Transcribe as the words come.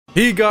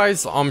Hey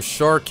guys, I'm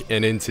Shark,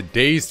 and in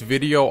today's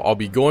video, I'll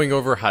be going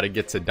over how to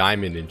get to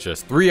Diamond in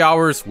just 3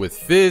 hours with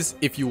Fizz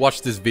if you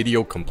watch this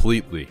video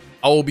completely.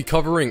 I will be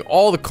covering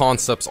all the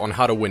concepts on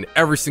how to win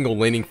every single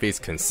laning phase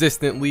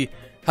consistently,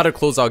 how to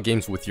close out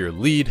games with your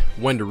lead,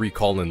 when to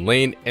recall in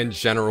lane, and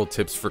general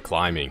tips for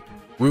climbing.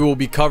 We will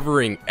be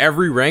covering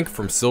every rank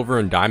from Silver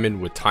and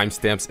Diamond with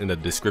timestamps in the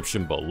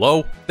description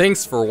below.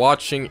 Thanks for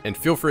watching, and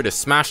feel free to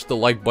smash the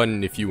like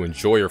button if you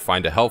enjoy or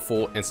find it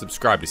helpful, and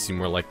subscribe to see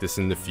more like this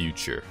in the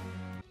future.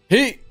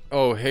 Hey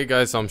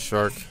guys, I'm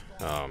Shark.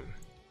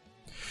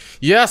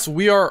 Yes,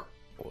 we are,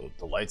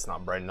 the light's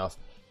not bright enough.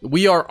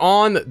 We are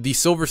on the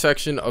silver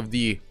section of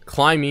the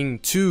climbing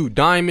to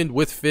Diamond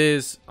with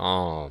Fizz.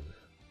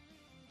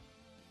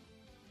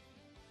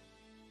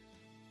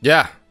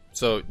 Yeah.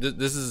 So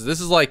this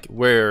is like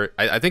where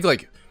I think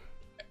like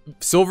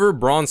silver,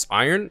 bronze,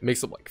 iron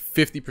makes up like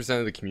 50%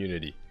 of the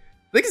community.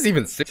 I think it's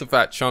even a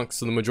fat chunk,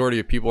 so the majority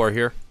of people are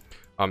here.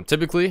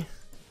 Typically,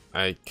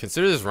 I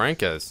consider this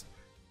rank as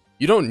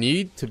you don't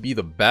need to be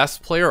the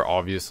best player,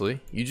 obviously.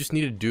 You just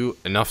need to do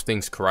enough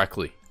things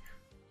correctly.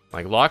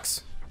 Like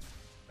Lux,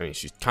 I mean,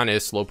 she kind of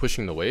is slow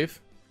pushing the wave,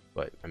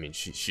 but I mean,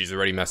 she's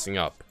already messing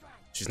up.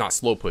 She's not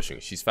slow pushing,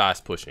 she's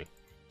fast pushing.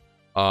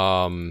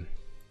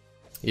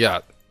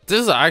 Yeah. This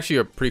is actually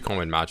a pretty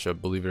common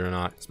matchup, believe it or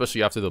not,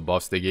 especially after the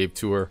buffs they gave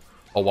to her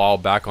a while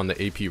back on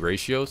the AP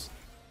ratios.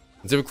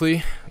 And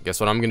typically, guess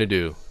what I'm going to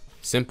do?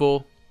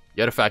 Simple,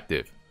 yet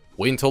effective.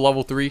 Wait until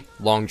level 3,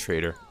 long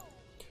trader.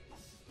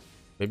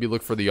 Maybe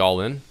look for the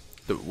all-in.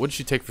 What did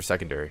she take for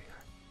secondary?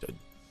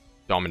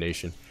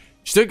 Domination.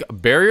 She took a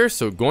barrier,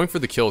 so going for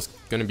the kill is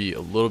going to be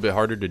a little bit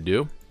harder to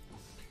do.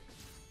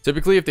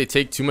 Typically, if they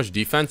take too much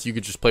defense, you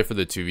could just play for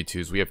the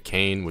 2v2s. We have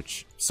Kane,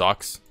 which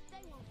sucks.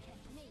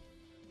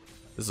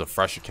 This is a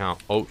fresh account.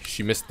 Oh,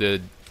 she missed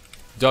the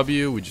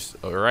W.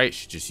 Alright,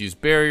 she just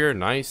used barrier.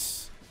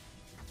 Nice.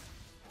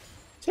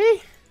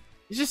 See?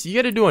 You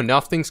gotta do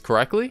enough things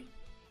correctly.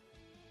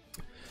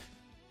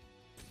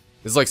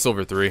 It's like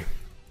Silver 3.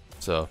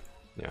 So,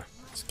 yeah.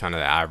 It's kind of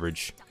the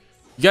average.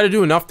 You gotta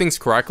do enough things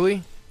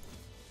correctly.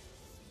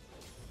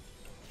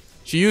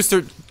 She used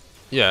her...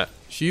 Yeah,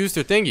 she used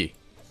her thingy.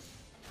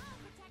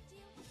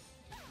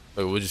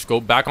 But we'll just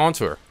go back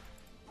onto her.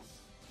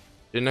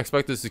 Didn't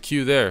expect this to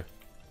queue there.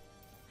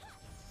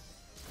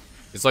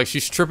 It's like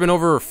she's tripping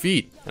over her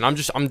feet, and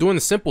I'm doing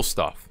the simple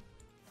stuff.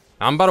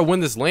 I'm about to win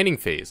this laning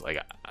phase. Like,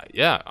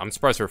 yeah, I'm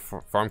surprised her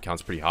farm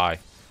count's pretty high.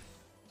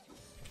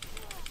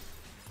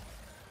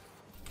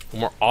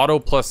 One more auto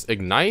plus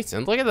ignite,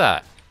 and look at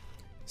that.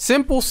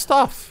 Simple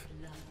stuff.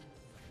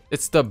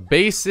 It's the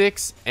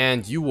basics,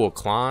 and you will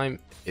climb.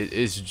 It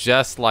is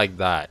just like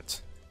that.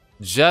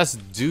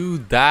 Just do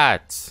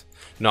that.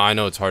 No, I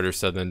know it's harder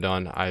said than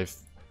done. I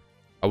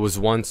was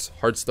once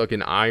hard stuck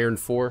in Iron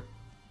 4.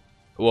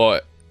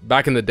 Well,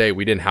 back in the day,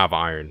 we didn't have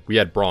iron. We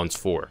had bronze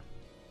 4.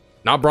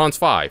 Not bronze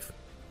 5.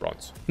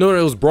 Bronze. No,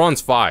 it was bronze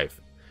 5.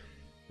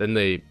 Then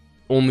they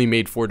only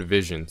made 4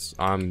 divisions.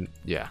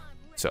 Yeah.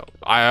 So,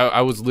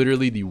 I was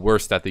literally the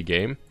worst at the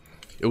game.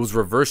 It was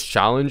reverse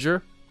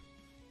challenger.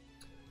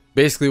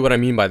 Basically, what I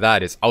mean by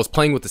that is I was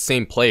playing with the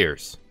same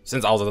players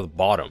since I was at the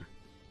bottom.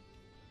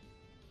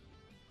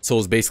 So, it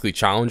was basically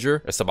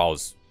challenger, except I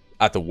was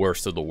at the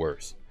worst of the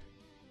worst.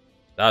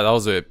 That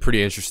was a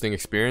pretty interesting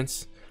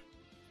experience.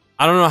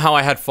 I don't know how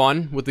I had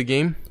fun with the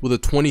game with a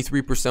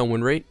 23%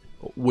 win rate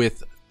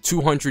with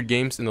 200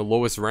 games in the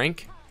lowest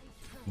rank,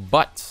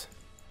 but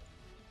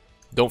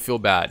don't feel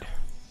bad.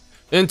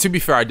 And to be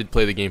fair, I did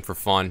play the game for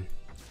fun.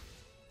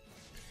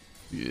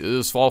 It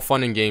was all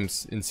fun and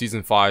games in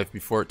season 5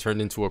 before it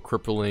turned into a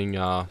crippling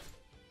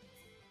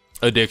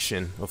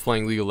addiction of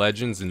playing League of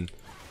Legends and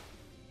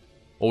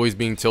always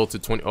being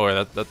tilted 20. Oh,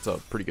 yeah, that's a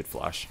pretty good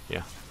flash.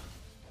 Yeah,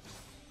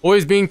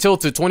 always being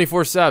tilted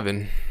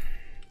 24/7.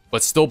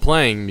 But still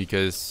playing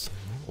because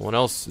what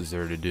else is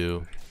there to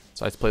do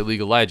besides play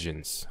League of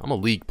Legends? I'm a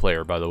League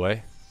player, by the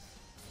way.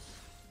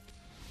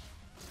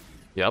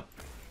 Yep.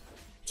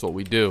 That's what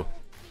we do.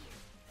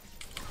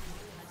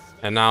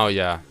 And now,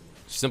 yeah,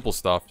 simple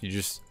stuff. You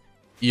just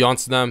E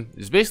onto them.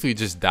 It's basically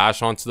just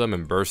dash onto them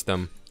and burst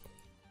them.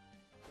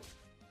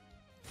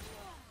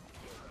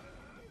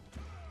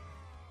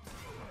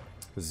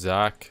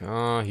 Zach,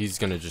 he's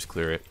gonna just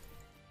clear it.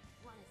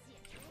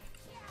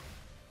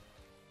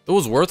 It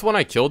was worth when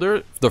I killed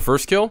her, the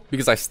first kill,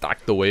 because I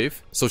stacked the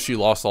wave, so she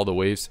lost all the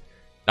waves.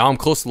 Now I'm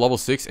close to level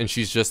 6, and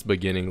she's just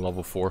beginning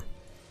level 4.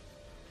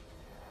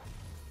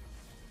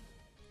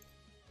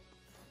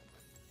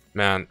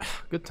 Man,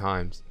 good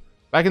times.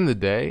 Back in the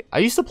day, I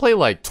used to play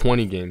like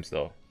 20 games,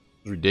 though.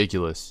 It was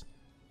ridiculous.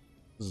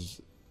 I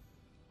used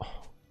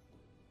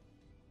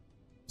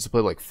to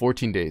play like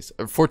 14 games.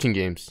 14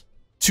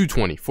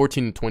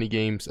 to 20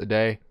 games a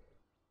day.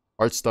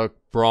 Art stuck,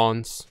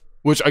 bronze,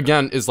 which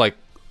again is like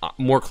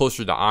more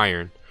closer to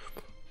iron.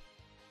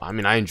 I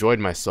mean, I enjoyed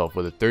myself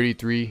with a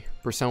 33%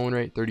 win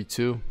rate,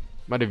 32.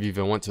 Might have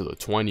even went to the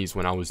 20s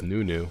when I was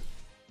new.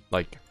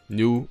 Like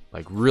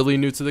really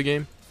new to the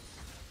game.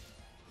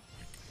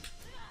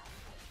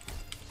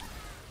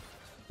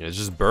 Yeah, it's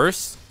just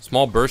burst,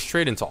 small burst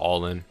trade into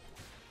all in.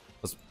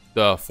 That's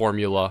the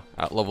formula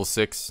at level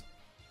 6.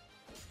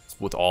 It's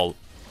with all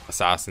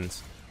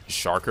assassins. Just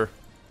Sharker.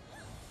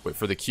 Wait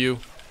for the Q.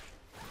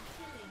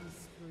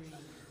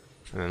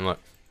 And then look,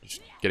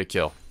 just get a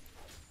kill.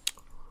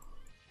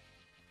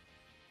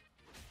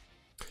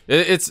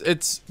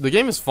 It's the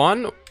game is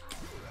fun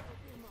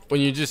when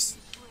you just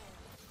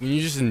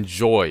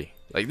enjoy.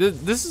 Like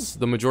this is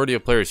the majority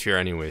of players here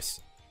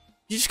anyways.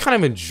 You just kind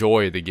of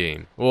enjoy the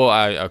game. Well,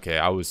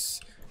 I was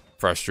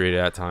frustrated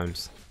at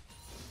times.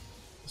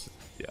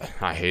 Yeah,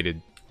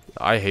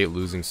 I hate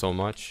losing so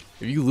much.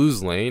 If you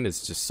lose lane,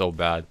 it's just so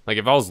bad. Like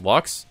if I was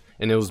Lux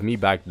and it was me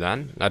back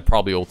then, I'd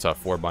probably ult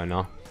F4 by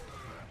now.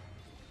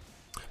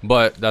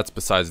 But that's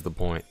besides the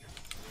point.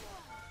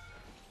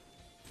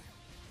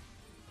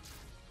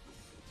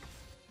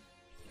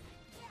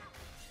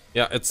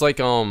 Yeah, it's like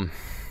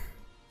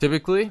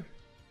typically,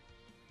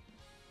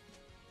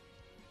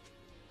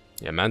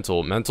 yeah,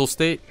 mental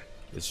state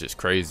is just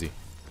crazy.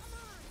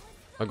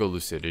 I'll go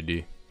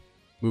lucidity.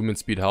 Movement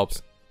speed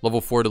helps. Level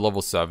 4 to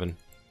level 7.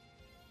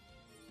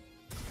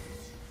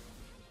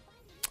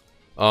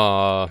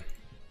 Yeah,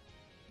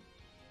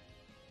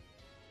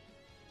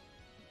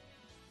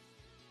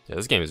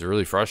 this game is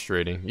really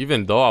frustrating.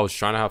 Even though I was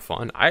trying to have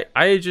fun,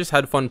 I just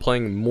had fun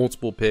playing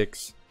multiple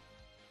picks.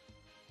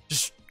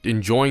 Just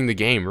enjoying the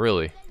game,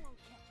 really.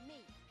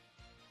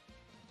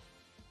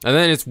 And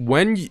then it's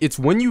when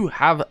you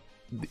have,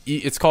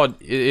 it's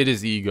called, it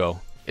is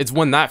ego. It's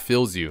when that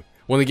fills you.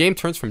 When the game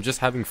turns from just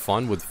having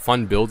fun with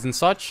fun builds and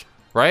such,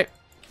 right?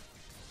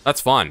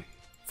 That's fun.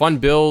 Fun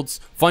builds,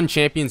 fun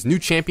champions,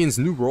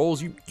 new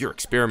roles. You're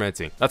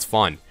experimenting. That's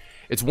fun.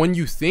 It's when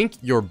you think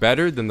you're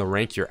better than the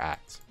rank you're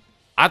at.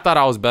 I thought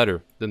I was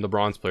better than the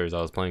bronze players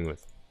I was playing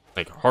with.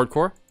 Like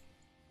hardcore.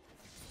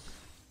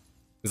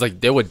 It's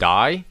like they would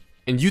die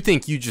and you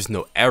think you just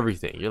know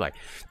everything. You're like,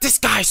 this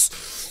guy's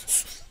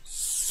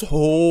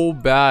so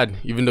bad,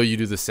 even though you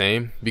do the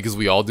same, because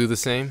we all do the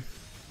same.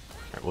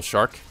 All right, well,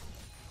 Shark.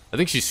 I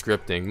think she's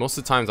scripting. Most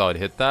of the times I would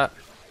hit that.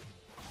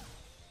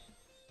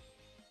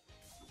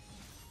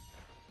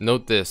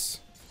 Note this.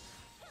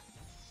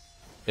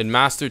 In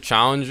Master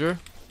Challenger,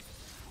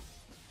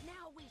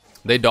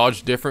 they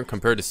dodge different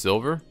compared to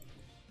Silver.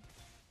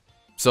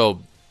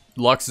 So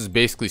Lux is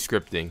basically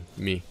scripting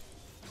me.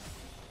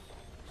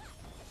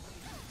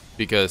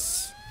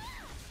 Because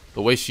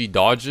the way she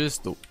dodges,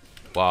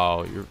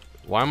 wow,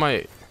 why am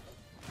I?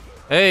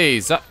 Hey,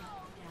 Zach.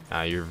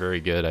 Ah, you're very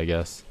good, I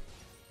guess.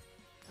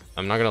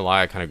 I'm not gonna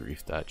lie, I kind of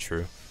griefed that.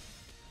 True.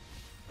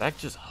 That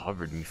just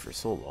hovered me for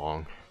so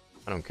long.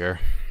 I don't care.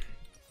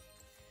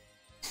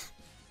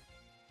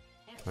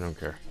 I don't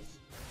care.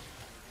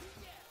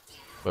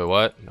 Wait,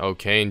 what? Oh,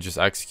 Kane just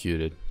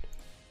executed.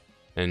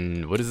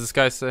 And what does this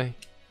guy say?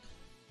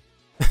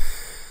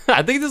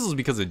 I think this was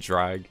because of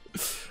drag.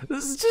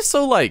 This is just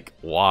so like,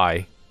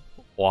 why?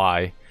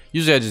 Why?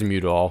 Usually I just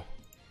mute all.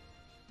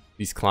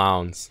 These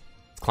clowns.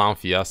 It's clown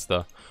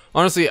fiesta.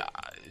 Honestly,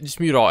 just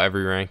mute all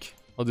every rank.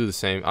 I'll do the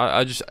same.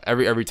 I just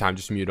every time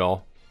just mute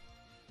all.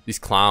 These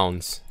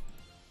clowns.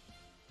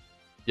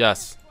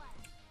 Yes.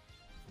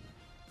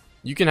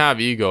 You can have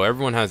ego.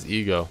 Everyone has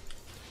ego.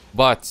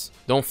 But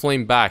don't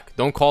flame back.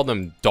 Don't call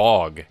them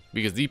dog.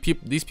 Because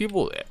these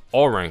people,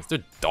 all ranks,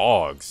 they're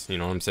dogs. You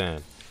know what I'm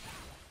saying?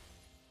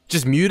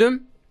 Just mute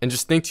them and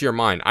just think to your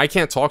mind. I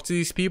can't talk to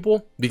these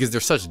people because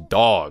they're such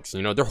dogs.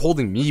 You know, they're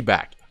holding me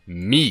back.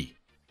 Me.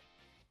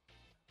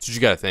 That's what you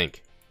gotta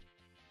think.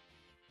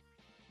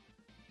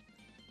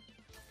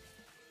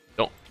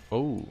 Don't.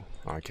 Oh,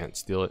 I can't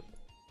steal it.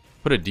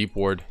 Put a deep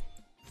ward.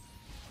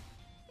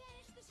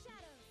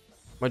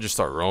 Might just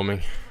start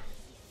roaming.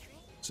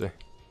 Let's see.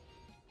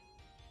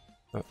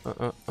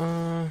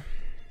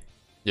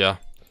 Yeah.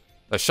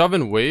 A shove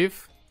and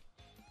wave.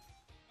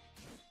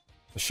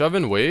 A shove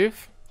and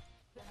wave.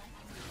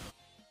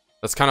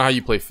 That's kind of how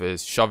you play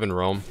Fizz. Shove and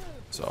roam.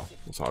 So,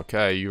 it's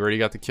okay. You already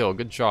got the kill.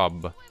 Good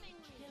job.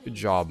 Good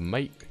job,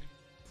 mate.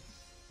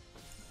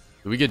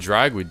 Did we get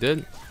drag? We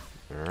did.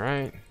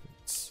 Alright. I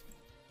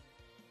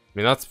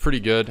mean, that's pretty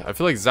good. I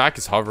feel like Zach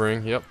is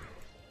hovering. Yep.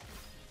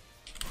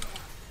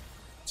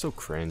 So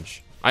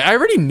cringe. I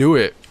already knew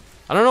it.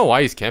 I don't know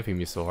why he's camping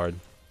me so hard.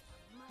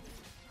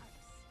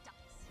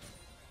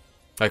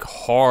 Like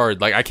hard.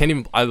 Like I can't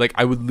even.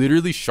 I would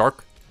literally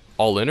shark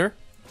all in her.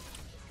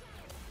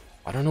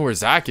 I don't know where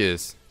Zach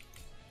is.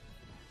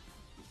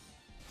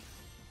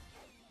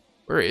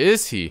 Where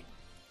is he?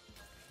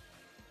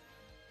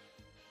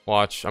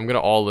 Watch. I'm gonna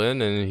all in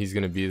and he's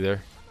gonna be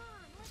there.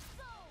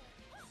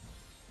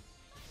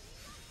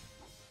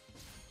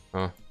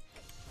 Huh.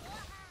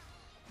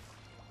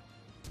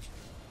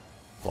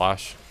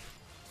 Flash.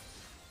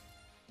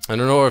 I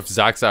don't know if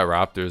Zach's at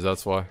Raptors,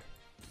 that's why.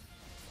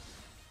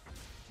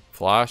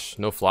 Flash?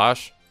 No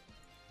flash?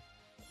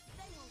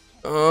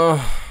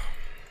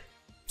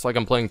 It's like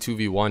I'm playing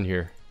 2v1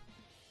 here.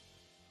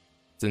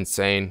 It's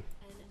insane.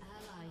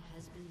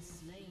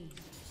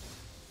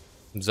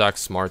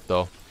 Zach's smart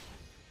though.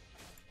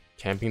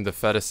 Camping the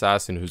Fed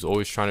assassin who's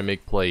always trying to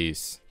make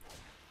plays.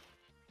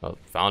 Oh,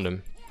 found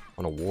him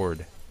on a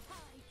ward.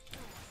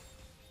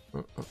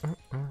 Don't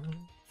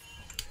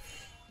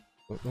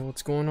know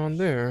what's going on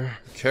there.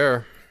 Don't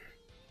care.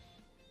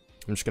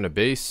 I'm just gonna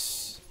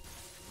base.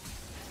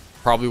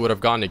 Probably would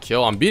have gotten a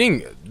kill. I'm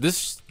beating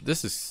this.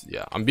 This is,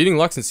 yeah. I'm beating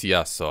Lux in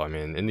CS. So I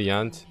mean, in the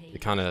end, it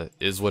kind of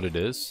is what it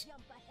is.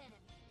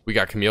 We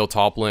got Camille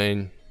top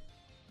lane.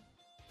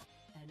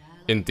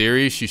 In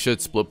theory, she should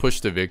split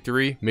push to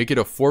victory. Make it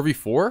a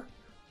 4v4,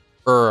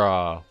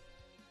 or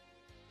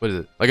what is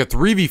it? Like a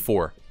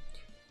 3v4.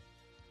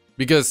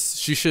 Because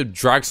she should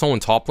drag someone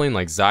top lane,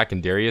 like Zac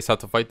and Darius have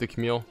to fight the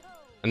Camille,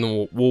 and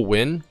then we'll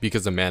win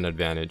because of mana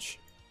advantage.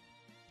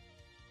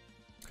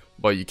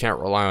 But you can't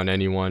rely on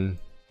anyone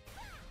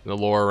in the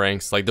lower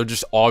ranks. Like, they're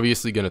just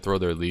obviously gonna throw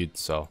their lead,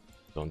 so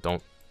don't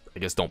I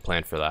guess don't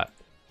plan for that.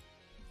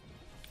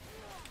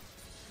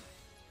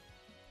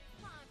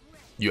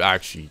 You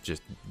actually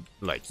just,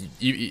 like,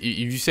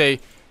 you say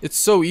it's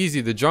so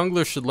easy, the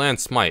jungler should land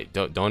smite.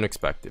 Don't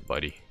expect it,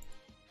 buddy.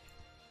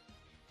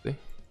 See?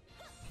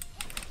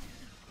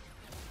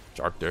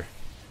 Shark there.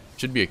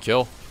 Should be a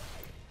kill.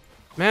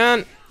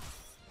 Man.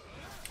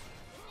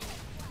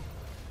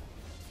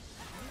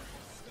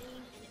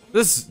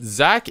 This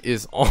Zac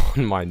is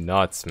on my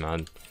nuts,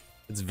 man.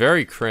 It's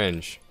very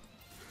cringe.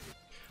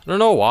 I don't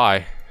know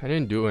why. I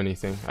didn't do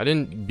anything. I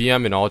didn't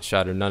BM in all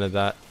chat or none of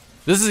that.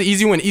 This is an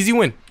easy win. Easy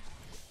win.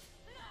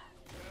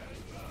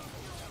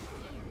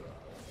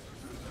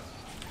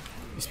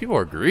 These people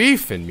are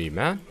griefing me,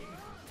 man.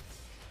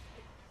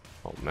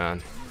 Oh,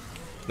 man.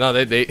 No,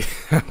 they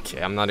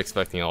okay, I'm not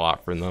expecting a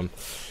lot from them.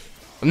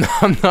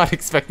 I'm not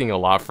expecting a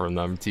lot from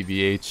them,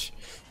 TBH.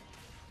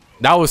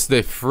 That was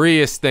the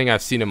freest thing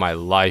I've seen in my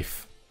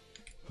life.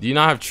 Do you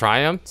not have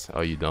triumphed?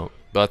 Oh, you don't.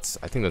 I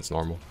think that's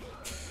normal.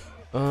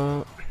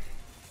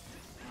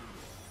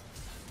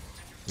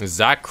 Is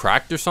Zac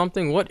cracked or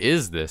something? What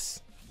is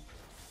this?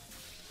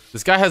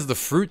 This guy has the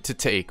fruit to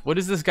take. What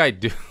does this guy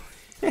do?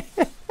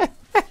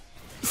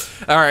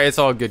 Alright, it's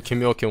all good.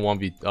 Camille can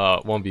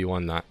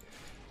 1v1 that.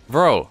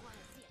 Bro,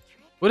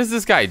 what does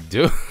this guy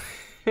do?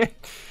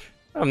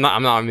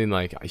 I mean,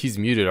 like, he's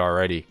muted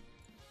already.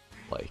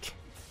 Like,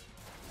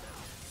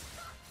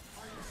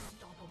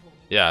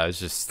 yeah, it's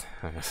just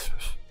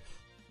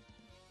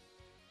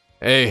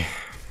hey,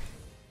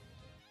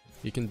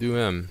 you can do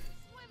him.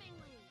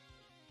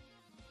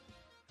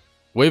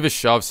 Wave a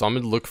shove, so I'm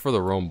gonna look for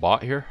the roam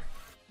bot here.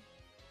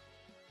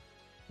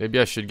 Maybe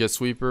I should get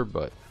sweeper,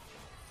 but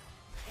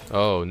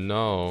oh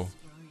no.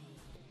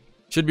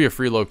 Should be a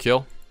free low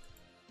kill.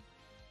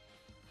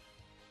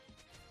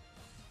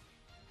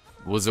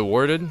 Was it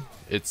warded?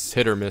 It's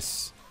hit or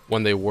miss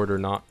when they ward or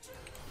not.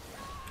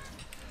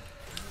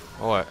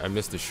 Oh, I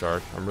missed the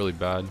shark. I'm really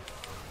bad.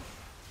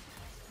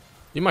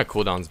 Need my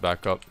cooldowns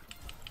back up.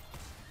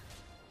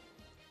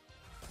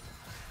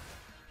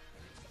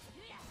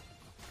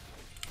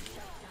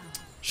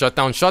 Shut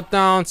down,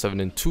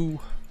 7-2.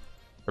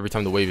 Every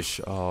time the wave is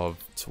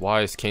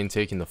why is Kane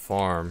taking the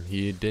farm?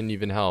 He didn't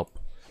even help.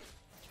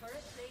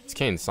 It's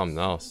Kane something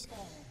else.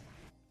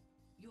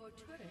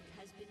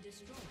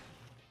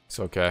 It's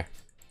okay.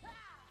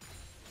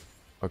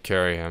 I'll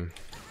carry him.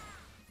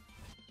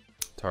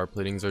 Tower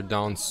platings are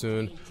down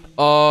soon.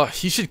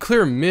 He should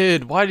clear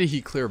mid. Why did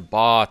he clear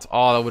bot?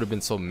 Oh, that would have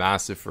been so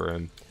massive for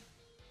him.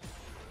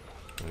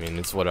 I mean,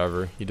 it's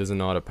whatever. He doesn't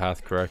know how to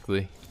path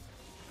correctly.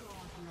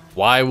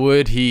 Why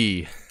would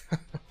he?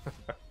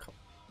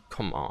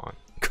 Come on.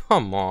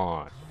 Come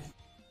on.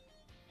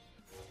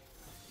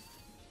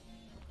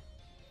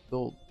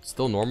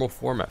 Still normal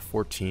form at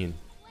 14.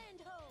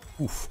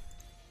 Oof.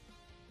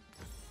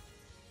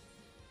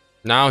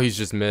 Now he's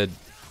just mid.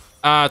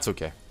 Ah, it's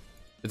okay.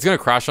 It's gonna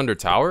crash under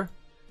tower,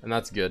 and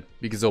that's good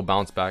because it'll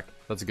bounce back.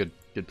 That's a good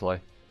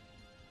play.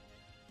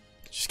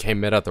 Just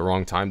came mid at the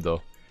wrong time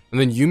though. And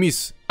then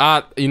Yumi's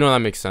you know, that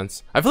makes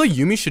sense. I feel like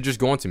Yumi should just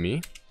go onto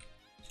me.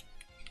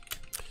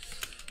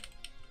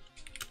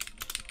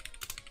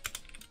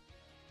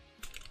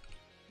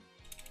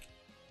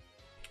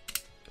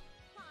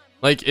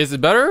 Like, is it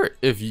better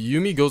if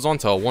Yumi goes on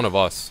to one of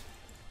us?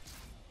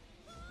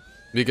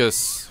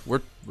 Because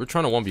we're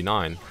trying to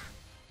 1v9.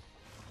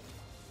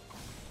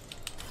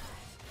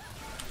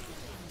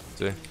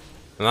 See?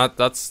 And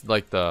that's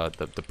like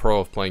the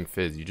pro of playing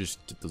Fizz. You just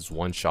get those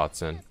one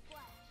shots in.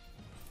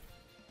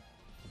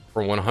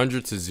 From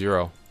 100 to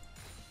 0.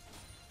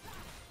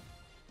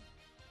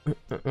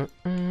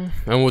 And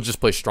we'll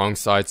just play strong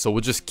side. So we'll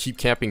just keep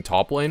camping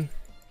top lane.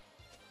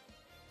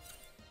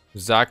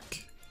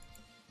 Zac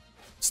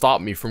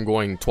stopped me from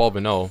going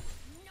 12-0.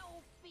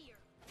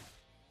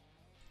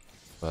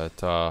 But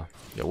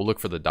yeah, we'll look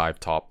for the dive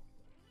top.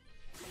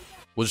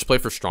 We'll just play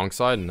for strong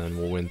side and then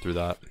we'll win through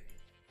that.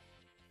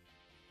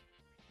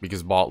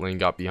 Because bot lane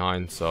got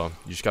behind, so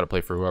you just gotta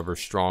play for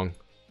whoever's strong.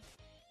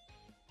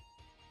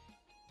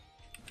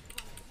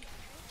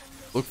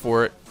 Look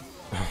for it.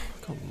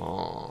 Come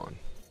on.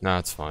 Nah,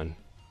 it's fine.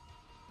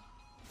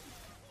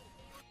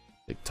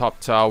 Take top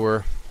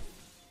tower.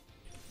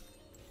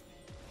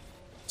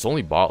 It's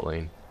only bot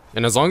lane.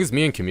 And as long as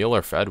me and Camille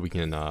are fed, we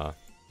can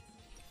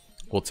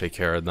We'll take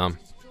care of them.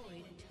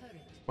 Am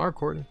I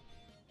recording?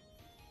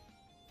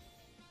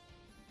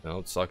 No,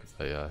 it'd suck if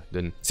I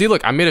didn't. See,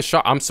 look, I made a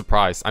shot. I'm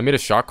surprised. I made a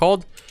shot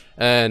called,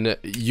 and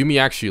Yumi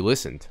actually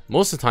listened.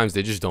 Most of the times,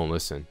 they just don't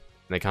listen.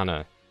 They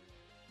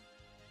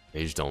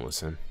just don't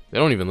listen. They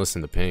don't even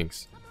listen to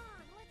pings.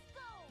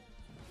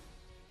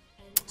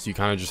 So you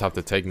kind of just have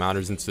to take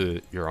matters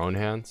into your own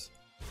hands.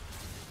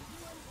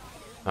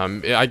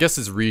 I guess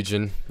it's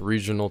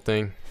regional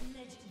thing,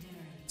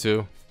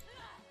 too.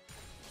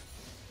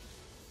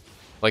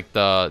 Like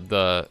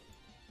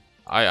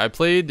I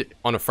played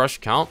on a fresh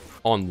account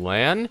on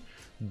LAN.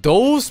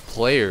 Those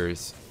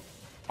players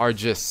are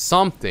just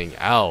something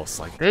else.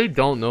 Like, they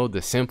don't know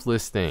the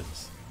simplest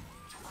things.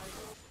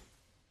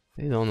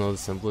 They don't know the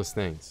simplest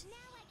things.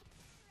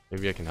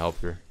 Maybe I can help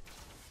here.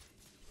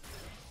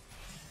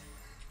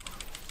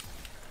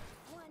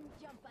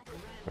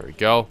 There we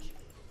go.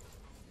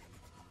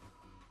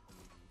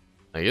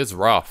 Like, it's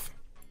rough.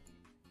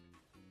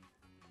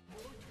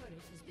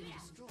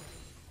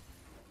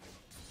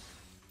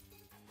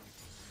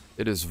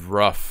 It is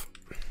rough.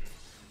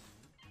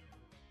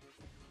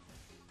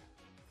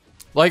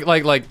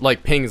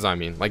 Like pings, I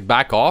mean. Like,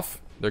 back off.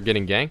 They're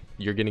getting ganked.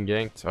 You're getting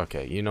ganked.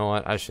 Okay, you know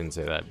what? I shouldn't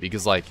say that.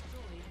 Because, like,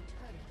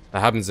 that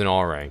happens in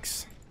all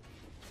ranks.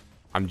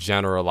 I'm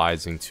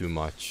generalizing too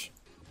much.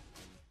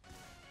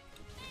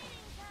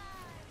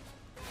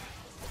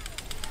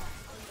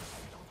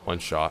 One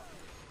shot.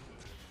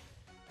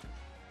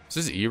 Is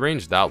this E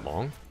range that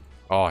long?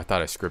 Oh, I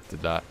thought I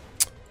scripted that.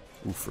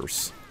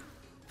 Oofers.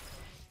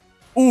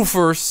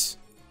 Oofers!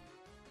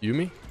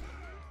 Yumi?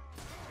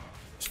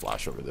 Just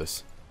flash over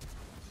this.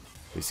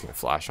 He's gonna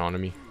flash onto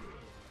me.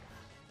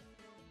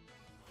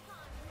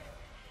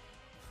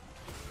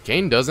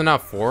 Kane doesn't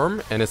have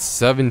form, and it's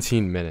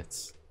 17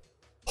 minutes.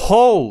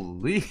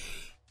 Holy!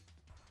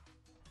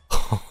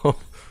 Woo!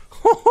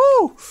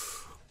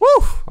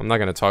 I'm not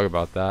gonna talk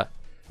about that.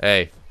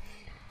 Hey.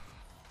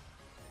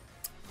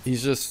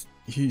 He's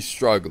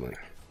struggling.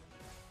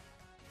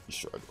 He's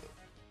struggling.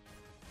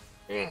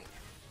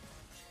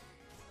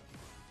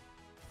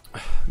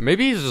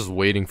 Maybe he's just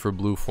waiting for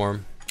blue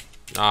form.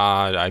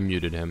 I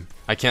muted him.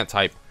 I can't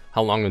type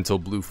how long until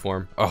blue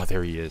form. Oh,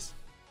 there he is.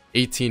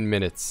 18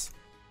 minutes.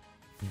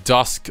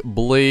 Dusk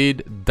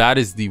Blade. That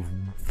is the...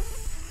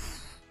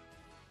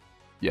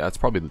 Yeah, it's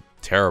probably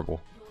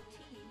terrible.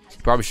 You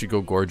probably should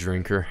go Gore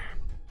Drinker.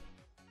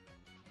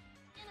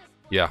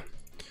 Yeah.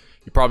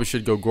 You probably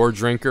should go Gore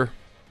Drinker.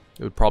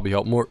 It would probably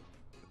help more.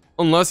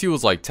 Unless he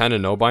was like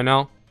 10-0 by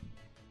now.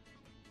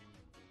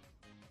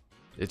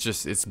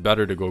 It's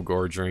better to go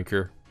Gore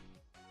Drinker.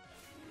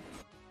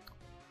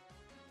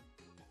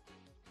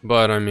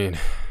 But I mean,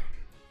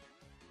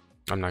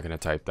 I'm not gonna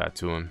type that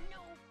to him.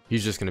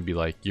 He's just gonna be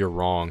like, you're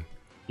wrong.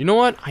 You know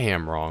what? I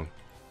am wrong.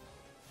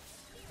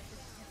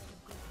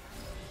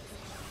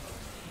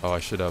 Oh, I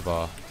should have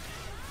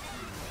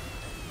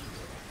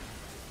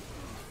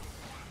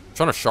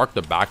trying to shark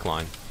the back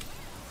line.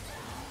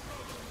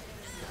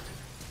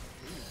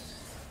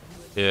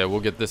 Yeah, we'll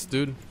get this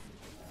dude.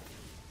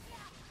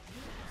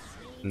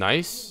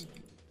 Nice.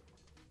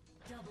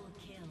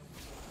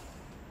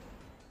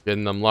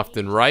 Getting them left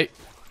and right.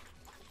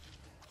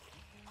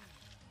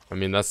 I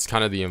mean, that's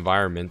kind of the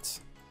environment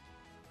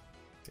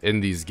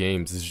in these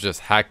games. It's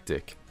just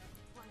hectic.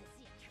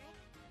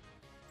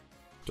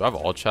 Do I have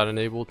all chat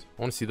enabled?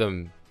 I want to see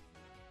them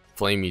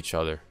flame each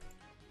other.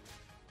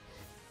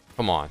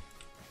 Come on.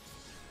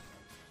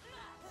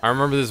 I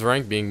remember this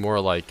rank being more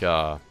like,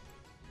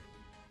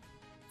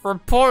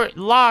 report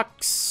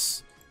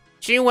Lux.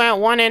 She went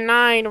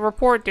 1-9.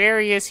 Report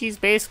Darius. He's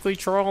basically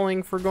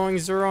trolling for going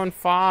 0-5.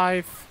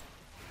 I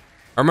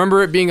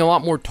remember it being a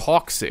lot more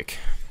toxic.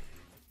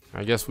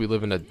 I guess we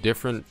live in a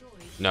different...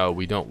 No,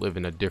 we don't live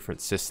in a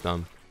different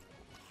system.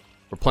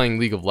 We're playing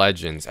League of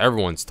Legends.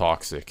 Everyone's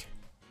toxic.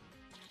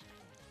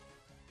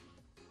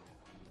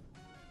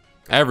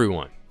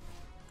 Everyone.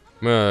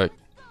 I'm gonna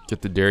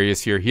get the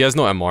Darius here. He has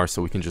no MR,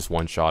 so we can just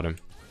one-shot him.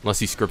 Unless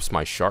he scripts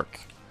my Shark,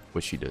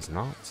 which he does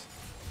not.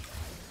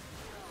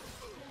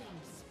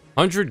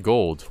 100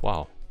 gold.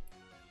 Wow.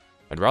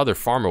 I'd rather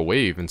farm a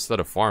wave instead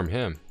of farm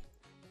him.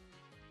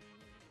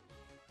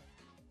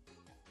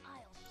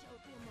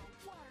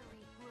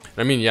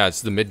 I mean, yeah,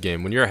 it's the mid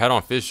game. When you're ahead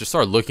on Fizz, just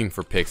start looking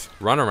for picks.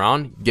 Run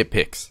around, get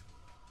picks.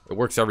 It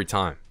works every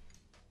time.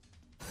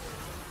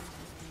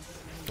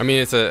 I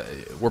mean,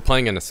 we're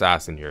playing an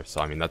assassin here, so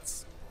I mean,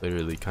 that's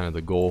literally kind of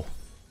the goal.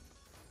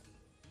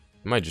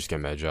 I might just get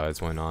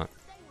Medjai's, why not?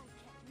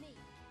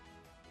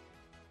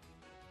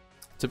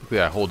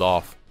 Typically, I hold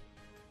off.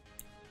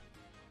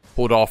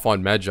 Hold off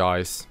on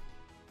Medjai's.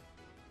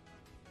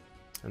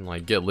 And,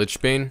 like, get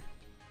Lichbane.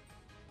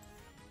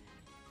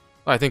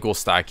 I think we'll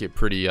stack it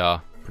pretty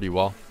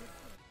well.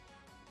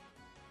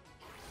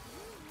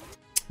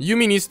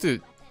 Yumi needs to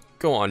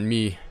go on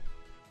me.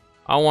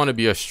 I want to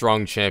be a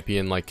strong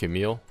champion like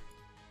Camille.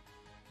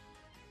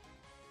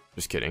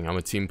 Just kidding. I'm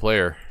a team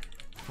player.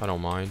 I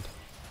don't mind.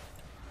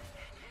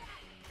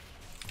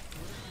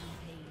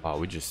 Wow,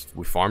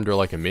 we farmed her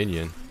like a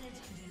minion.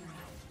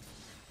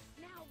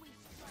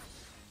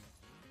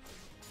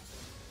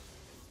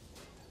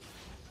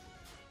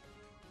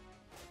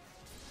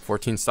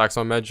 14 stacks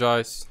on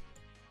Medjai's.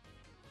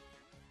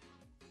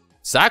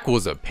 Zac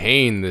was a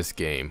pain this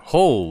game.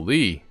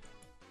 Holy.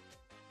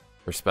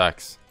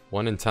 Respects.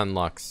 1 in 10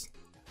 Lux.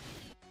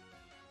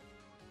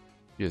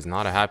 He is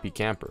not a happy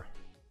camper.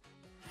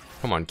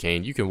 Come on,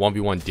 Kane. You can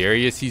 1v1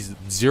 Darius. He's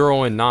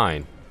 0 and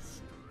 9.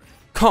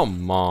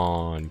 Come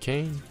on,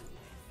 Kane.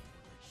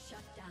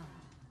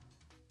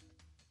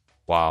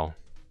 Wow.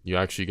 You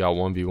actually got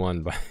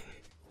 1v1 by...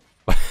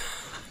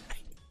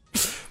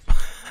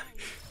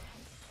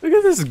 Look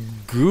at this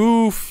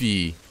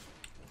goofy.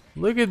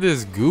 Look at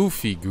this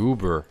goofy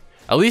goober.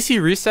 At least he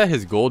reset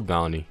his gold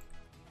bounty.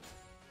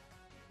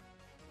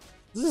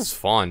 This is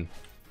fun.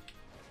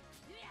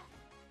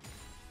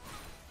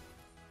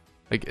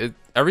 Like,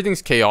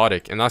 everything's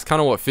chaotic, and that's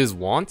kind of what Fizz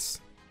wants.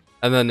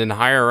 And then in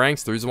higher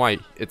ranks, the reason why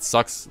it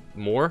sucks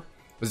more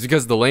is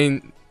because the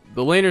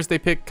laners they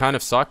pick kind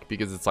of suck,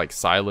 because it's like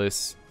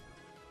Silas.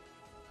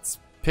 It's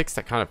picks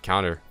that kind of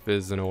counter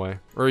Fizz in a way.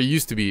 Or it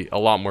used to be a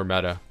lot more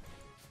meta.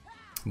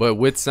 But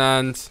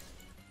Witsand,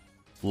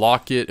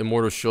 Locket,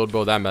 Immortal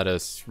Shieldbow, that meta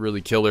is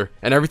really killer.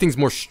 And everything's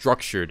more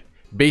structured,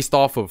 based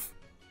off of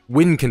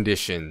win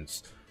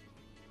conditions.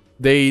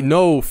 They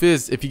know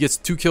Fizz, if he gets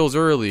 2 kills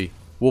early,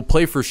 will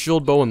play for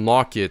Shieldbow and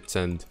Locket,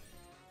 and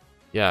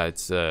yeah,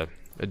 it's a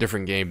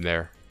different game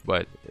there.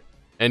 But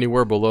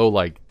anywhere below,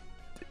 like,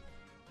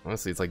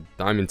 honestly, it's like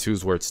Diamond 2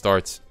 is where it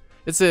starts.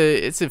 It's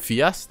a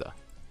fiesta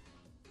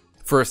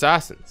for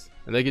assassins,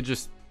 and they could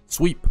just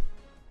sweep.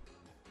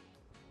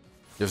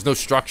 There's no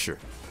structure.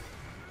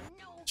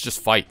 It's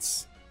just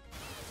fights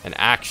and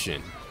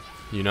action,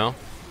 you know?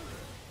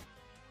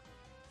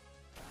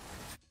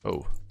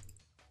 Oh.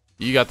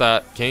 You got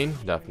that, Kane?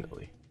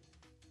 Definitely.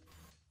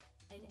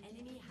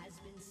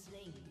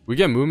 We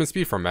get movement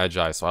speed from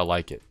Medjai, so I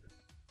like it.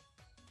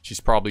 She's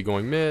probably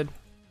going mid.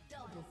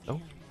 Oh.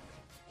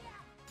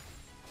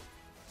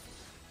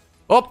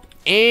 Oh,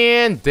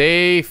 and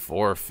they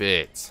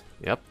forfeit.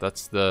 Yep,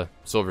 that's the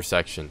silver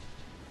section.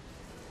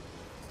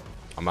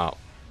 I'm out.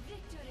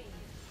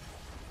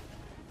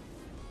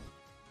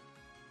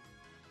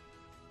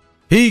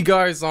 Hey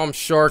guys, I'm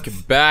Shark,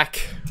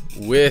 back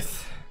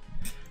with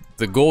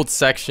the gold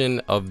section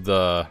of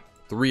the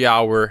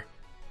 3-hour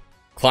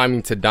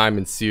climbing to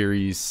diamond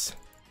series.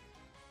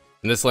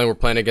 In this lane, we're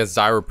playing against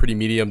Zyra, pretty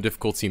medium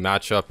difficulty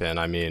matchup, and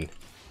I mean,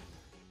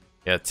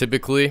 yeah,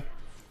 typically,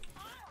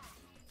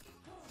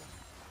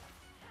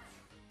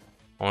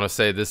 I want to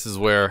say this is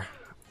where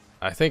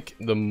I think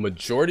the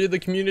majority of the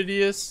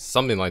community is,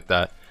 something like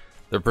that.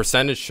 The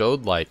percentage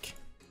showed like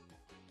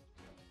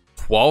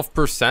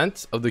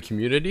 12% of the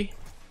community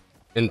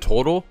in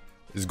total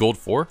is gold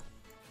 4.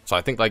 So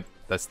I think like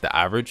that's the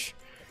average.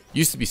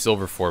 Used to be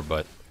silver 4,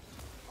 but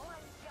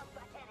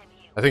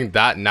I think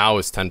that now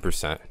is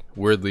 10%,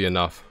 weirdly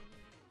enough.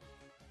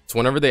 So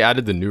whenever they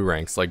added the new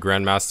ranks like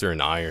Grandmaster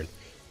and Iron,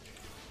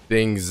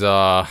 things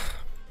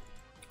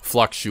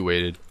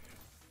fluctuated.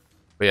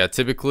 But yeah,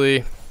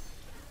 typically,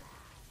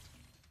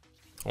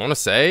 I want to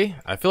say,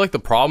 I feel like the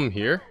problem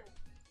here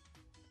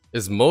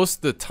is most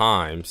of the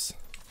times,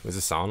 is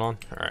the sound on?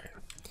 All right.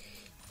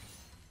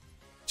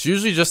 It's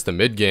usually just the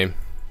mid game.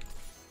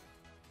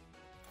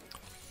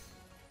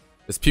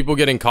 It's people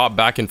getting caught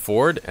back and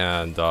forward,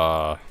 and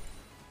yeah,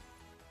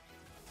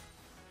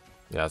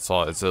 it's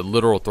a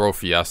literal throw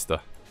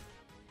fiesta.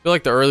 I feel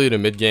like the early to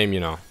mid game, you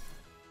know,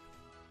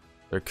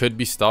 there could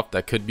be stuff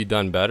that could be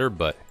done better,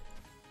 but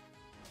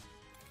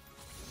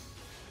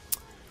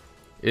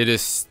it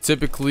is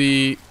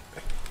typically...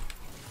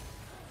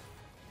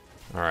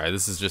 Alright,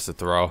 this is just a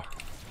throw.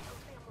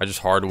 I just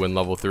hard win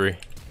level 3.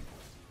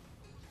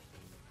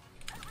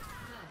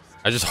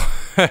 I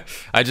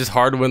just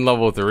hard win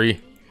level 3.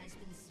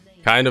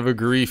 Kind of a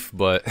grief,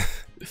 but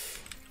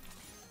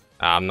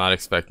I'm not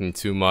expecting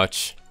too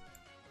much.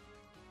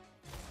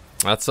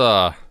 That's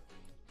a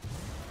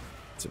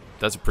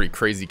pretty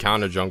crazy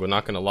counter jungle,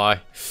 not gonna lie.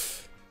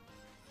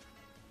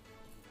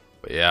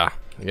 But yeah,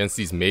 against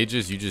these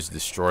mages, you just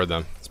destroy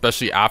them,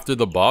 especially after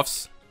the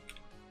buffs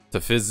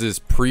to Fizz's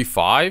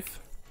pre-5.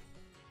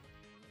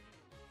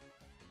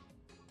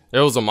 It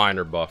was a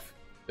minor buff.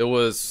 It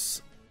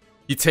was,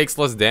 he takes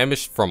less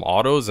damage from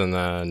autos, and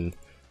then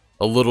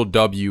a little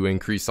W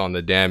increase on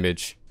the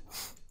damage.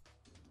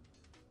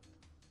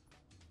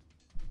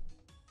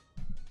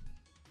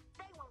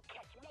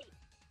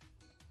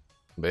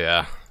 But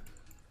yeah,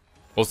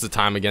 most of the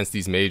time against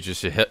these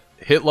mages, you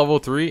hit level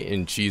 3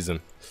 and cheese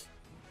them.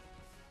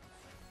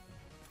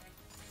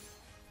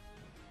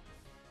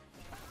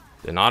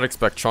 Did not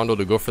expect Trundle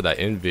to go for that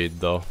invade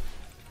though.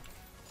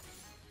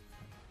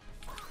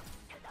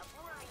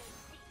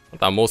 I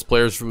thought most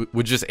players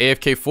would just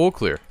AFK full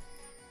clear.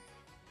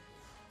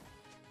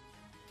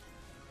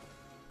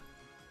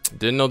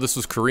 Didn't know this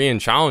was Korean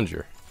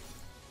Challenger.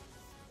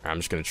 I'm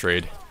just gonna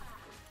trade.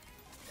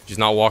 She's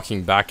not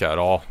walking back at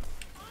all.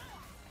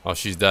 Oh,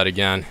 she's dead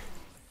again.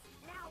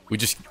 We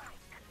just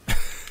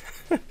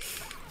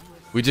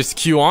we just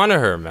Q onto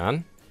her,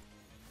 man.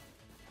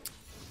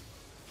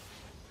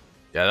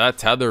 Yeah, that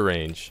tether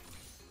range.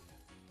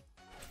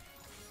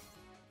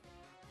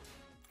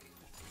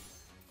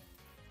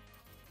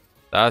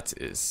 That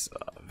is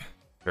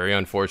very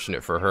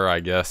unfortunate for her, I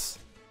guess.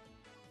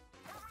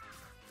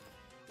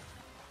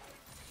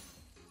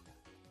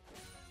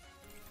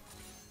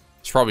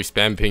 She's probably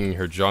spam pinging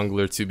her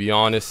jungler, to be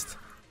honest.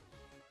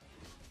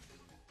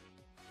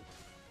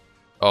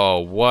 Oh,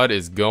 what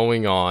is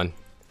going on?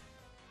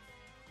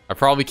 I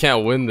probably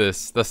can't win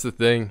this. That's the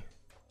thing.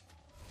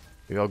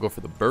 Maybe I'll go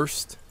for the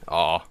burst.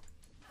 Aw.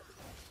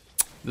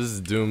 This is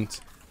doomed.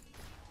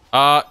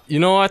 You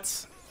know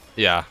what?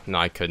 Yeah, no,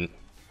 I couldn't.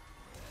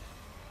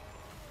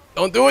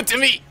 Don't do it to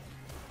me!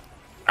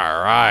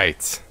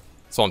 Alright.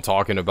 That's what I'm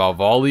talking about,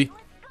 volley.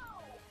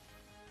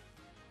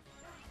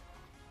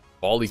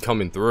 Volley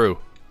coming through.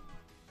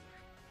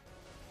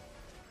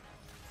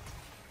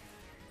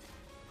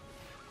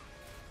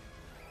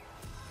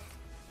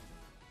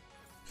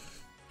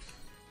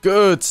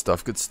 Good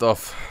stuff, good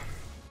stuff.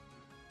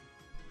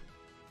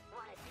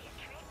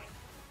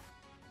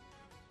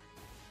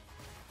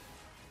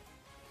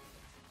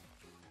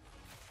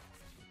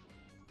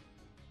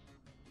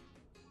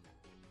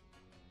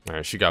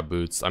 Alright, she got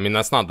boots. I mean,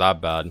 that's not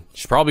that bad.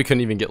 She probably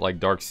couldn't even get like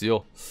Dark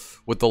Seal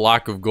with the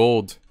lack of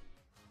gold.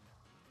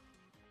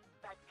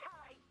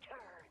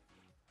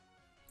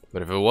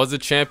 But if it was a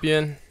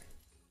champion,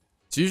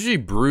 it's usually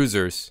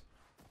bruisers.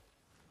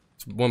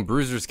 It's when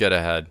bruisers get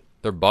ahead,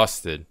 they're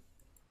busted.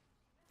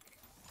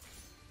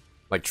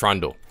 Like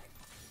Trundle.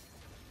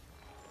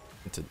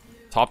 And to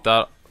top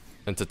that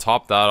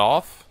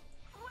off,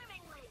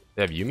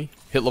 they have Yumi.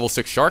 Hit level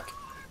 6 Shark.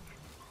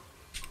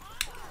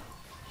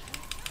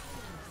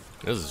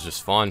 This is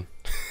just fun.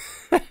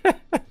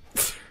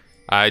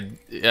 I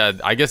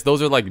guess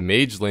those are like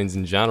mage lanes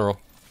in general.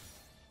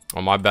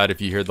 Oh, my bad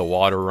if you hear the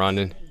water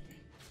running.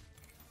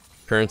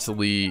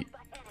 Currently,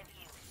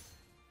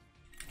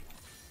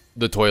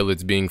 the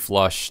toilet's being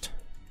flushed.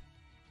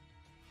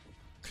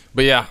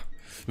 But yeah,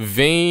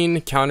 Vayne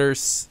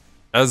counters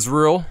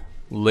Ezreal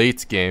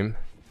late game.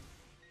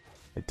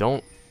 I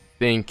don't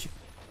think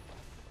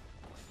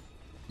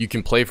you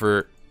can play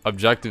for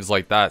objectives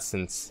like that,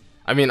 since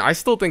I mean, I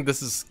still think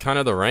this is kind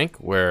of the rank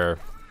where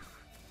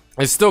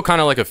it's still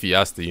kind of like a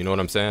Fiesta, you know what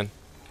I'm saying?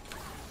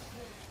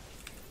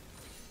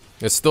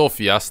 It's still a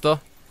Fiesta.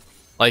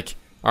 Like,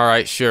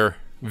 alright, sure,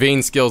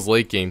 Vayne skills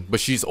late game, but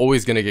she's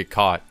always gonna get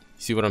caught.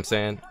 See what I'm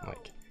saying?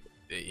 Like,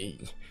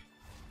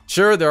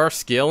 sure, there are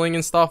scaling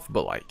and stuff,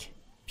 but like,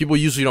 people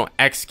usually don't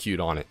execute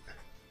on it.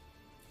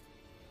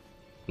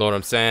 Know what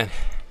I'm saying?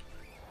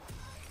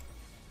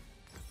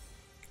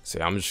 So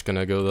yeah, I'm just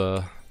gonna go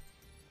the...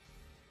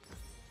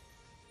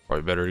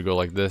 Probably better to go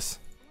like this.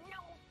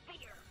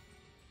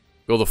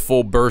 Go the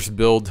full burst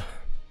build.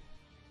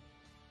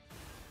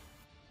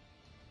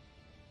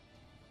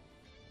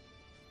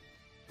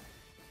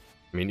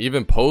 I mean,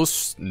 even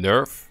post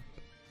nerf,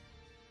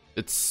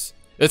 it's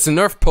a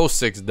nerf post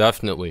 6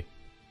 definitely.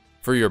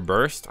 For your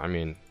burst, I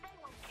mean,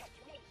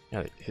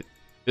 yeah,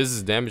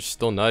 Fizz's damage is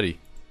still nutty.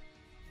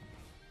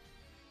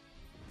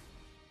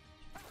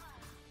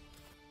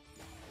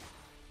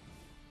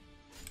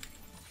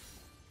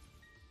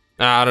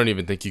 Nah, I don't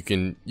even think you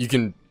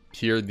can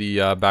hear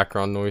the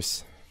background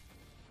noise.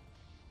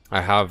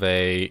 I have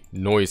a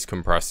noise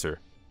compressor.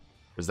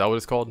 Is that what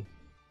it's called?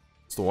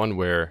 It's the one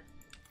where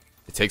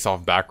it takes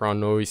off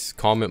background noise.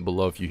 Comment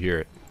below if you hear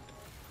it.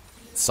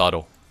 It's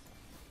subtle.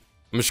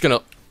 I'm just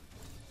gonna...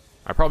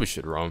 I probably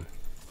should roam.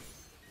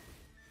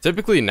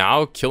 Typically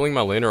now, killing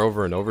my laner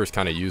over and over is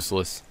kind of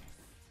useless.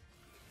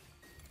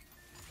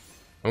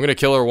 I'm gonna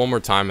kill her one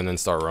more time and then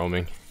start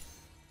roaming.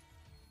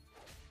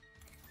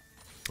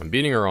 I'm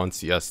beating her on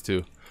CS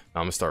too.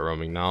 I'm gonna start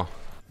roaming now.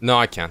 No,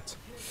 I can't.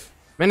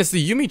 Man, it's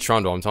the Yumi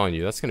Trundle, I'm telling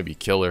you. That's gonna be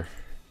killer.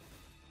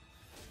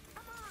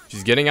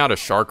 She's getting out of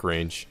shark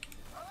range.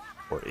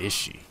 Or is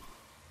she?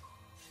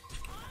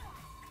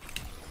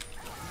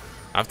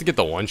 I have to get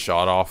the one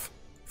shot off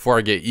before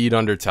I get E'd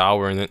under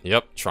tower and then...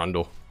 Yep,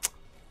 Trundle.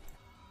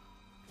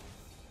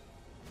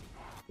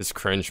 This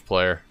cringe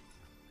player.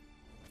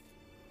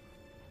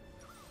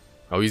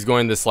 Oh, he's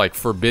going this like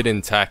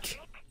forbidden tech.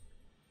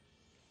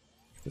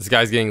 This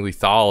guy's getting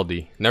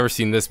lethality. Never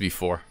seen this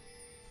before.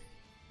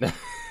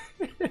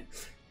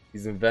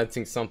 He's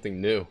inventing something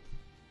new.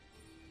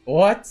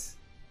 What?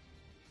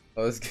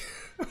 Oh, this...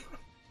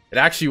 It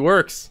actually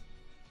works.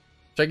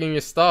 Checking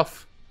his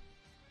stuff.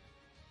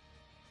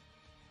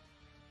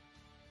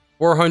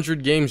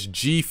 400 games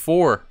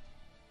G4.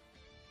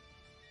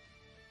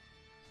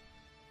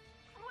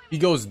 He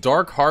goes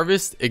Dark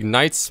Harvest,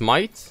 Ignite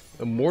Smite,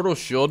 Immortal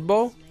Shield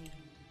Bow.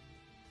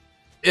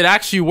 It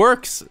actually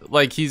works.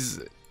 Like he's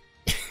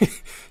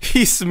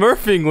he's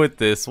smurfing with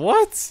this.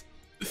 What?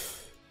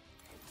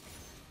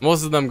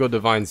 Most of them go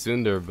Divine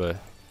Sunder, but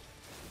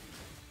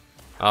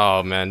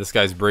oh man, this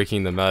guy's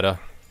breaking the meta.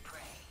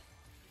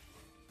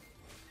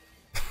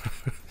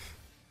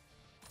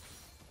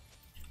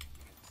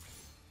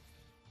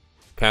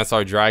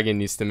 Pansar Dragon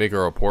needs to make a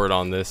report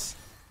on this.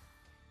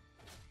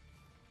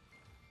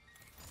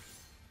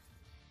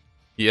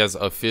 He has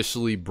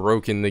officially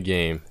broken the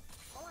game.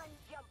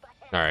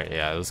 Alright,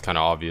 yeah, it was kind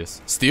of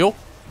obvious. Steal?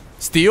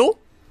 Steal?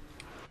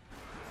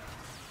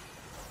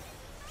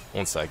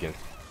 1 second.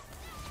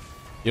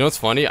 You know what's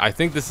funny? I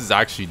think this is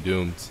actually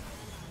doomed.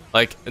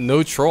 Like,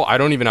 no troll. I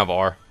don't even have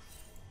R.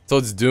 So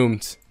it's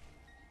doomed.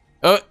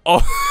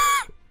 Oh.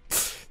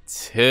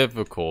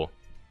 Typical.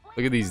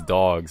 Look at these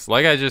dogs.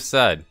 Like I just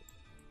said.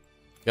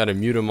 Gotta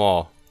mute them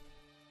all.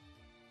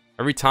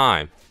 Every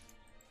time.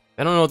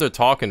 I don't know what they're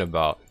talking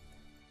about.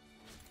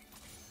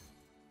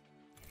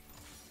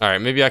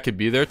 Alright, maybe I could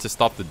be there to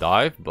stop the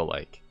dive, but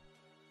like...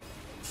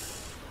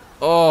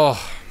 Oh.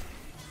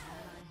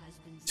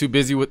 Too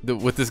busy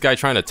with this guy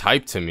trying to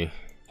type to me.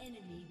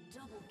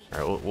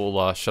 Alright,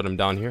 we'll shut him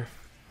down here.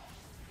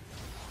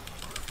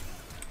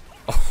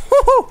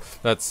 Oh,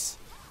 that's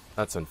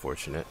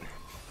unfortunate.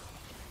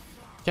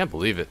 Can't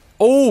believe it.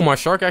 Oh, my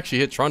shark actually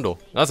hit Trundle.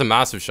 That's a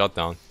massive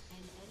shutdown.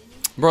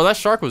 Bro, that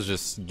shark was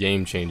just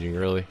game changing,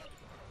 really.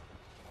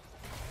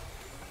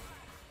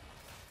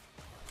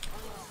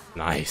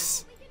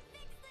 Nice.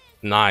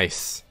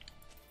 Nice.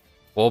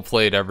 Well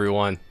played,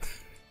 everyone.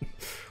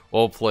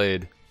 Well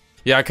played.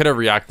 Yeah, I could have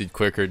reacted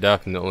quicker,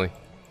 definitely.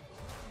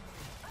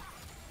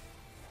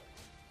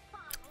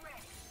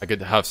 I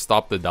could have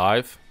stopped the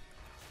dive.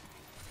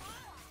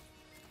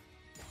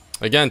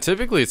 Again,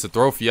 typically it's a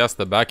throw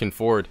fiesta back and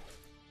forward.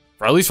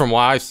 Or at least from what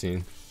I've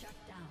seen.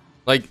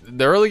 Like,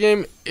 the early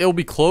game, it'll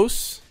be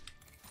close.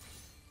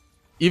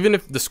 Even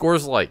if the score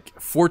is like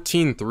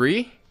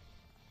 14-3,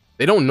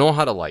 they don't know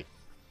how to like...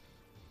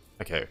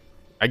 Okay,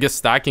 I guess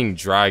stacking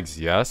drags,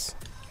 yes.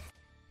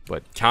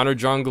 But counter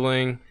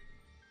jungling...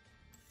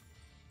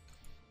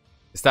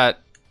 It's that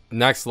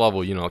next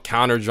level, you know,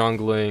 counter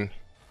jungling.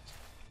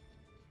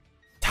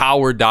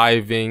 Tower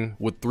diving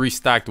with 3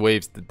 stacked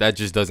waves, that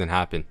just doesn't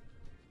happen.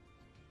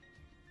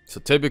 So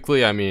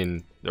typically, I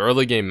mean, the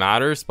early game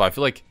matters, but I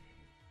feel like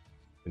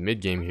the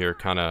mid game here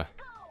kind of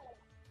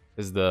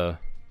is the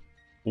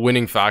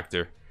winning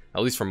factor,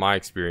 at least from my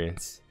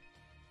experience.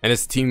 And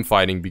it's team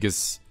fighting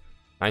because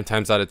 9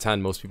 times out of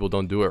 10, most people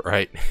don't do it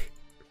right.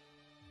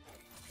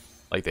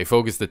 Like, they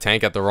focus the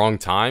tank at the wrong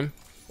time,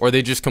 or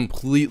they just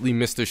completely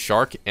miss the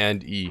shark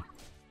and E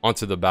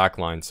onto the back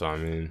line. So, I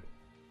mean,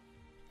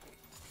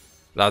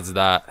 that's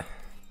that.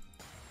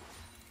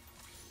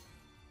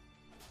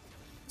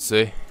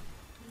 See?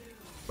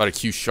 About a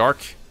Q shark.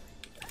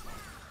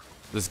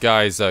 This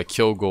guy's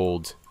kill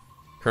gold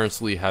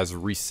currently has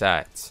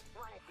reset.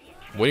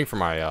 I'm waiting for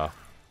my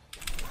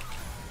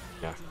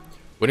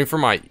waiting for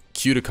my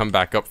Q to come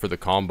back up for the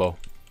combo.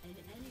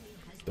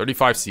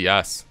 35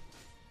 CS.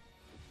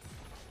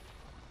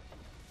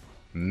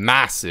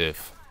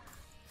 Massive.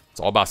 It's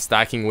all about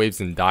stacking waves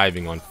and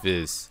diving on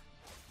Fizz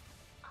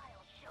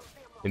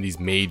in these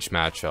mage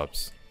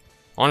matchups.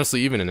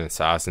 Honestly, even in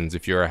Assassins,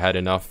 if you're ahead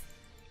enough.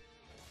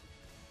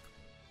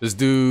 This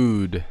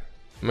dude,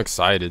 I'm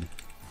excited.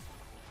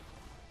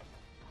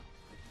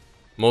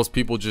 Most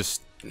people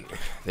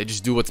they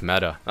just do what's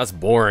meta. That's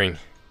boring.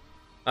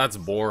 That's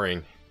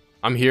boring.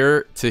 I'm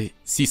here to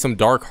see some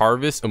Dark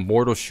Harvest,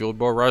 Immortal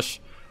Shieldbow Rush,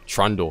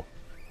 Trundle.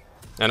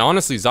 And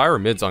honestly, Zyra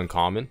mid's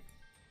uncommon.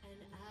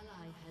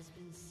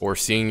 We're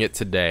seeing it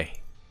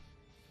today.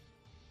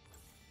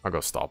 I'll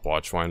go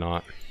stopwatch, why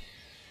not?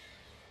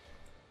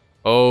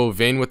 Oh,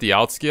 Vayne with the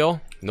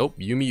outscale? Nope,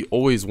 Yuumi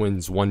always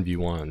wins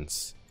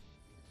 1v1s.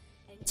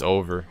 It's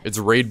over. It's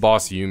raid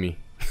boss Yuumi.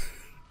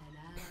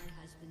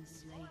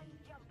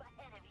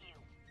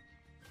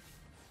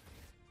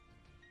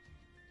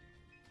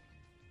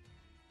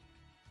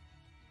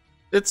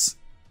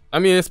 I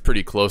mean, it's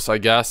pretty close, I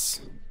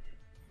guess.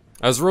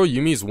 As Ro,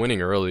 Yumi's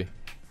winning early.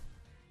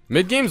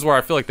 Mid games where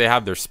I feel like they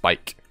have their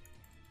spike.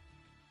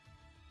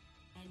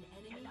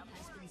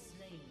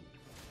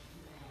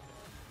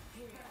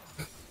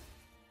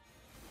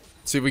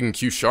 See if we can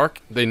Q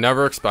shark. They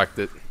never expect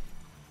it.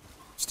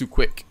 It's too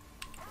quick.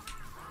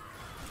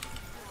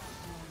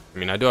 I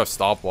mean, I do have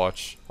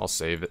stopwatch. I'll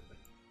save it.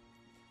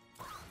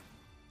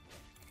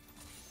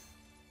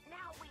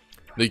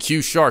 The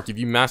Q shark. If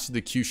you master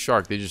the Q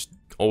shark, they just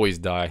always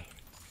die.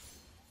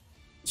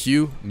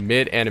 Q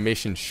mid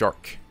animation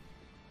shark.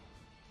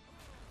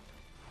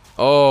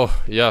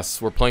 Oh,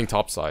 yes. We're playing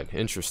topside.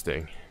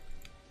 Interesting.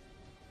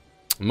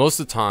 Most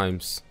of the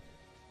times,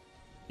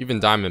 even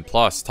Diamond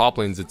Plus, top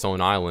lane's its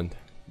own island.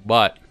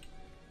 But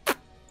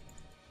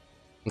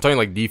I'm talking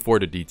like D4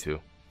 to D2.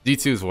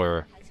 D2 is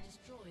where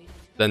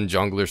then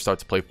junglers start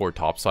to play for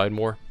topside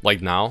more. Like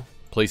now,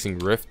 placing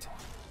Rift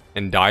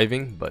and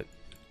diving, but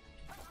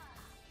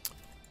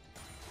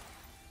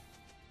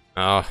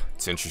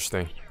it's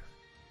interesting.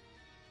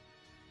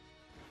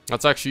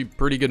 That's actually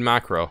pretty good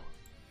macro.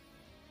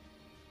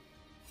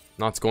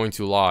 Not going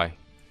to lie.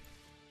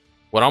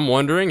 What I'm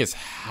wondering is,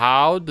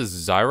 how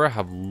does Zyra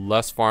have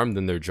less farm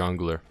than their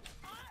jungler?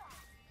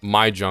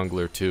 My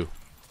jungler too.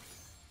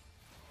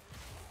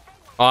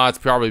 It's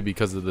probably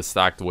because of the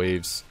stacked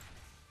waves.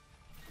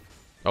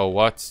 Oh,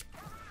 what?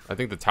 I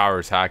think the tower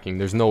is hacking.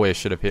 There's no way it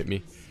should have hit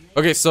me.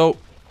 Okay, so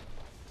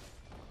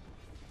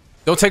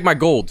don't take my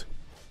gold.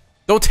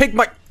 Don't take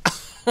my...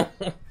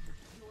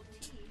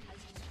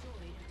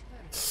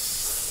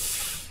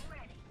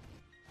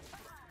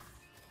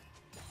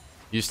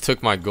 You just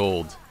took my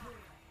gold.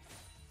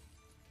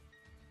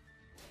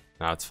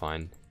 That's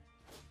fine.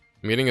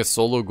 I'm getting a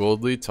solo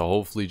gold lead to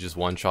hopefully just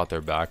one-shot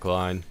their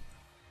backline.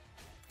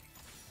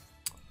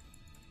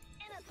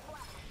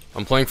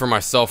 I'm playing for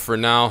myself for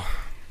now.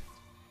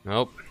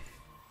 Nope.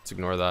 Let's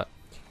ignore that.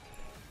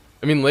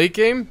 I mean, late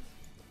game,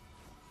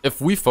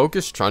 if we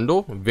focus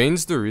Trundle,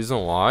 Vayne's the reason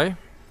why.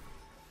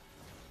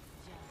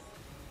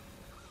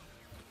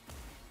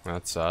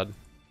 That's sad.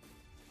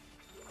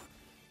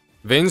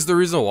 Vayne's the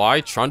reason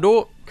why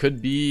Trundle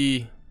could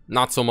be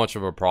not so much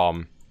of a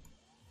problem.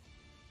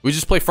 We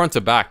just play front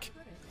to back.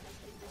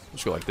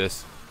 Let's go like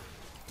this.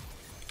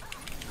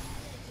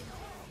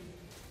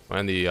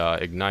 And the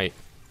ignite.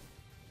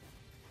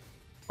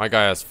 My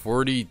guy has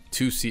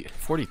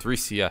 43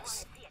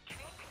 CS.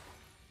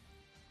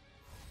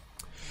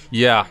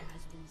 Yeah.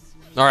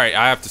 Alright,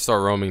 I have to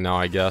start roaming now,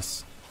 I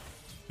guess.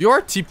 You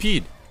are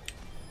TP'd.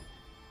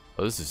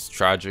 Oh, this is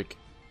tragic.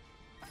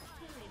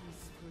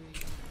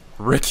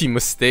 Rookie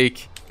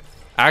mistake.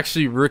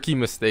 Actually, rookie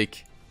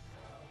mistake.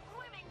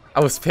 I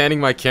was panning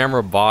my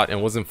camera bot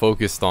and wasn't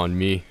focused on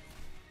me.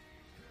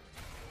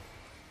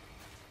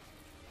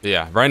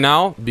 Yeah, right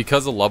now,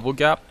 because of level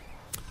gap,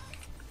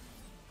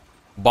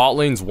 bot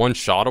lane's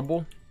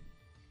one-shottable.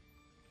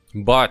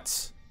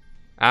 But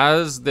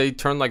as they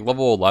turn like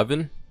level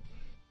 11,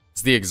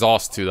 it's the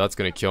exhaust too. That's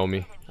gonna kill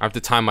me. I have to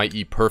time my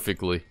E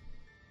perfectly.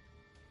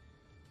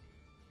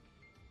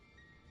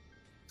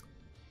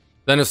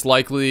 Then it's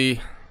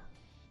likely...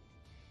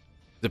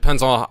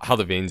 Depends on how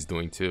the Vayne's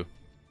doing too.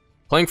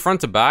 Playing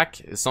front to back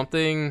is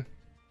something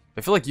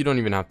I feel like you don't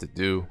even have to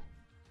do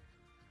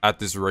at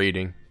this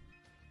rating.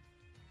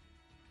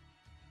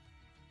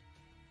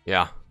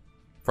 Yeah,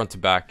 front to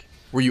back.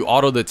 Where you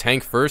auto the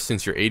tank first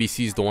since your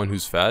ADC is the one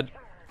who's fed.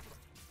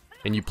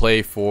 And you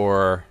play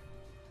for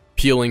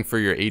peeling for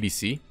your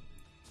ADC.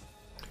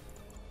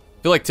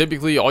 I feel like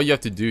typically all you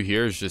have to do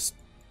here is just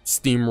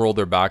steamroll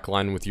their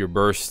backline with your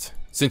burst.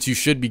 Since you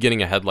should be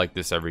getting ahead like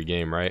this every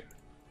game, right?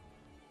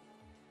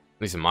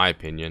 At least in my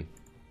opinion.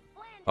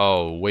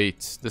 Oh,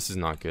 wait. This is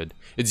not good.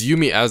 It's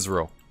Yuumi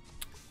Ezreal.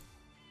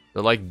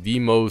 They're like the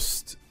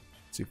most...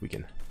 Let's see if we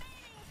can...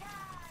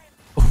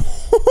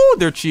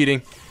 They're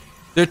cheating.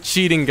 They're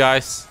cheating,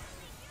 guys.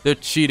 They're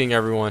cheating,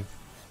 everyone.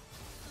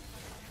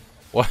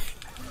 What?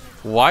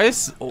 Why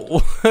is...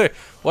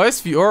 Why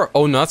is Fiora...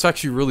 Oh, no, that's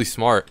actually really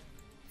smart.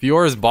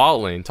 Fiora's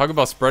bot lane. Talk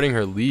about spreading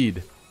her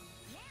lead.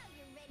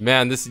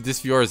 Man, this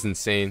Fiora is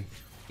insane.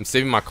 I'm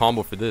saving my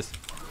combo for this.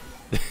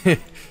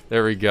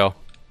 There we go.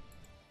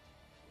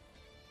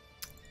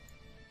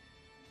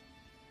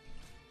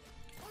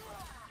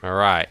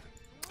 Alright.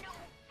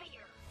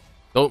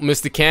 Don't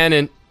miss the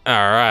cannon.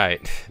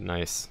 Alright.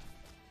 Nice.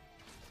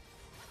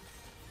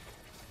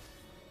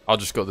 I'll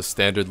just go the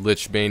standard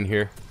Lich Bane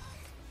here.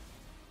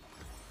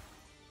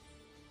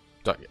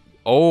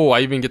 Oh, I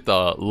even get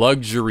the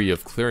luxury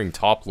of clearing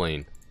top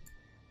lane.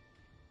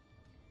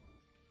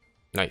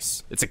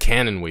 Nice. It's a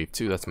cannon wave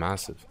too. That's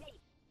massive.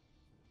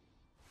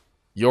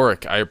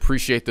 Yorick, I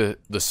appreciate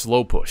the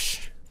slow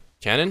push.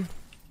 Cannon?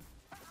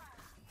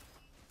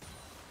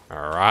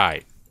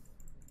 Alright.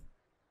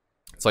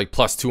 It's like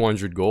plus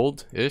 200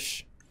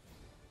 gold-ish.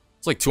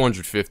 It's like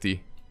 250.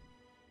 It's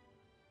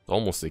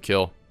almost a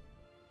kill.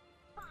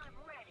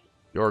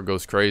 Yorick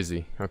goes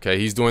crazy. Okay,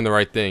 he's doing the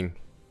right thing.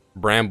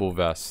 Bramble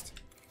Vest.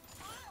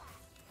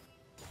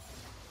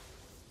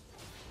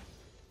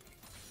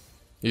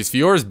 These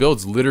Fiora's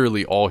builds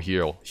literally all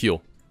heal.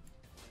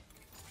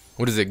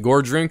 What is it?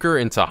 Gore Drinker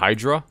into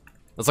Hydra?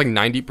 That's like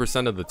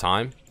 90% of the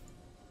time.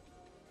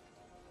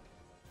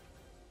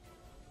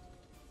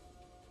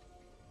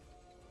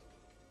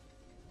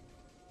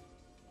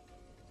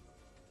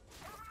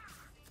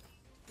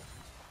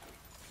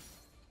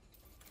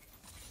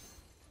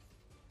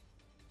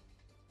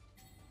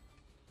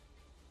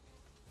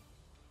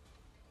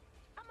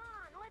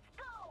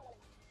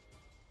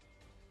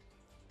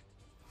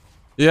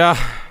 Yeah,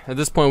 at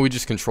this point we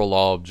just control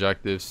all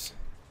objectives.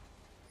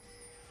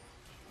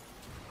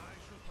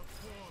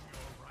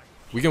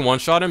 We can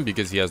one-shot him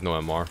because he has no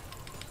MR.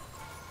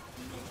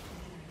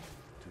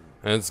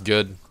 And it's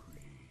good.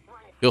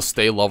 He'll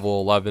stay level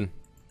 11.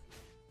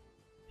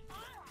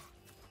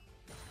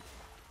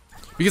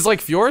 Because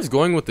like Fiora's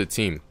going with the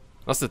team.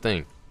 That's the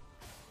thing.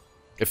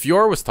 If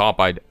Fiora was top,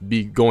 I'd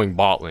be going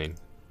bot lane.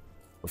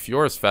 But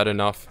Fiora's fed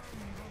enough.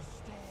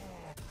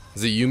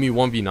 Is it Yuumi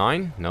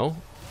 1v9? No?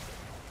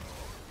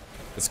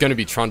 It's gonna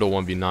be Trundle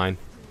 1v9.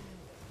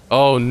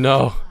 Oh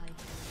no.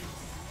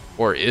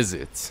 Or is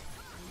it?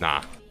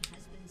 Nah.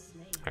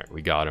 Alright,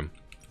 we got him.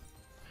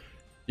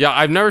 Yeah,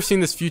 I've never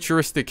seen this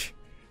futuristic...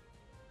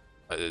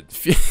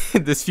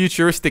 this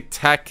futuristic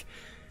tech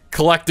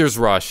collector's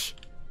rush.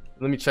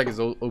 Let me check his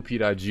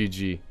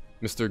op.gg.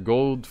 Mr.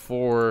 Gold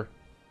for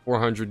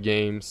 400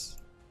 games.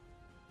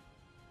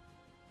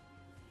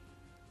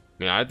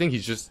 Yeah, I think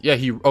he's just... Yeah,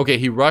 he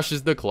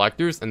rushes the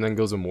collectors and then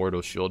goes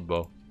Immortal Shield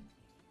Bow.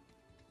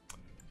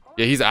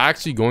 Yeah, he's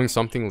actually going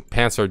something with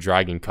Panzer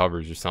Dragon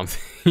covers or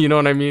something. You know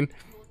what I mean?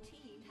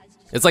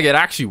 It's like it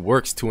actually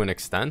works to an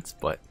extent,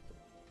 but...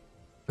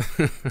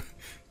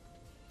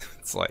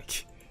 it's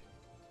like...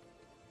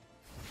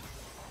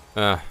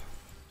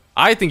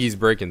 I think he's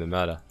breaking the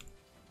meta.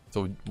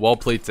 So well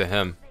played to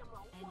him.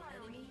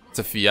 It's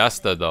a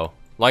fiesta though.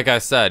 Like I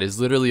said, it's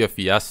literally a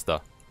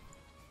fiesta.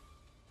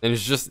 And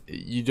it's just,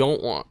 you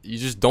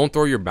just don't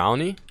throw your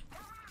bounty.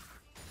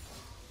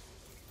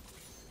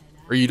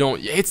 Or you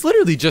don't, it's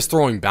literally just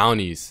throwing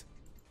bounties.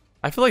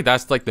 I feel like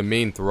that's like the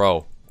main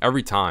throw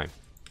every time.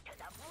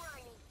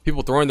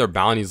 People throwing their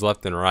bounties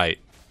left and right.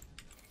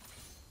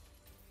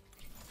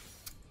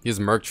 He has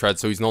Merc Tread,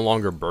 so he's no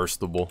longer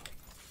burstable.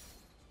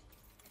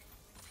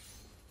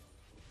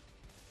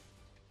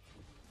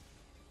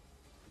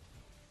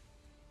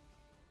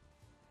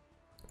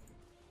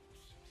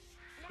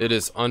 It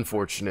is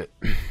unfortunate.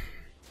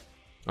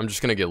 I'm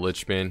just gonna get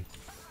Lich Bane.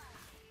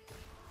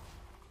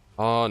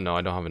 Oh no,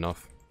 I don't have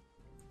enough.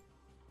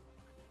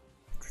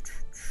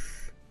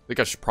 I think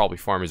I should probably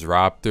farm his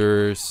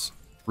Raptors.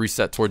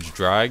 Reset towards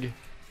Drag.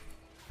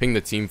 Ping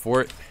the team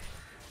for it.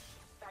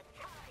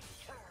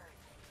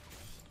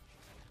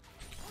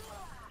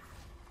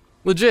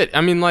 Legit,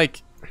 I mean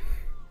like...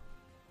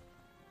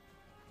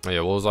 Oh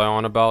yeah, what was I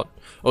on about?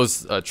 Oh,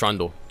 it's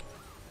Trundle.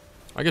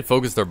 I could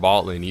focus their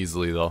bot lane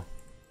easily though.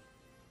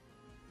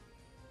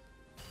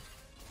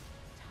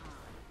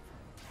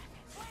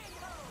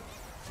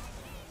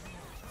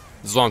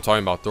 This is what I'm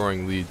talking about,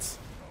 throwing leads.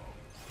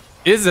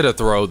 Is it a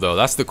throw though?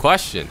 That's the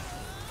question.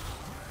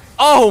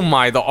 Oh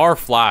my, the R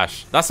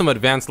flash. That's some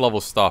advanced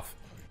level stuff.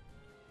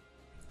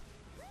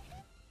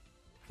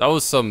 That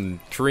was some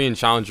Korean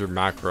challenger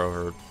macro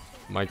or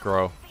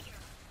micro.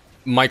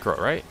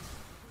 Micro, right?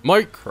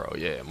 Micro,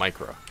 yeah,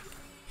 micro.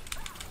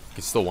 You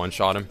can still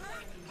one-shot him.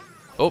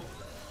 Oh.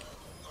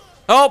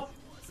 Help!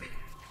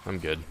 I'm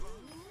good.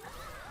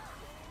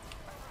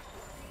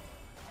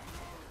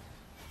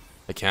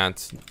 I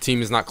can't.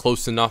 Team is not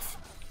close enough.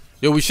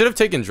 Yo, we should have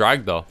taken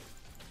drag though.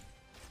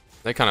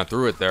 They kind of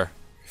threw it there.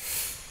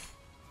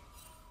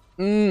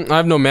 I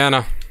have no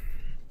mana.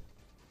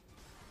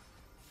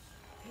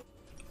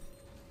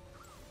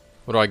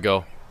 Where do I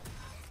go?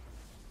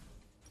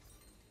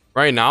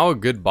 Right now, a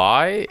good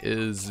buy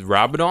is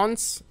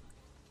Rabadons.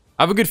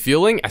 I have a good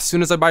feeling as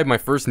soon as I buy my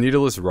first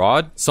needleless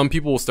rod, some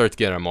people will start to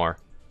get MR.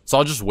 So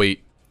I'll just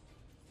wait.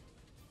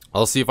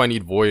 I'll see if I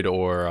need Void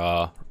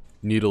or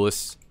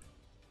needleless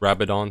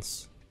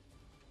Rabadons.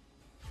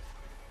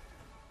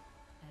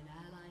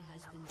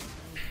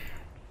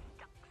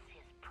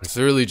 It's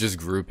literally just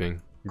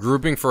grouping.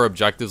 Grouping for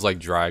objectives like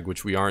drag,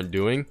 which we aren't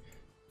doing.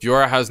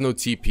 Fiora has no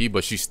TP,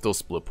 but she's still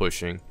split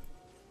pushing.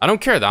 I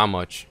don't care that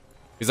much.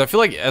 Because I feel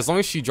like as long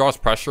as she draws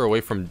pressure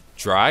away from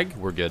drag,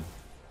 we're good.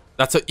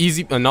 That's a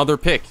easy, another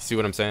pick. See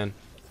what I'm saying?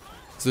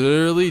 So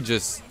literally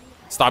just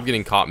stop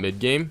getting caught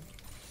mid-game.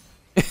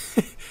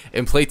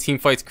 And play team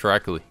fights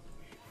correctly.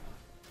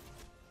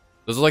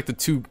 Those are like the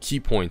two key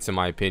points in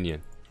my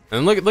opinion.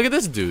 And look at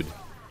this dude.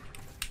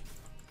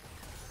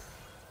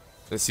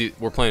 Let's see,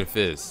 we're playing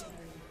Fizz.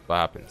 What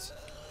happens?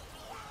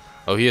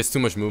 Oh, he has too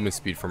much movement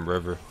speed from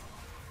River.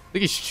 I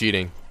think he's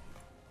cheating.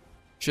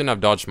 Shouldn't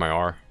have dodged my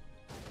R.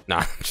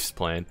 Nah, I'm just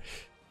playing.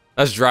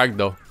 That's drag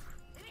though.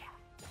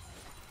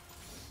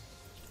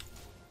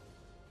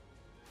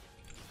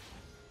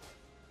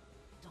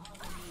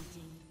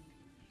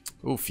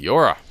 Ooh,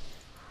 Fiora.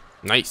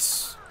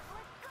 Nice.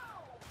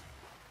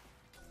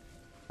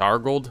 Tower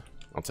Gold?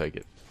 I'll take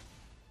it.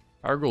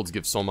 Tower Golds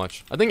give so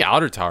much. I think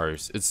Outer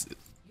Towers, it's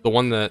the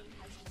one that...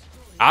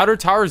 Outer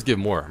Towers give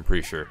more, I'm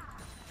pretty sure.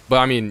 But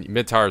I mean,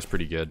 Mid Tower is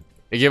pretty good.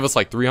 It gave us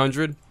like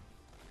 300.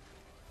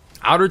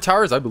 Outer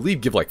Towers, I believe,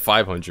 give like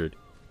 500.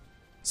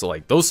 So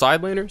like, those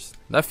side laners,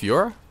 that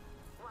Fiora,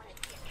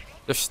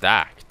 they're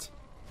stacked.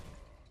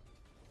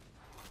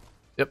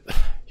 Yep,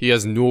 he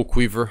has Newell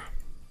Quiver.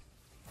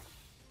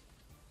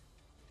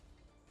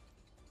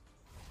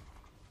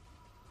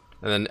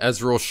 And then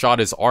Ezreal shot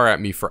his R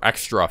at me for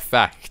extra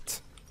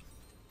effect.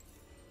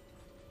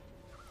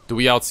 Do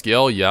we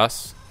outscale?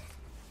 Yes.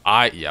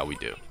 Yeah, we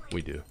do.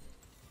 We do.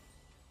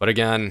 But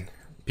again,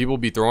 people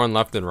be throwing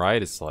left and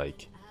right. It's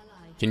like,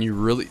 can you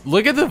really...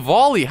 Look at the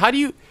volley. How are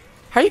you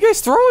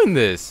guys throwing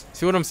this?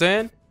 See what I'm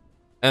saying?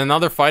 And now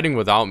they're fighting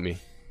without me.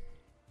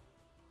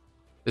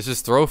 It's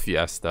just throw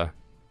fiesta.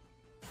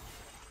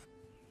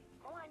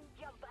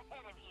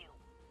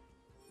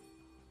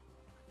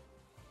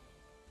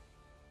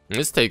 And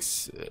this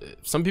takes...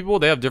 some people,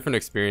 they have different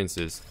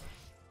experiences.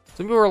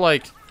 Some people are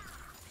like...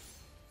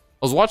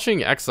 I was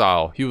watching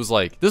Exile. He was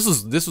like... This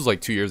was like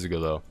 2 years ago,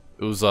 though.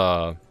 It was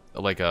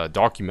like a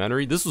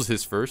documentary. This was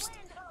his first.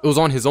 It was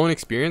on his own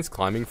experience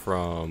climbing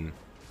from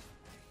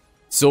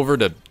silver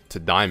to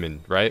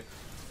diamond, right?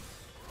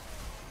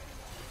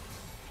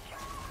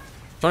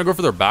 Trying to go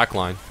for their back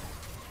line.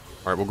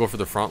 Alright, we'll go for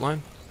the front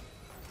line.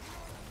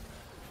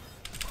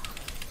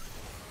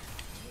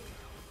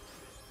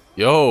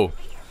 Yo.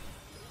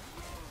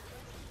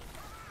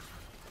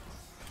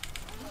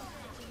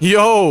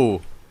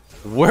 Yo.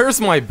 Where's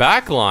my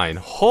back line?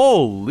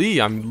 Holy,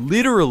 I'm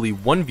literally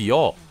 1v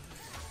all.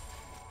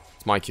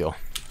 It's my kill.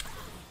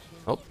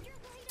 Oh.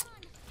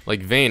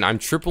 Like, Vayne, I'm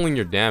tripling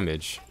your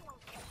damage.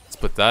 It's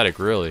pathetic,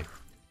 really.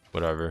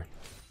 Whatever.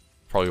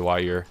 Probably why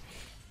you're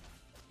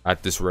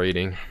at this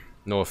rating.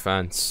 No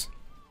offense.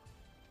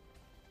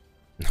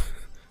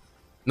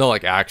 No,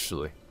 like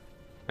actually.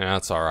 And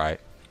that's alright.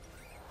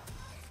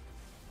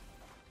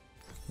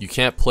 You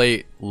can't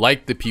play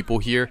like the people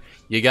here.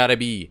 You gotta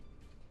be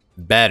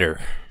better.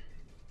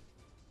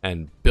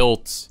 And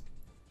built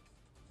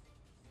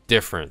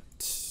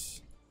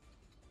different.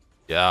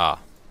 Yeah.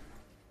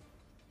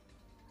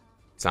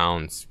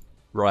 Sounds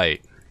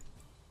right.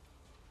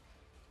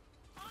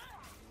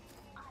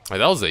 Like,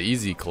 that was an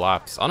easy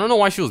collapse. I don't know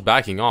why she was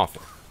backing off.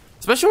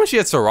 Especially when she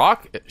had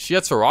Soraka. She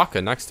had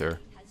Soraka next to her.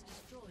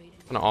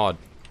 Kinda odd.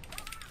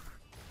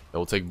 It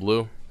will take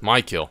blue.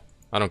 My kill.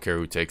 I don't care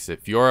who takes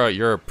it. Fiora,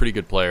 you're a pretty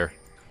good player.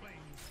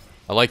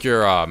 I like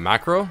your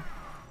macro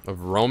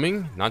of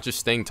roaming, not just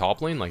staying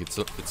top lane like it's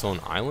its own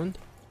island.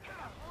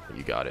 But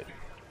you got it.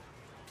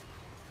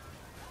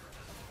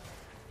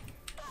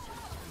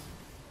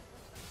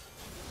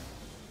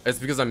 It's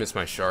because I missed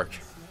my shark.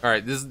 All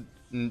right, this.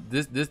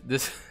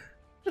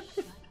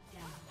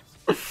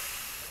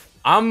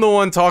 I'm the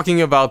one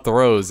talking about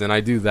throws, and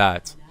I do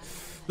that.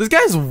 This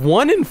guy's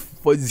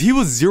he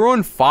was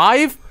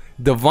 0-5.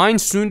 Divine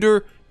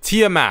Sundar,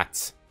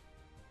 Tiamat.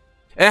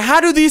 And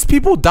how do these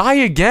people die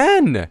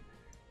again?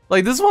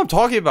 Like, this is what I'm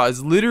talking about.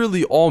 It's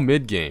literally all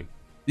mid game.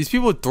 These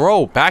people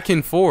throw back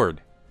and forward,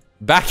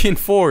 back and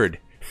forward.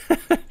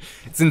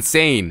 It's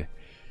insane.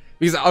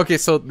 Because okay,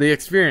 so the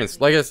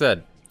experience, like I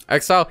said,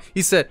 Exile.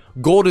 He said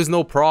gold is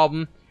no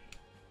problem.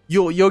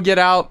 You'll get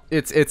out.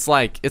 It's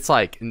like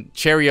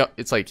cherry.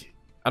 It's like,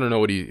 I don't know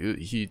what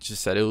he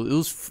just said. It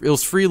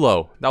was free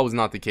low. That was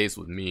not the case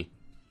with me.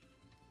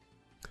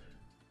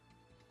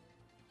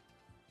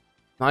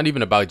 Not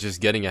even about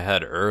just getting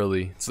ahead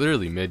early. It's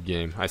literally mid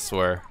game. I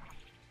swear.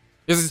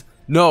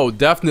 No,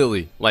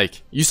 definitely.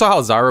 Like, you saw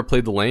how Zyra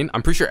played the lane.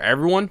 I'm pretty sure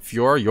everyone,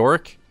 Fiora,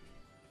 Yorick,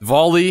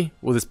 Volley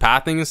with his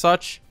pathing and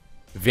such,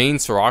 Vayne,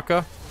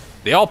 Soraka,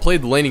 they all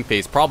played the laning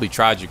phase probably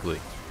tragically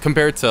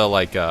compared to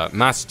like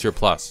Master Tier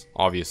Plus,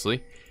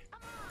 obviously.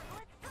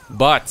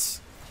 But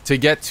to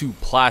get to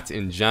Plat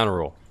in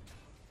general,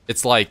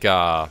 it's like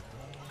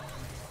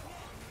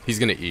he's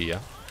gonna E, yeah.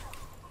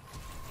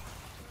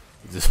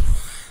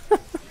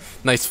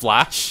 Nice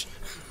flash.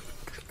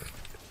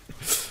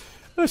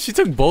 She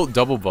took both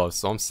double buffs,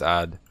 so I'm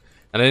sad.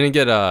 And I didn't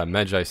get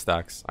Magi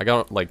stacks. I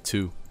got like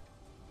 2.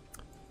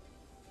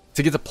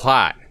 To get to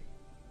Plat,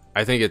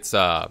 I think it's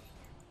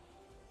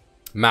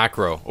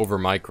macro over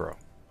micro.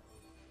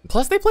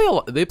 Plus they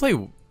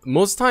play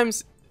most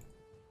times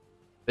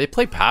they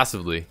play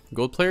passively.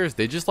 Gold players,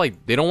 they just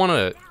like, they don't want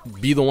to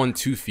be the one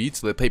 2 feet,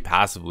 so they play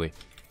passively.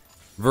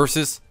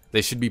 Versus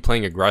they should be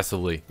playing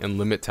aggressively and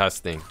limit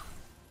testing.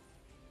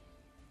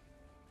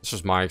 It's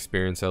just my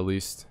experience, at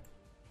least.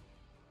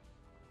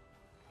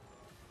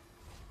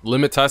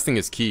 Limit testing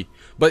is key.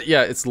 But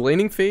yeah, it's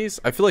laning phase.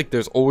 I feel like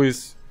there's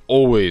always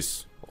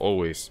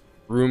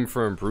room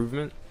for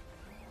improvement.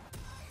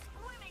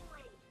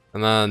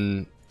 And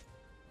then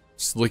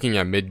just looking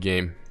at mid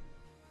game.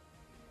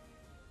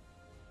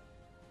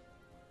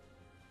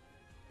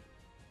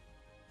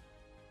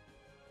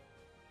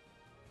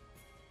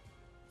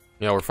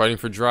 Yeah, we're fighting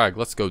for drag.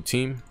 Let's go,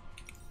 team.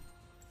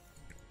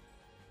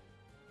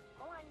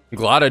 I'm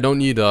glad I don't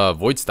need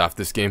Void Staff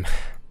this game.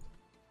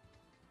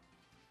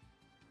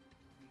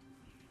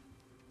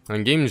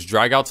 And games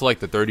drag out to like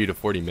the 30 to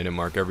 40 minute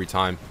mark every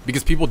time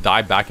because people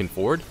die back and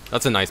forward.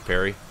 That's a nice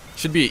parry.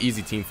 Should be an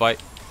easy team fight.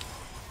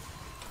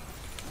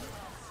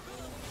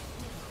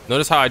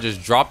 Notice how I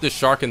just dropped this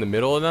shark in the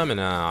middle of them and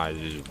I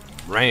just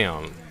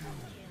ram.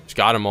 Just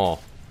got them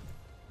all.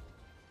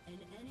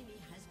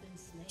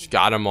 Just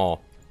got them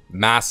all.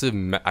 Massive.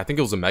 I think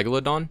it was a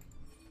Megalodon,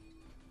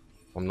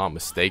 if I'm not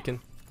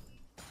mistaken.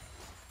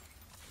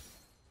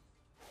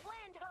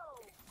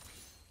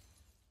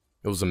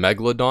 It was a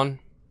Megalodon.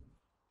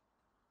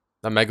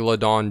 That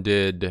Megalodon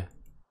did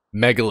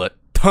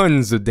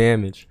tons of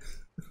damage.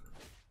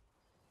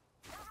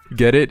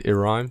 Get it? It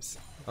rhymes.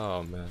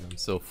 Oh man, I'm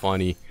so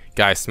funny.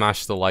 Guys,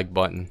 smash the like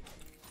button.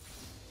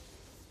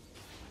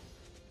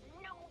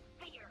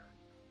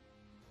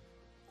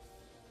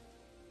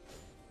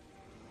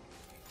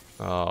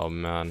 Oh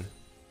man.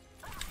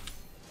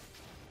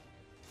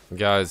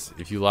 Guys,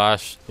 if you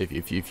laughed,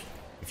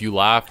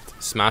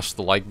 smash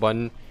the like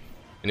button.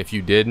 And if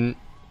you didn't,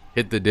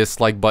 hit the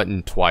dislike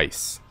button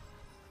twice.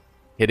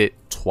 Hit it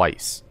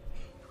twice.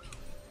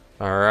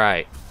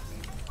 Alright.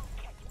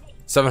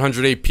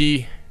 700 AP.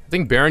 I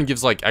think Baron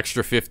gives like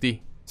extra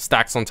 50.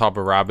 Stacks on top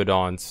of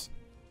Rabadon's.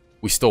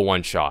 We still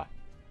one shot.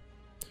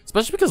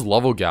 Especially because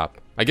level gap.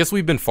 I guess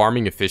we've been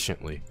farming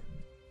efficiently.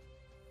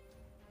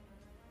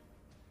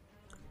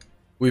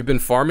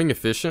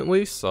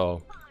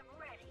 So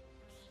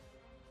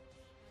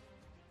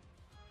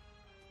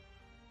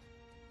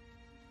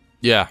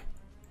yeah.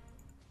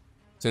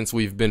 Since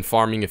we've been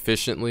farming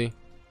efficiently,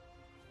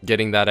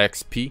 getting that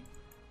XP,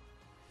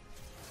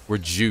 we're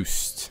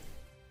juiced.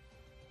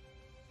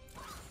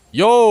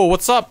 Yo,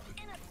 what's up?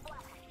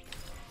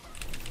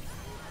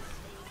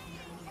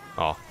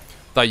 Oh,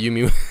 thought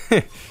Yumi.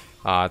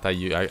 I thought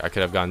I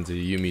could have gotten to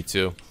Yumi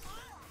too.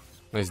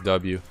 Nice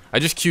W. I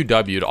just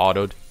QW'd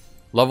autoed.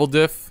 Level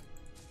diff,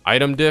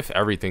 item diff,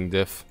 everything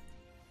diff.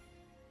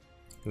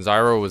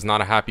 Zyro was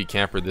not a happy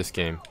camper this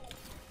game.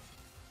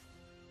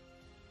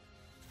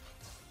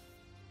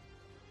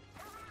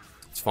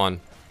 It's fun.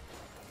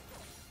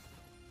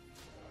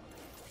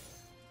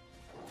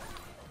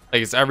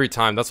 Like, it's every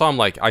time. That's why I'm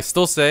like, I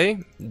still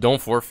say,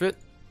 don't forfeit,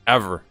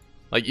 ever.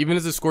 Like, even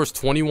if the score's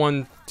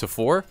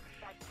 21-4,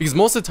 because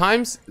most of the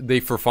times, they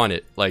for fun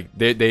it. Like,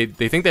 they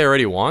think they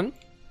already won.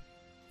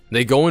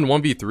 They go in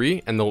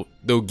 1v3, and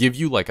they'll give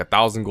you, like,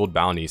 1,000 gold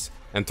bounties,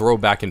 and throw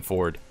back and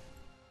forward.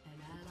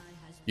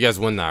 You guys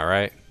win that,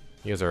 right?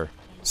 You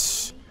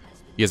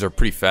guys are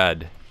pretty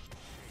fed.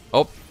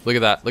 Oh, look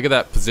at that. Look at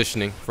that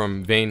positioning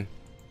from Vayne.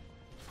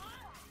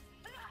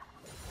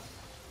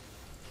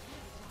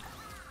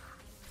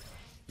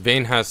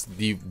 Vayne has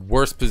the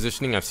worst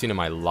positioning I've seen in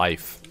my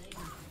life.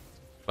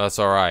 But that's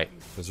alright.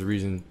 There's a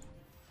reason.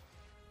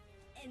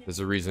 There's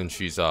a reason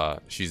she's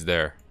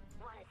there.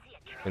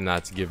 And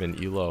that's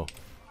given elo.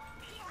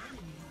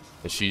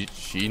 And she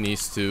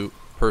needs to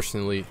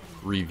personally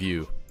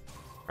review.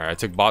 Alright, I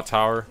took bot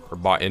tower or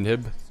bot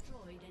inhib.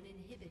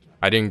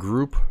 I didn't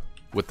group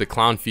with the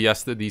clown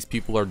fiesta these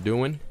people are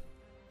doing.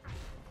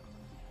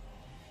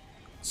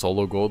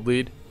 Solo gold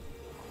lead.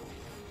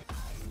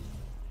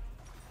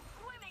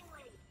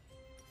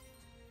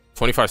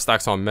 25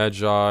 stacks on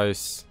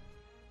Medjais.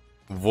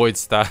 Void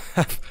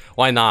staff.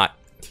 Why not?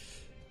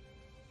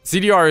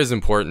 CDR is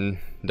important,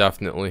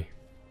 definitely.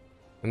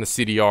 And the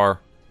CDR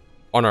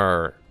on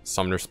our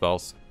summoner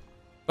spells.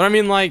 But I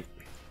mean, like,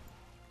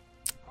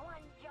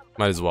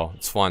 might as well.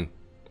 It's fun.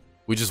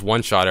 We just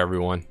one-shot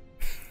everyone.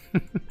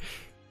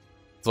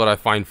 That's what I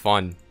find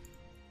fun.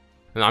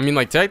 And I mean,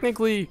 like,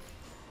 technically,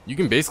 you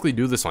can basically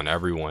do this on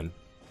everyone.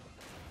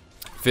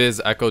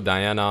 Fizz, Echo,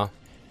 Diana.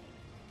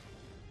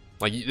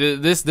 Like,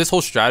 this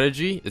whole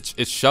strategy,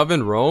 it's shove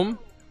and roam.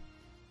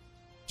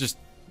 Just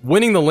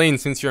winning the lane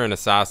since you're an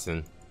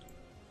assassin.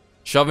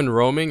 Shove and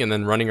roaming and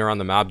then running around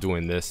the map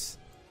doing this.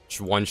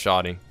 Just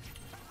one-shotting.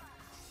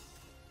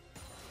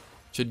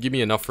 Should give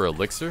me enough for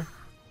elixir.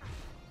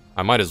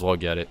 I might as well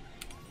get it.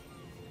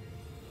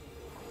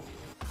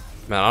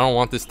 Man, I don't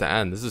want this to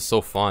end. This is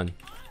so fun.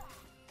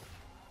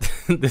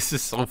 This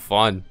is so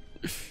fun.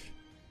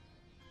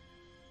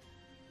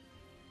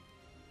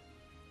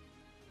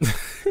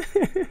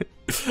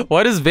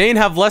 Why does Vayne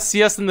have less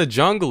CS than the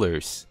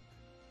junglers?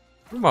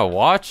 What am I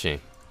watching?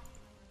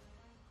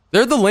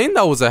 They're the lane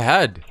that was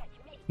ahead.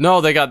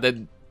 No, they got that.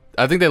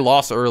 I think they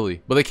lost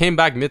early, but they came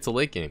back mid to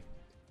late game.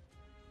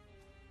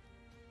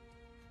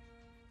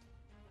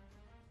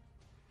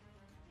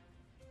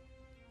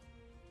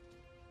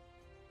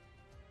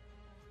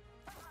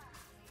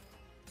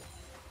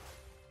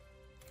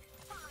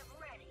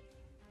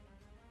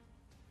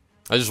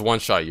 I just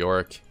one-shot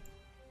Yorick.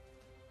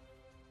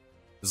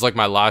 This is like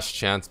my last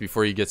chance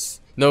before he gets...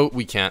 No,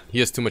 we can't. He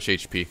has too much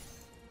HP.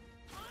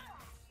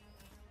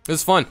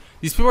 It's fun.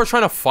 These people are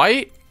trying to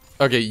fight.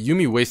 Okay,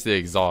 Yuumi wasted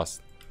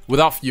exhaust.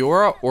 Without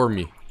Fiora or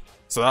me.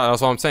 So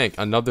that's what I'm saying.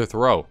 Another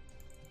throw.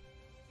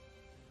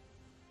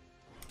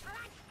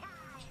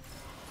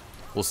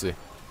 We'll see.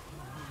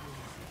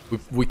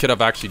 We could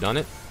have actually done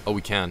it. Oh,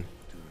 we can.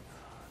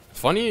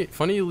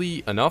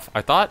 Funnily enough,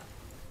 I thought...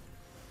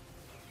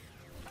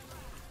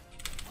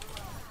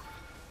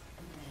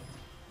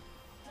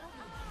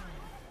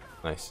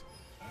 Nice.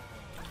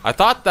 I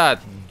thought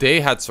that they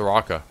had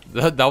Soraka.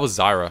 That was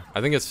Zyra. I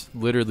think it's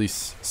literally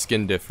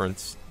skin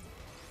difference.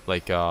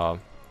 Like, I'm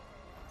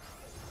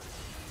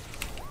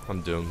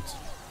doomed.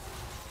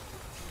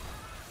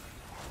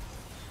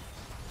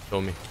 Show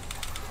me.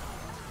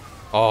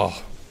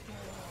 Oh.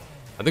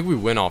 I think we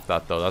win off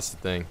that, though. That's the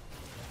thing.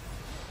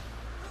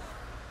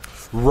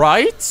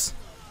 Right?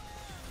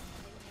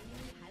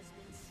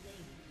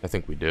 I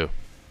think we do.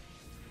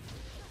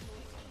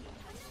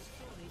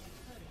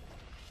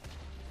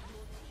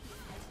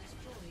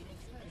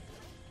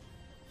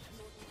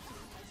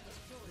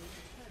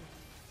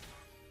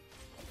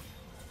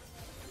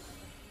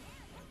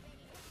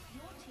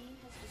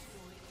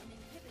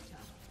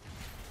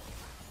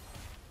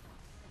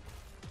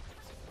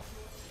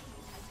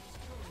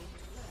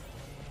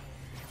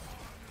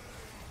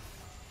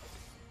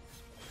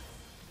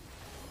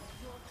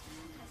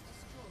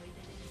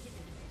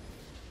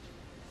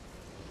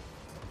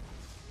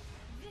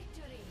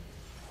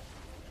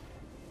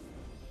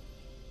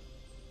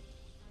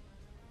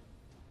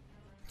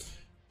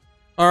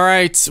 All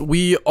right,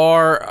 we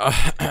are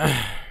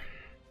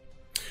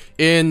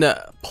in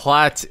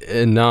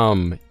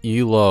Platinum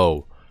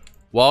Elo.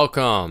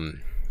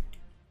 Welcome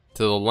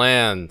to the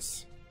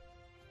lands.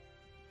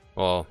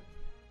 Well,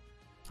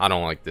 I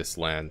don't like this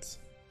land.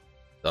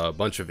 A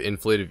bunch of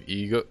inflated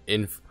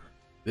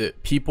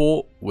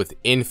people with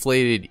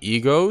inflated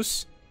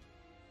egos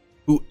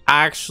who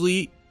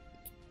actually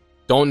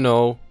don't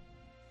know.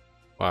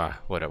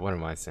 What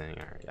am I saying?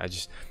 All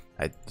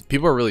right,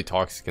 people are really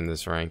toxic in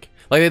this rank.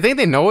 Like, they think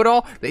they know it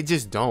all, they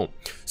just don't.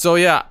 So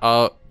yeah,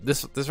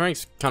 this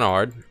rank's kind of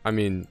hard. I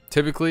mean,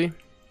 typically,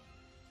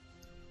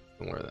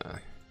 where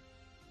that?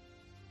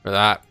 For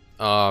that.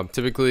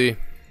 Typically,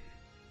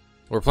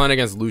 we're playing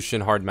against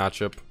Lucian, hard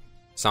matchup.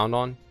 Sound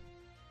on?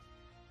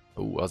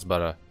 Oh, I was about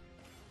to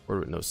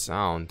word with no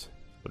sound.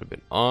 Would have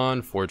been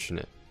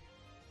unfortunate.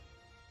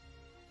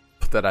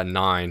 Put that at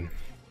 9.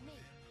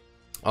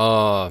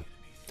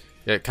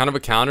 Yeah, kind of a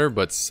counter,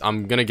 but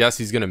I'm gonna guess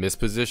he's gonna miss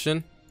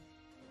position.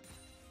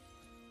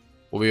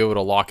 We'll be able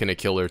to lock in a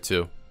killer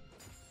too.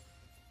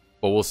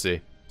 But we'll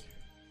see.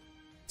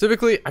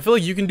 Typically, I feel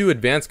like you can do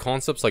advanced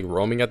concepts like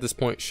roaming at this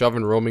point. Shove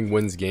and roaming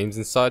wins games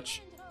and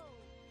such.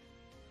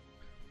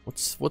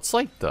 What's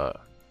like the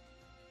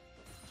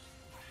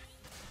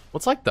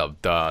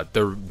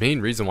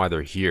main reason why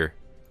they're here?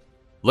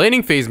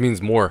 Laning phase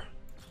means more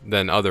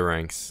than other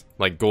ranks,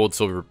 like gold,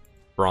 silver,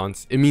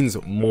 bronze. It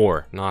means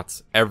more,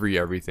 not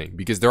everything,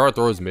 because there are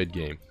throws mid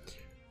game.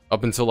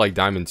 Up until like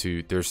diamond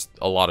 2, there's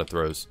a lot of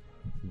throws.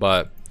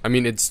 But I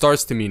mean, it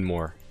starts to mean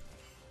more.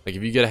 Like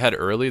if you get ahead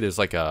early, there's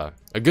like a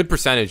good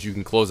percentage you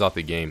can close out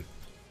the game.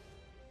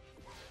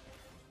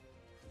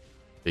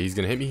 Okay, he's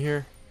gonna hit me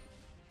here.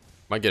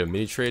 Might get a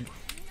mini trade.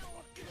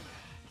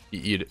 He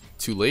eat it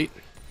too late.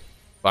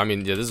 But I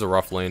mean, yeah, this is a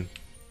rough lane.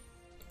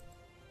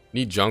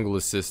 Need jungle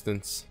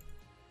assistance.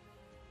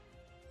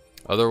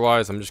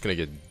 Otherwise, I'm just gonna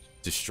get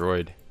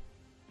destroyed.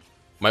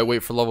 Might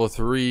wait for level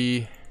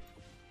 3. I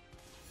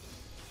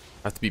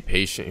have to be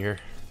patient here.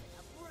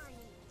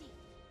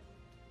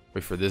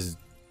 Wait for this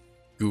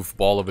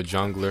goofball of a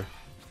jungler.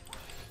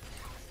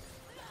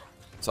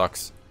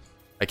 Sucks.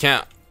 I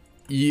can't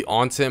E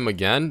onto him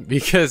again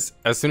because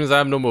as soon as I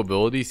have no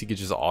mobilities, he could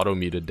just auto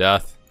me to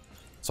death.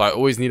 So I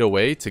always need a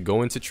way to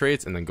go into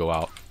trades and then go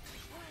out.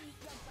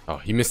 Oh,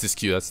 he missed his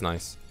Q. That's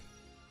nice.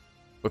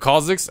 But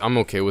Kha'Zix, I'm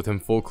okay with him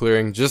full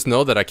clearing. Just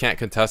know that I can't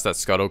contest that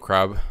Scuttle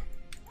Crab.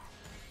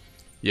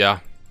 Yeah.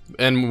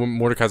 And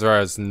Mordekaiser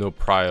has no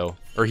prio.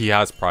 Or he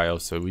has prio,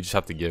 so we just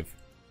have to give.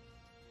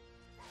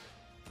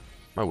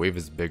 My wave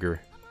is bigger.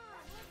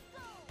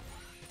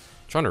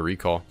 I'm trying to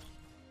recall.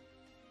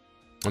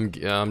 I'm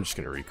just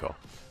gonna recall.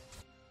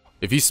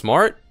 If he's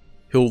smart,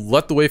 he'll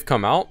let the wave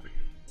come out.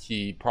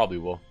 He probably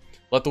will.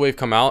 Let the wave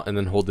come out and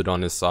then hold it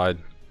on his side.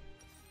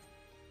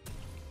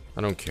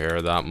 I don't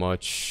care that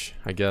much,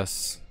 I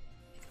guess.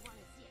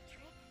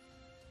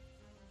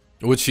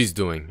 What she's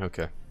doing,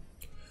 okay.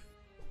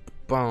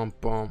 Bum,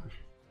 bum.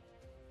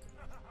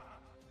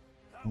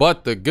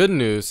 But the good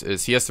news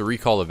is he has to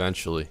recall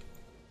eventually.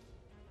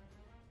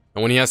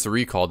 And when he has to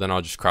recall, then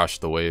I'll just crash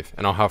the wave.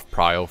 And I'll have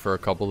prio for a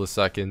couple of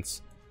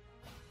seconds.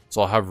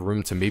 So I'll have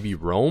room to maybe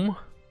roam.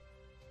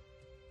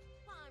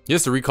 He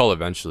has to recall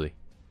eventually.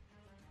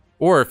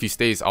 Or if he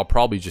stays, I'll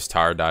probably just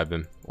tower dive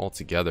him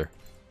altogether.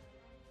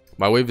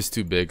 My wave is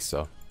too big,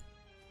 so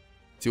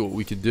see what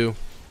we could do.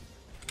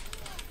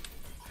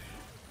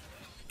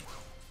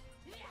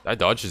 Did I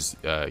dodge his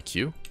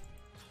Q?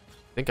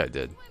 I think I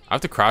did. I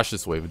have to crash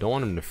this wave. I don't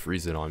want him to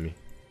freeze it on me.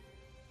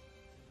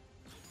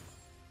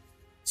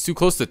 It's too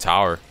close to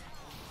tower.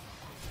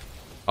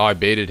 Oh, I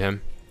baited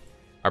him.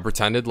 I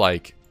pretended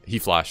like he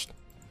flashed.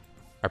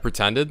 I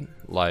pretended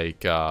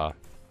like can't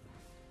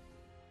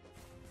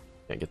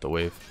get the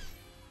wave.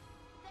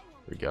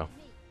 There we go.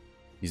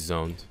 He's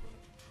zoned.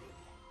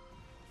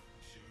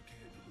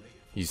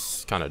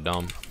 He's kind of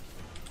dumb.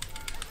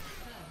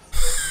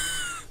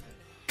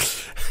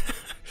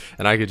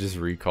 And I could just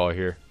recall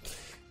here.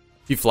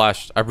 He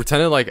flashed. I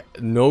pretended like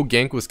no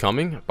gank was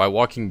coming by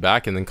walking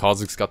back, and then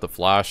Kha'Zix got the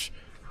flash.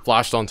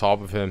 Flashed on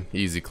top of him.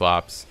 Easy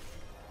claps.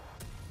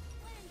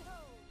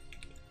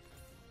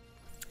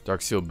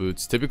 Darksteel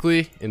boots.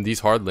 Typically, in these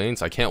hard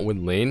lanes, I can't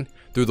win lane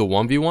through the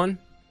 1v1.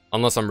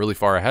 Unless I'm really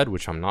far ahead,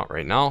 which I'm not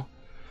right now.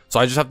 So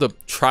I just have to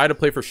try to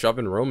play for shove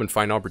and roam and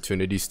find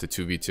opportunities to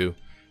 2v2.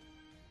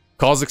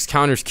 Kha'Zix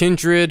counters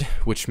Kindred,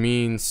 which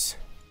means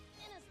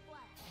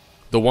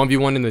the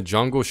 1v1 in the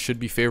jungle should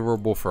be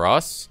favorable for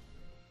us.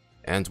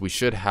 And we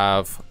should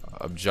have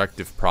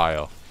objective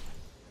prio.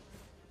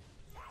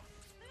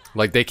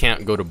 Like, they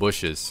can't go to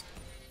bushes.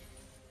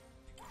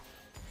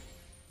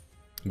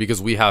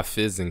 Because we have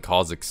Fizz and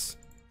Kha'Zix.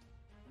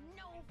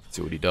 Let's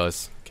see what he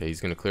does. Okay,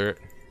 he's going to clear it.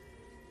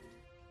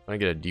 I'm going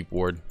to get a deep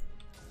ward.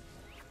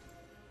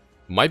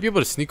 Might be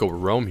able to sneak over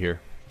roam here.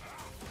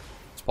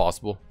 It's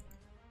possible.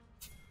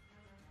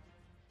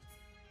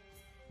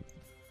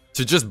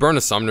 To just burn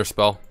a summoner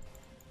spell.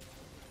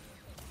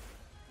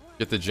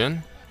 Get the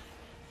Jhin.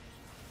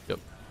 Yep.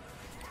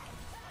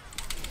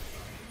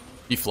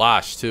 He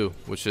flashed too,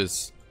 which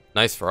is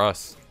nice for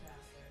us.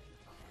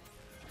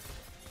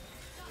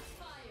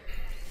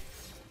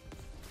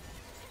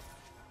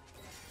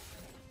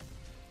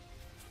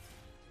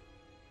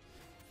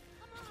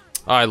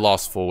 I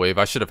lost full wave.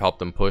 I should have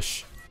helped him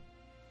push.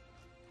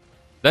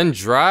 Then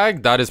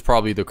drag. That is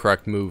probably the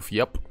correct move.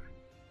 Yep.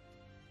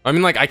 I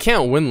mean, like, I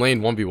can't win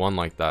lane 1v1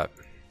 like that.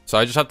 So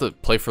I just have to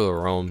play for the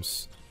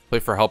roams. Play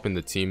for helping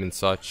the team and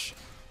such.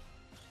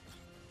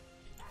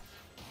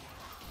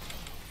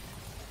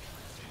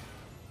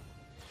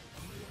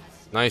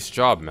 Nice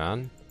job,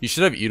 man. He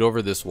should have eat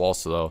over this wall,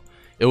 so though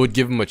it would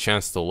give him a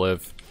chance to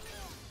live.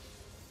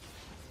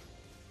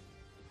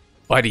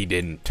 But he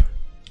didn't.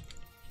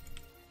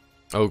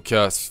 Okay,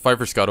 let's fight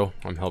for Scuttle.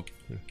 I'm helping.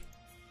 I'm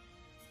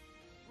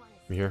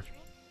here.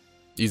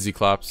 Easy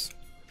claps.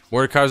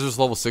 Mordekaiser's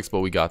level 6,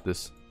 but we got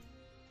this.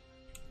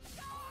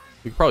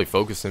 We could probably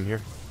focus him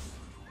here.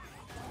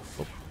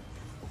 Oh.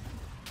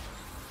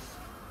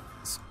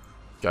 This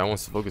guy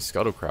wants to focus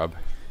Scuttle Crab.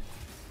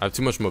 I have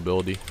too much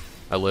mobility.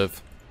 I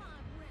live.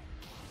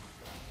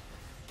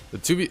 The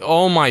 2v.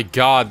 Oh my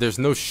god, there's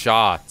no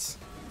shot.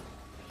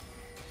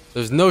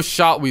 There's no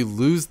shot we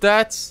lose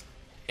that.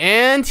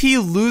 And he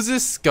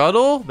loses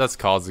Scuttle? That's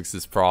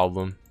Kha'Zix's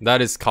problem.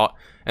 That is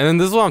and then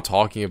this is what I'm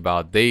talking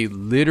about. They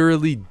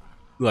literally,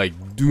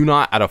 like, do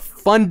not, at a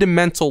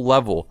fundamental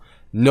level,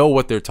 know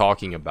what they're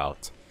talking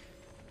about.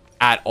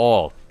 At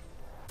all.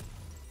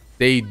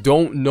 They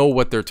don't know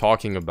what they're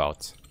talking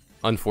about.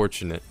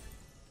 Unfortunate.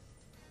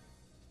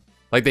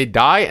 Like, they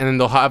die and then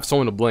they'll have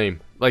someone to blame.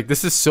 Like,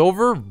 this is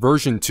Silver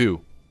version 2.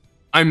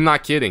 I'm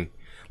not kidding.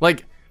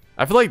 Like,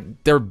 I feel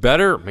like they're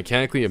better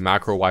mechanically and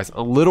macro-wise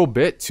a little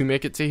bit to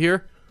make it to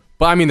here.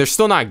 But, I mean, they're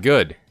still not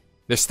good.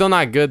 They're still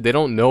not good. They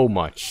don't know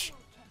much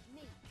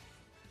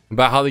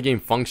about how the game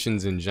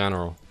functions in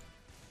general.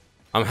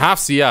 I'm half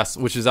CS,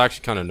 which is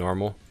actually kind of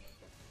normal.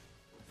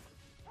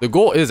 The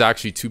goal is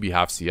actually to be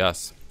half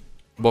CS.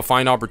 But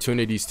find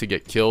opportunities to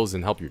get kills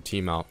and help your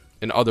team out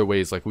in other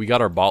ways. Like, we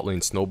got our bot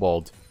lane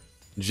snowballed.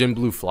 Jhin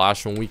blew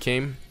flash when we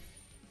came.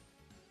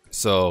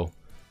 So,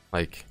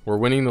 like, we're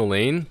winning the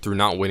lane through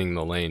not winning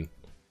the lane.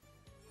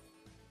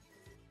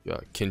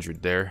 Got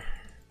Kindred there.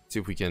 See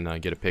if we can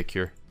get a pick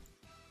here.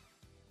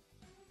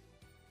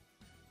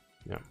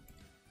 Yeah.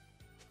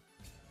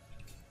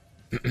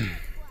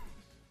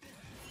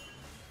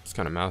 It's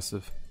kind of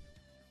massive.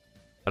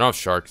 I don't have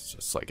sharks.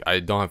 Just like, I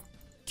don't have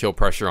kill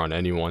pressure on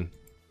anyone.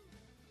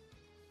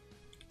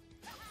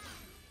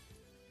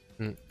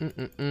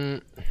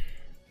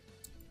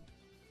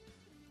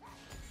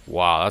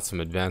 Wow, that's some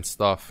advanced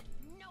stuff.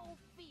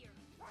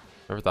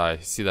 Never thought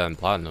I'd see that in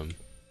Platinum.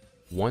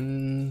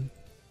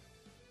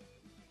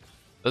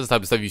 That's the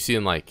type of stuff you see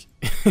in, like,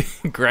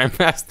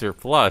 Grandmaster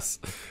Plus.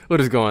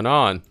 What is going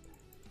on?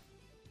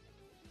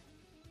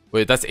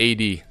 Wait, that's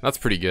AD. That's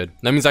pretty good.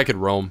 That means I could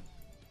roam.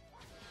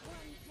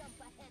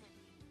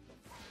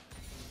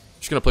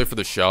 Just gonna play for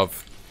the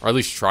shove. Or at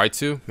least try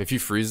to. If he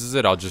freezes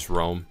it, I'll just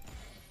roam.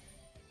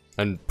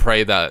 And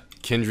pray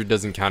that Kindred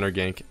doesn't counter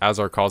gank as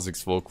our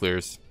Kha'Zix full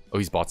clears. Oh,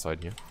 he's bot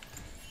side, yeah.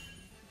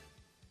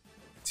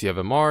 Does he have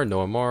MR? No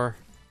MR.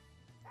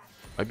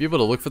 Might be able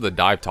to look for the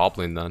dive top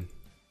lane then.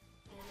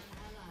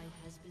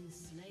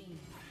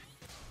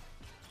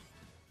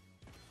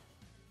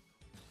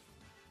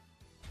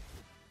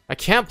 I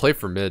can't play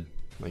for mid,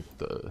 like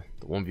the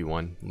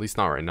 1v1, at least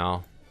not right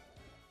now.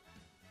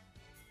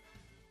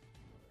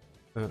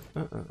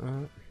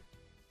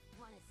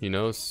 He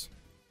knows.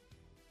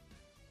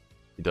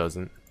 He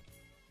doesn't.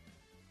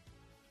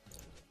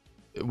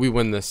 We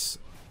win this.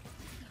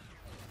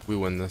 We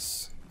win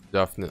this.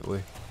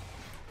 Definitely.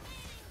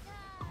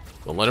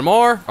 Don't let him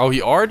R. Oh,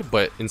 he R'd,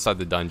 but inside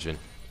the dungeon.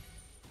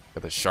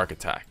 Got the shark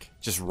attack.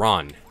 Just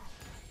run.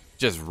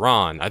 Just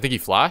run. I think he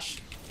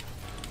flashed.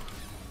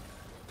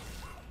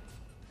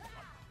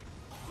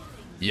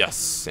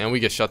 Yes. And we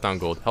get shut down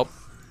gold. Help.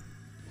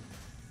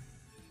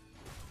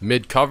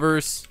 Mid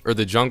covers. Or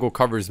the jungle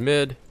covers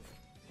mid.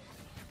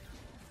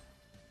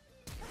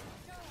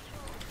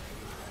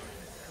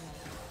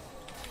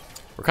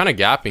 We're kind of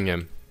gapping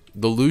him.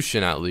 The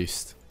Lucian, at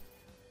least.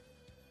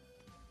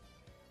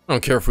 I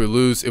don't care if we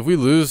lose. If we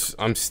lose,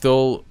 I'm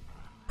still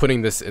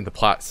putting this in the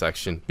plat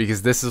section.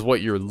 Because this is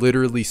what you're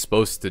literally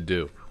supposed to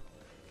do.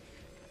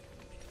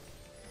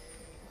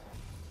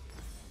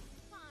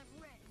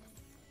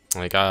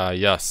 Like,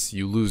 yes,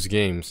 you lose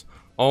games.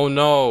 Oh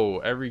no,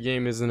 every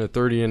game isn't a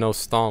 30-0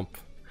 stomp.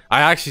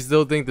 I actually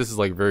still think this is,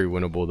 like, very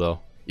winnable,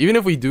 though. Even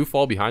if we do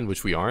fall behind,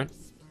 which we aren't.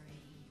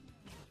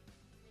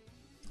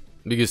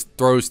 Because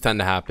throws tend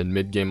to happen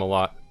mid-game a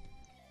lot.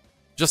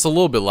 Just a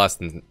little bit less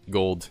than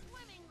gold.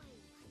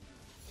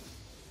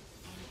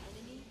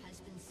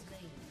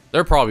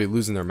 They're probably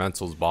losing their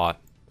mentals bot.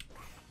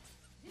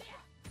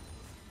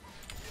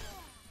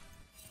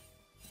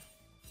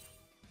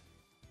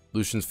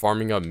 Lucian's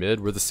farming up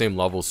mid. We're the same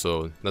level,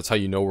 so that's how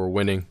you know we're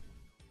winning.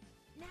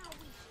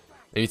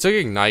 And he took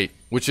Ignite,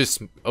 which is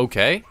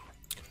okay.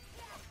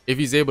 If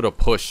he's able to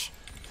push,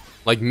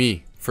 like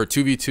me, for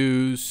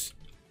 2v2s,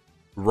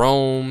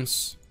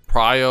 roams,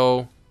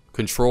 prio,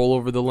 control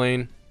over the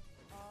lane.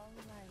 I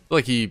feel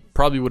like he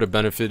probably would have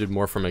benefited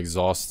more from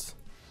exhaust.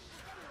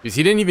 Because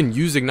he didn't even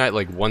use Ignite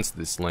like once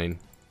this lane.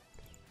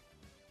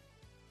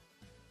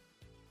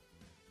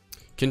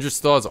 Kindred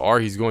still has R,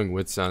 he's going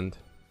Wit's End.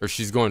 Or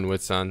she's going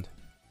Wit's End.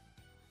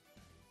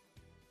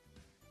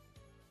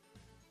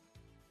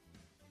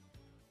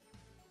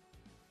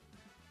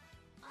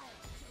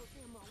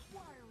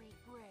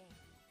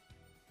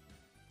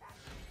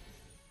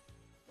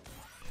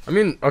 I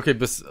mean, okay,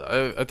 but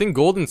I think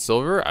gold and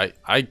silver,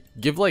 I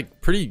give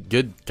like pretty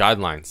good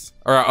guidelines.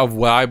 Or of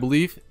what I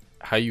believe,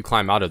 how you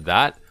climb out of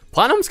that.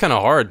 Platinum's kind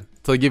of hard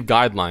to give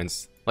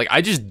guidelines. Like,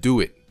 I just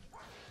do it.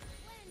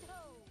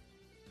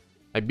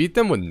 I beat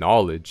them with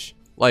knowledge.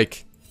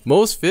 Like,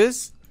 most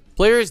Fizz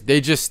players,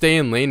 they just stay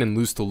in lane and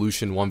lose to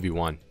Lucian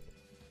 1v1.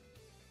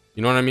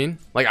 You know what I mean?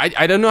 Like,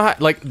 I don't know how,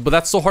 like, but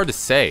that's so hard to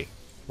say.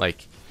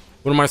 Like,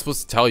 what am I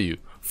supposed to tell you?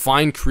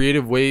 Find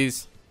creative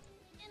ways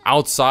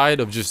outside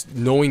of just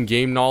knowing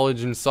game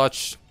knowledge and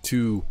such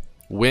to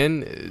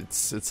win.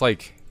 It's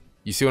like,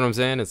 you see what I'm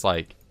saying? It's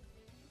like,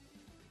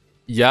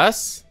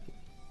 yes,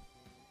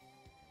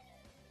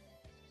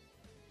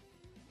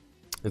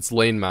 it's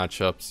lane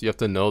matchups. You have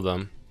to know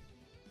them.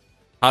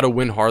 How to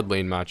win hard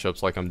lane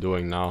matchups like I'm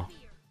doing now.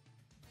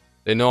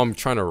 They know I'm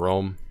trying to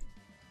roam.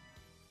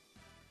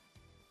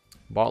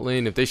 Bot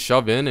lane, if they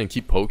shove in and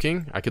keep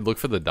poking, I could look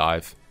for the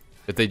dive.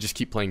 If they just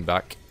keep playing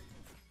back.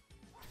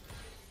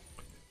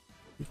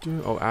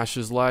 Oh, Ashe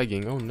is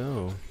lagging. Oh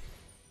no.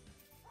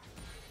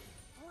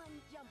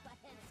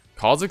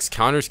 Kha'Zix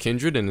counters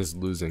Kindred and is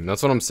losing.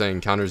 That's what I'm saying.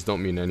 Counters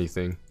don't mean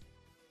anything.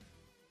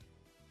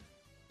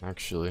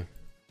 Actually.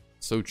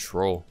 So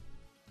troll.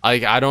 I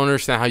don't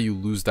understand how you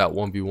lose that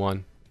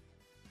 1v1.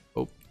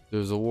 Oh,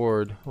 there's a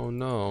ward. Oh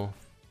no.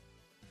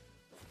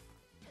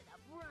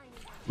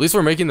 At least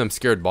we're making them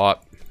scared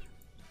bot.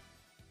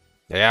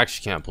 They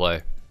actually can't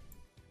play.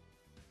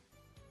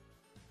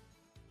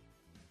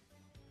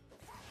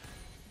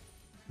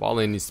 Bot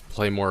lane needs to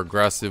play more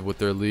aggressive with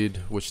their lead,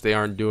 which they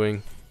aren't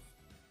doing.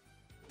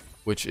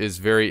 Which is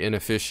very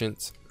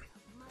inefficient.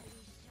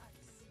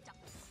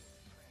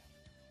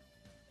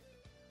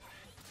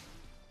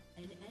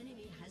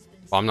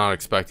 I'm not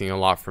expecting a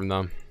lot from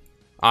them.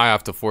 I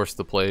have to force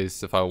the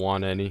plays if I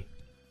want any.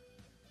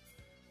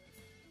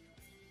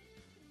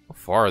 How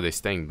far are they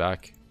staying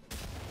back?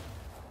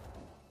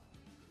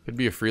 Could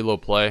be a free low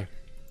play.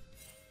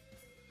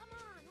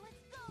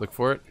 Look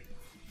for it.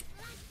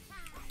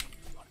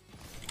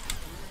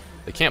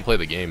 They can't play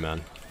the game,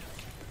 man.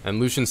 And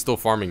Lucian's still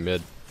farming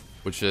mid.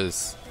 Which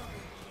is...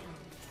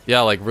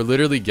 yeah, like, we're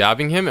literally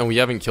gabbing him and we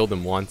haven't killed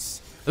him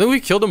once. I think we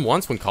killed him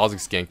once when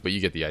Kha'Zix ganked, but you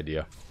get the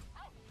idea.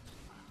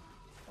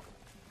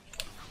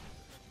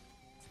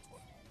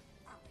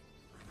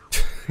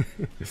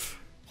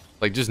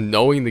 Like, just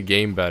knowing the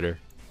game better.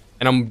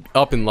 And I'm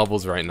up in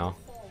levels right now.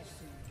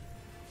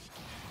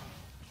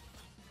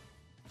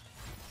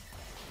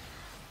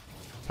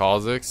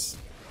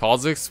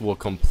 Kha'Zix will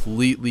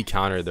completely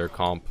counter their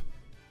comp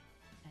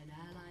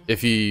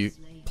if he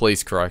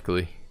plays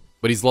correctly.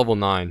 But he's level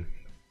 9,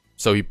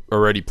 so he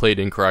already played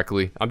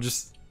incorrectly. I'm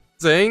just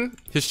saying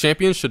his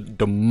champion should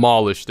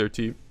demolish their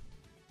team.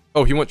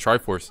 Oh, he went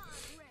Triforce.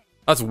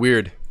 That's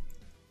weird.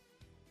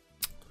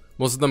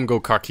 Most of them go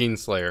Kakin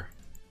Slayer.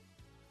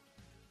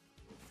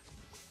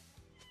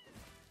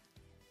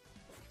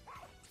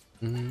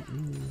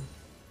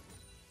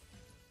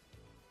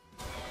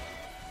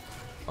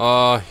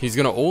 He's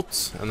gonna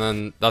ult, and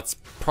then that's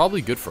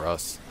probably good for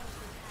us.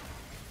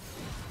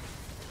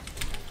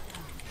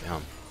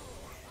 Damn.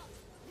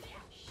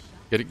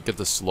 Get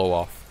the slow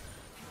off.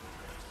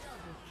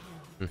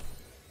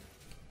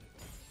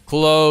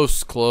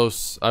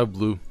 Close. I have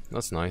blue.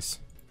 That's nice.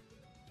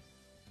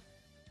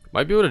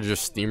 Might be able to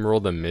just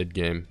steamroll the mid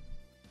game.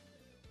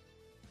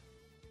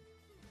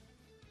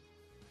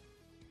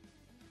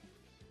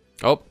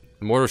 Oh,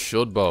 Immortal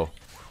Shield Bow.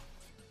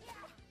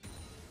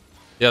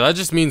 Yeah, that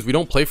just means we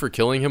don't play for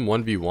killing him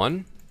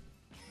 1v1,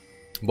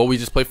 but we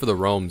just play for the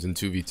roams in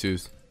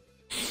 2v2s.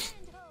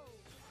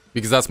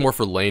 Because that's more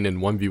for lane and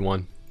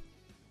 1v1.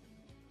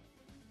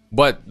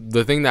 But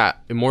the thing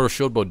that Immortal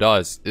Shield Bow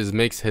does is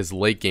makes his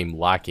late game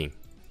lacking.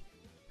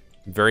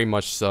 Very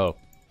much so.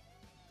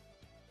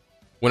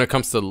 When it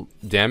comes to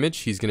damage,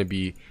 he's going to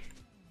be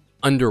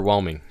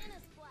underwhelming.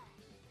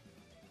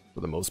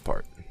 For the most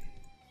part.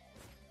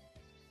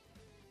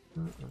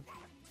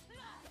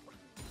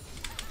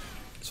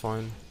 It's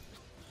fine.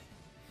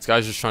 This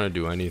guy's just trying to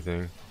do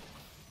anything.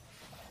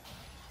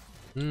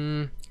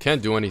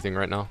 Can't do anything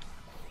right now.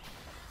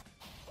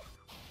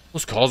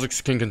 Those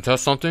Kha'Zix can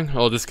contest something.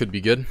 Oh, this could be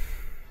good.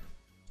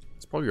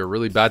 It's probably a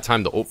really bad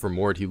time to ult for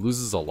Mord. He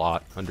loses a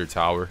lot under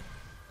tower.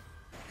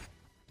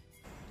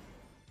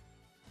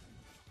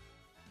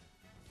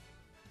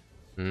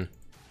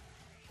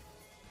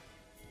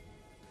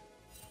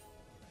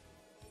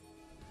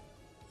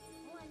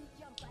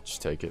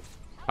 Just take it.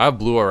 I have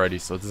blue already,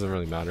 so it doesn't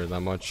really matter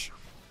that much.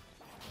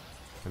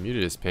 I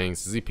muted his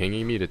pings. Is he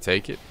pinging me to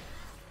take it?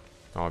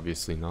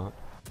 Obviously not.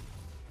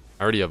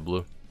 I already have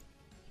blue.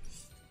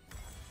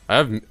 I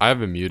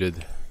have him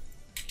muted.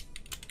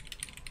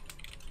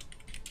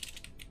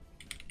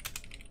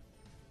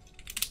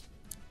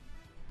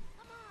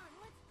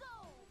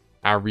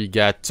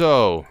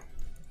 Arigato.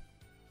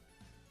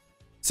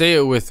 Say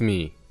it with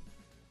me.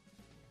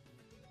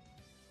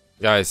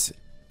 Guys,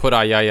 put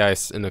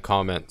ayayas in the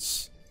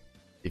comments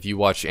if you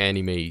watch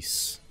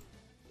animes.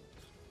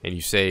 And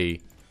you say,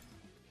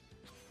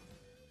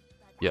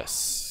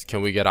 yes.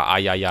 Can we get a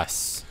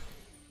ayayas?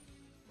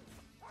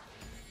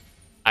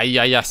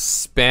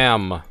 Ayayas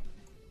spam.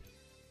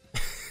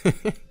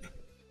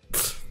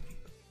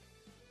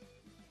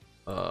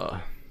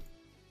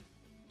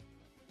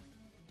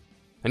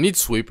 I need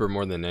sweeper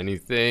more than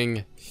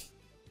anything.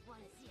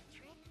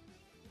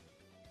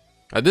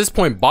 At this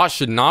point, bot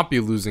should not be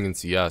losing in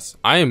CS.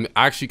 I am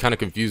actually kind of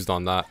confused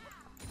on that.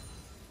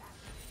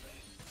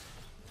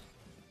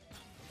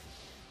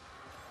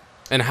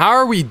 And how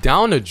are we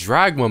down a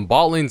drag when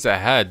bot lane's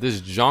ahead?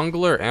 This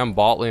jungler and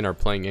bot lane are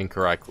playing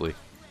incorrectly.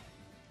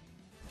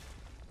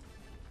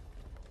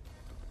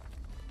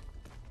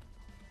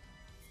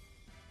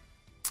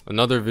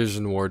 Another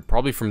vision ward,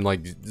 probably from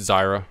like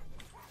Zyra.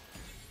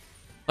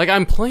 Like,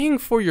 I'm playing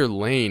for your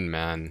lane,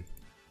 man.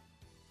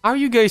 How are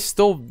you guys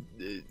still...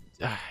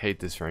 I hate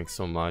this rank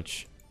so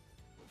much.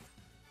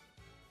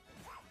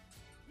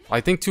 I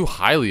think too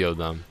highly of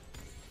them.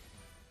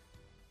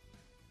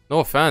 No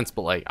offense,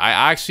 but like, I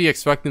actually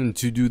expect them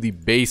to do the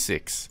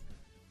basics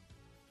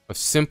of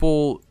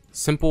simple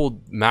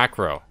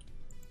macro.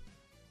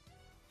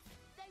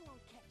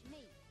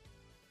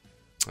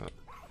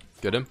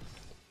 Get him.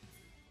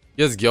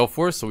 He has Gale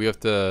Force, so we have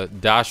to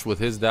dash with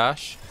his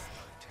dash.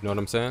 You know what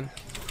I'm saying?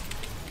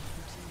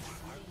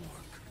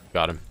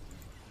 Got him.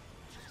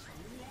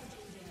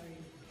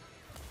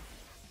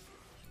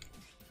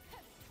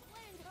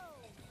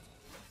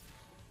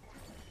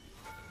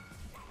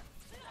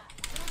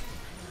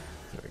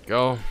 There we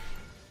go.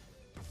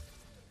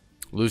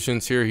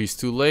 Lucian's here. He's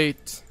too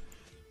late.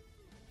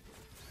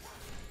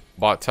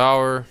 Bot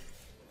tower.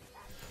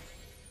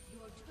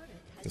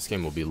 This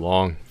game will be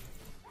long.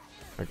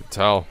 I can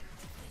tell.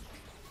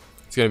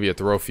 It's going to be a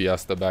throw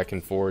fiesta back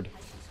and forward.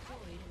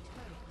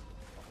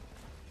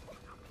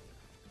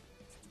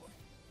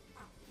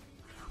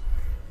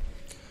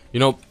 You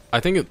know, I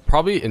think it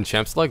probably in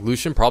Champ Select,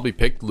 Lucian probably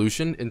picked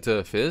Lucian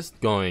into Fizz,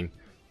 going,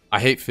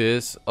 I hate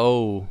Fizz.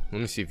 Oh, let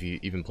me see if he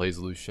even plays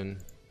Lucian.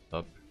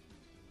 Up.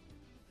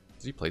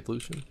 Does he play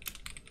Lucian?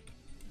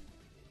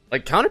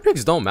 Like,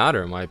 counterpicks don't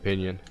matter in my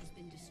opinion.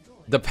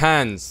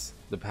 Depends.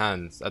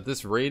 Depends. At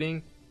this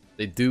rating,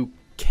 they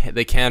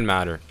can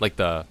matter. Like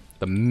the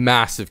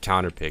massive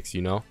counterpicks,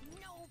 you know?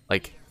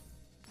 Like,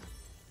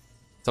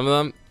 some of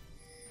them,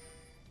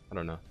 I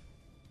don't know.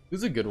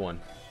 Who's a good one?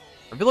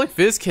 I feel like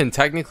Fizz can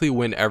technically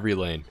win every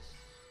lane.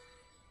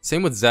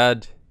 Same with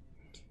Zed.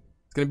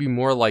 It's gonna be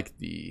more like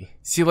the...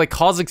 See, like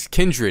Kha'Zix's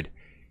Kindred.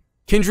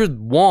 Kindred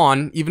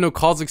won, even though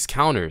Kha'Zix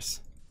counters.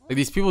 Like,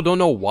 these people don't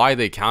know why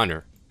they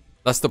counter.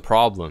 That's the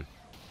problem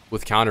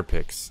with counter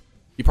picks.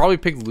 He probably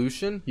picked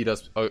Lucian. He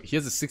does. He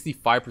has a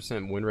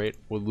 65% win rate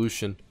with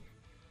Lucian.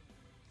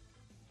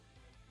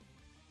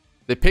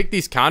 They pick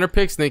these counter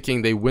picks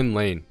thinking they win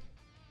lane.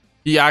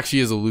 He actually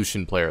is a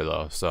Lucian player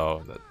though,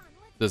 so that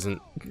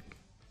doesn't...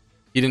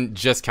 He didn't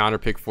just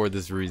counterpick for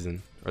this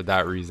reason or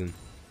that reason.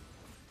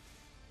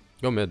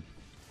 Go mid.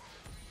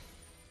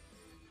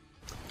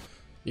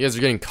 You guys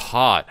are getting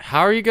caught. How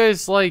are you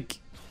guys like...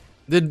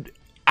 Did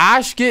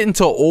Ashe get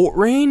into ult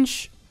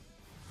range?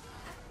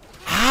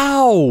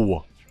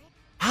 How?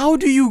 How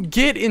do you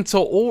get into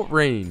ult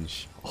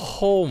range?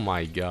 Oh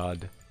my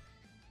god.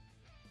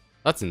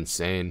 That's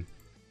insane.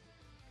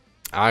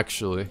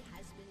 Actually.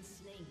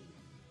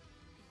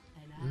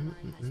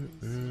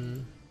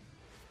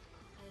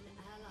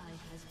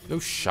 No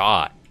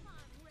shot.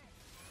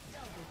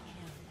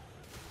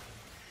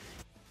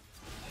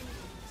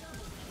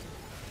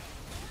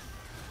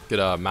 Get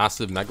a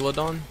massive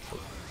megalodon.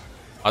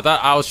 I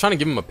thought I was trying to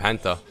give him a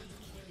penta.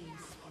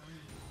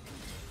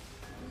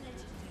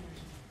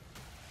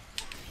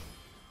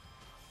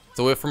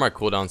 So wait for my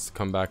cooldowns to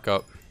come back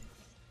up.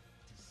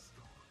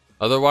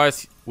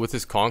 Otherwise, with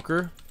his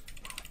conquer,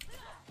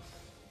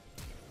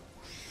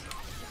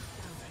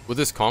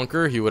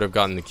 he would have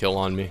gotten the kill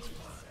on me.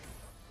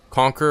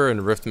 Conquer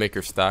and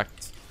Riftmaker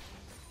stacked.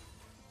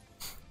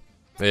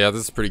 Yeah,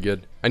 this is pretty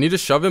good. I need to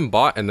shove him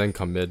bot and then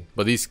come mid.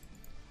 But these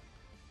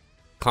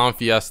Con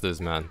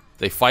Fiestas, man,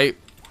 they fight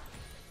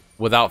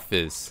without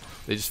Fizz.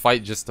 They just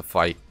fight just to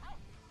fight.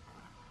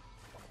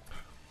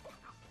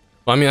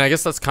 I mean, I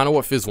guess that's kind of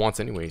what Fizz wants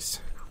anyways.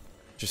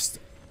 Just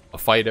a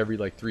fight every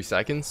like 3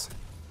 seconds.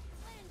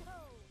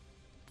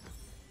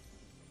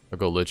 I'll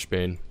go Lich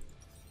Bane.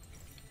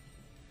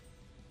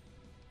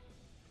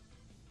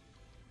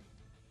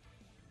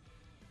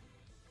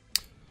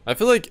 I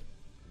feel like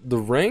the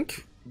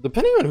rank,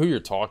 depending on who you're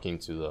talking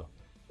to though,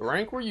 the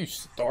rank where you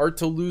start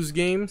to lose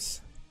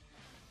games,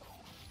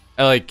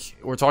 like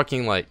we're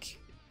talking like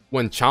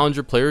when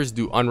challenger players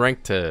do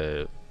unranked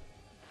to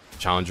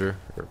challenger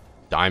or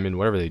diamond,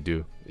 whatever they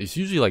do, it's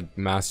usually like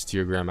master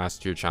tier,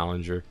 grandmaster tier,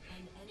 challenger.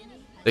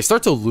 They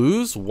start to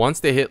lose once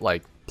they hit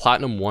like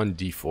platinum 1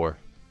 D4.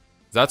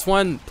 That's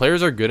when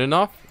players are good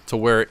enough to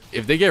where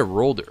if they get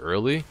rolled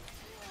early,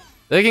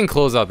 they can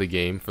close out the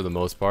game for the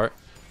most part.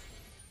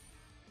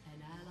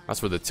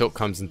 That's where the tilt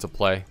comes into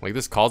play. Like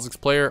this Kha'Zix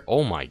player,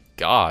 oh my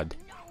god,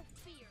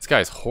 this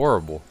guy's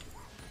horrible.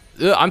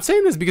 I'm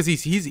saying this because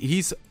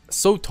he's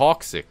so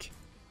toxic.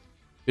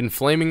 Been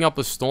flaming up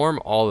a storm,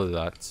 all of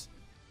that,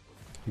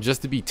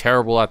 just to be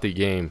terrible at the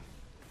game.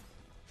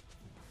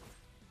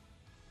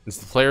 It's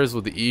the players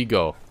with the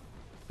ego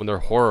when they're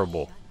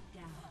horrible.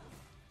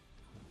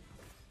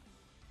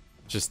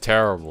 Just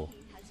terrible.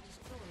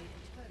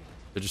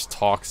 They're just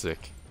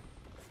toxic.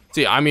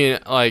 See, I mean,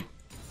 like,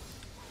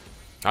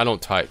 I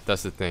don't type.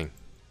 That's the thing.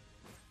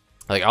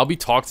 Like, I'll be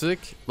toxic,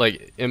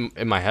 like, in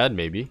my head,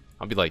 maybe.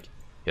 I'll be like,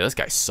 yeah, this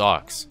guy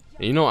sucks.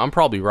 And you know, I'm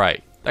probably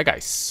right. That guy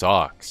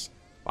sucks.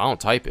 I don't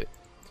type it.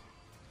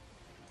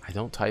 I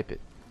don't type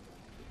it.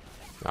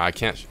 I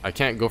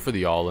can't go for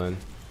the all-in.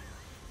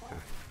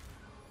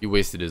 He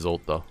wasted his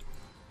ult, though.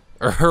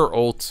 Or her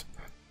ult.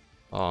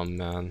 Oh,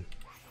 man.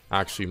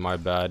 Actually, my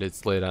bad.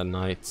 It's late at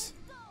night.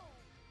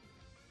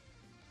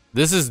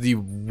 This is the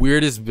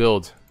weirdest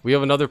build. We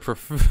have another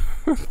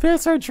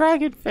Professor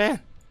Dragon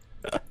fan.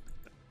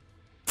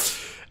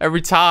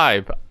 Every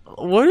time.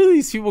 What do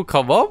these people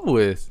come up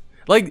with?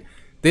 Like,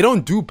 they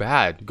don't do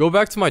bad. Go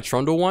back to my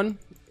Trundle one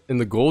in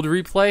the gold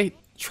replay.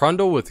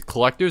 Trundle with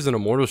collectors and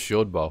Immortal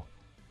Shield Bow.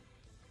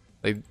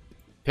 Like,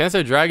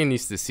 Panzer Dragon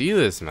needs to see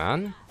this,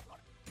 man.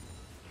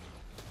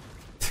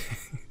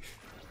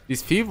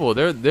 These people,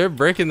 they're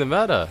breaking the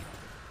meta.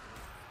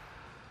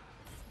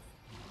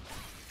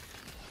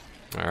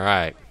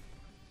 Alright.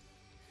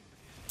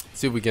 Let's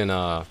see if we can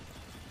go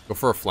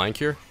for a flank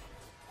here.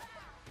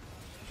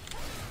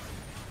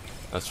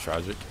 That's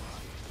tragic.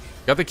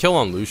 Got the kill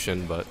on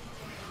Lucian, but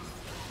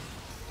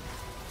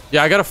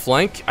yeah, I got a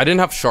flank. I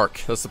didn't have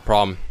Shark. That's the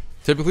problem.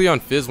 Typically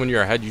on Fizz, when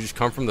you're ahead, you just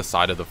come from the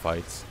side of the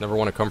fights. Never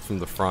want to come from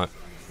the front.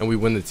 And we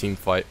win the team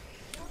fight.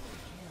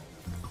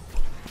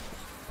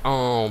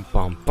 Oh,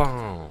 bum,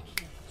 bum.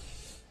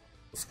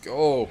 Let's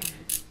go.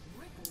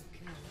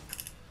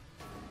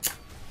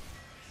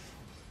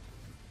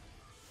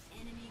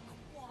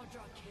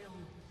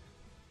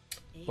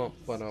 Bum,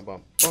 ba,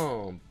 bum,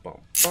 bum, bum,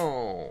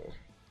 bum.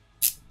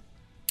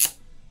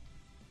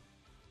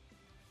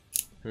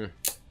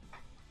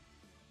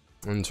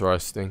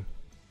 Interesting.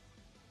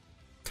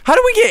 How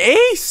did we get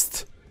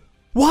aced?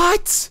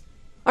 What?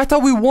 I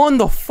thought we won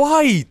the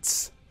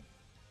fight.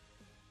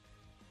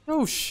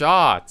 No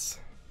shot.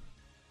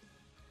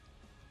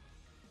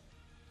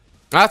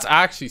 That's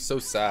actually so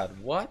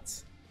sad.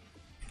 What?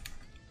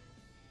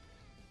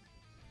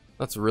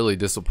 That's really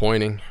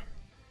disappointing.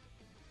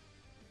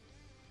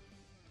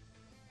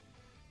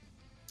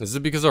 Is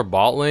it because our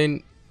bot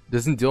lane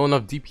doesn't deal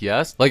enough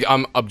DPS? Like,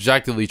 I'm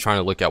objectively trying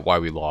to look at why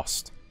we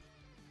lost.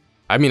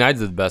 I mean, I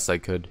did the best I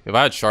could. If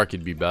I had Shark,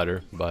 it'd be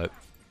better, but...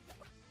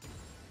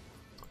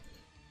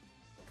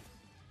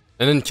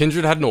 And then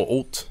Kindred had no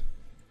ult.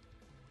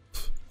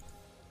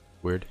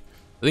 Weird.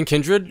 I think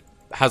Kindred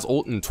has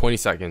ult in 20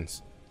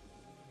 seconds.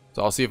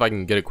 So I'll see if I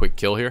can get a quick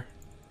kill here.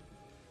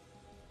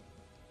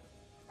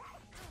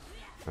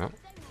 Oh.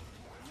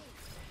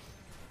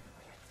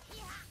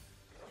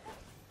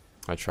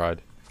 I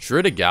tried.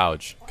 Sure to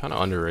gouge. Kind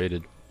of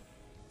underrated.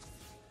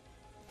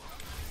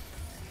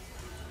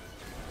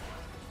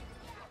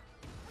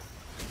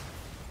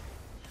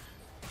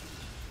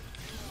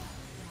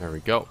 There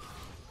we go.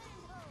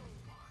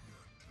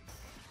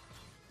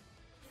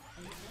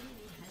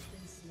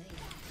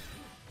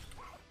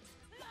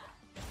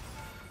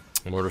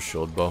 Immortal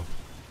Shield Bow.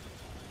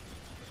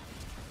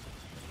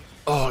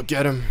 Oh,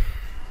 get him.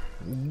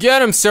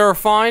 Get him,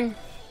 Seraphine.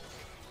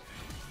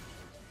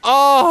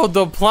 Oh,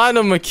 the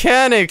platinum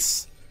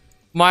mechanics.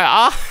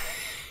 My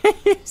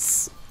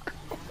eyes.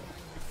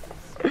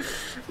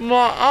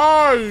 My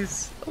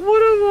eyes.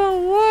 What am I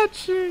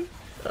watching?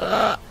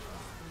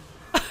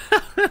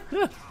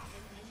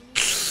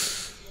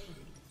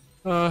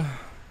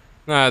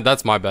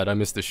 That's my bad. I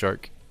missed the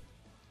Shark.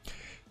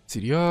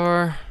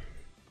 CDR. I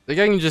think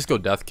I can just go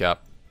death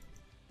cap.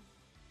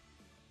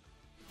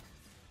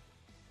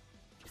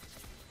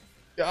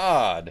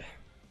 God.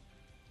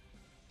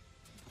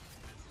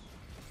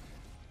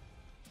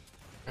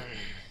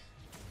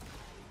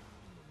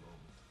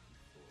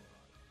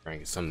 Trying to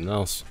get something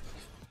else.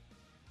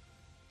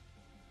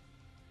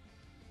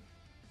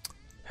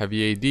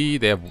 Heavy AD.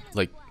 They have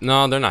like,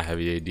 no, they're not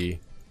heavy AD.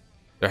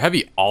 They're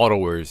heavy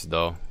autoers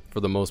though,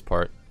 for the most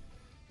part.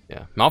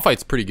 Yeah,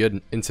 Malphite's pretty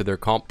good into their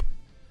comp.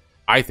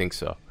 I think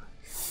so.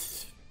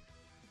 Just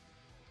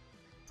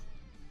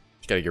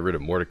gotta get rid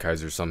of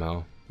Mordekaiser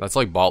somehow. That's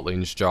like bot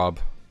lane's job.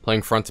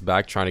 Playing front to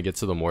back, trying to get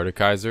to the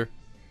Mordekaiser.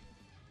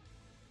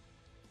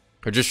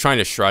 Or just trying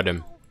to shred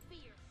him.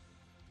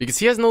 Because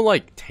he has no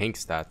like tank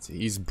stats.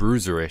 He's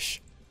bruiserish.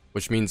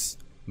 Which means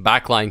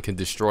backline can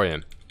destroy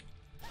him.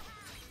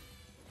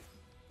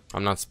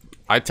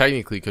 I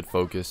technically could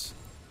focus.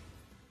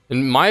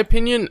 In my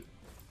opinion,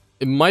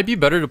 it might be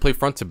better to play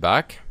front to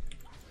back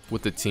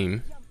with the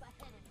team.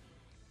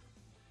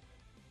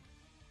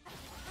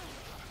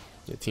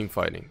 Yeah, team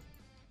fighting.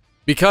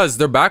 Because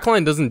their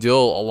backline doesn't deal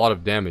a lot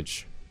of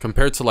damage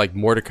compared to like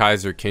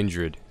Mordekaiser,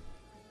 Kindred.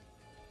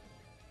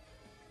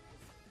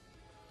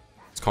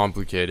 It's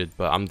complicated,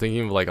 but I'm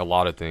thinking of like a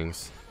lot of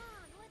things.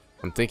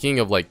 I'm thinking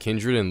of like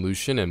Kindred and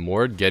Lucian and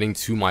Mord getting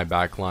to my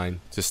backline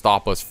to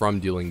stop us from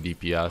dealing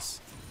DPS.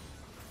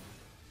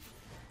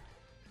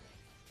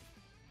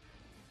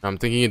 I'm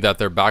thinking that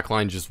their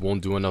backline just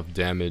won't do enough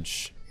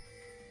damage.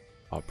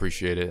 I'll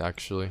appreciate it,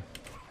 actually.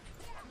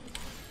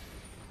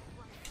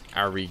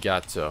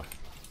 Arigato.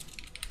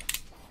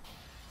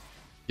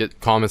 Get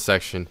comment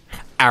section.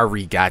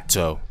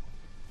 Arigato.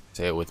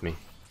 Say it with me.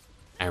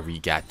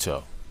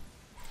 Arigato.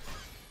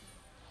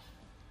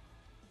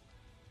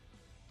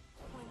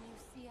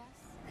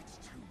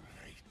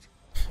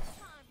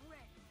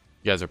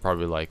 You guys are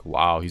probably like,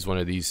 wow, he's one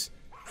of these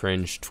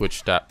cringe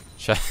Twitch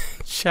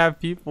chat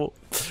people.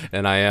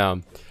 And I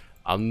am.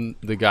 I'm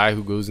the guy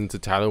who goes into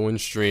Tyler Wynn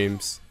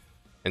streams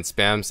and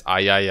spams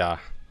ayaya.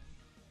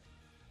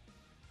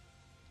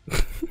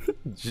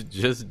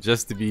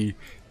 just to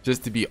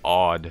be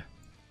odd.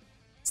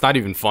 It's not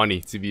even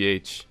funny,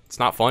 TBH. It's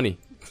not funny.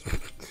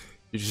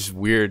 You're just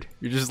weird.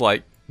 You're just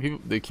like,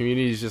 the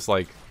community is just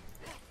like,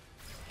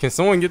 can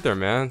someone get their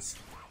mans?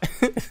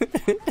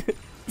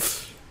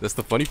 That's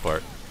the funny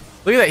part.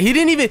 Look at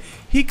that.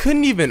 He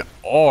couldn't even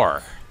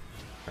R.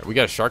 Alright, we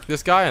gotta shark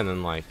this guy and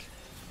then like,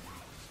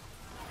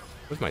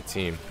 where's my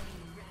team?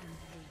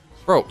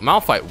 Bro,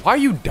 Malphite, why are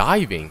you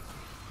diving?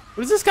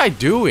 What is this guy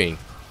doing?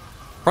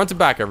 Front to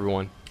back,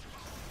 everyone.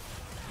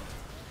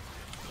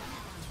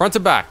 Front to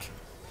back.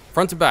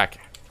 Front to back.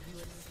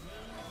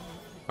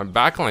 Our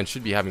backline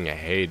should be having a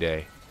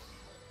heyday.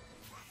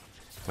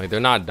 Like, they're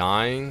not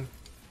dying.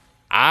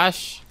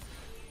 Ashe,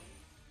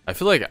 I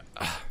feel like,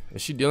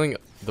 is she dealing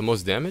the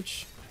most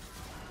damage?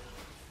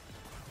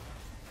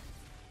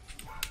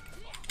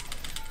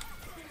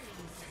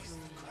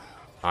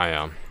 I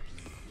am.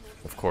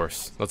 Of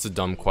course. That's a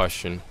dumb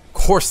question. Of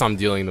course I'm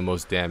dealing the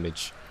most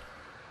damage.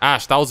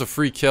 Ashe, that was a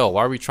free kill.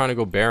 Why are we trying to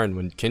go Baron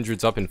when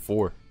Kindred's up in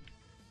 4?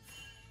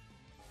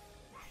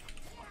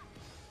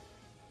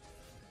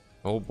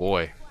 Oh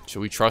boy.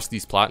 Should we trust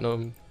these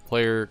Platinum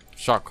player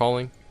shot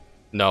calling?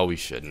 No, we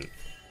shouldn't.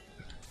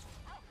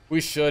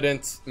 We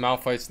shouldn't.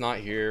 Malphite's not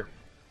here.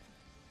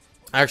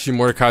 Actually,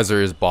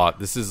 Mordekaiser is bot.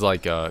 This is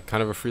like a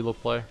kind of a free low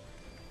play.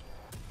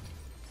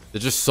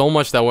 There's just so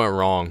much that went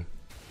wrong.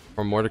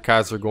 From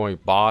Mordekaiser going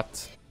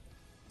bot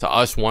to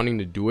us wanting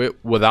to do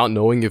it without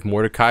knowing if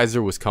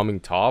Mordekaiser was coming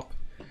top.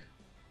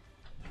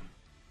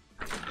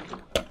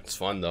 It's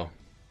fun though.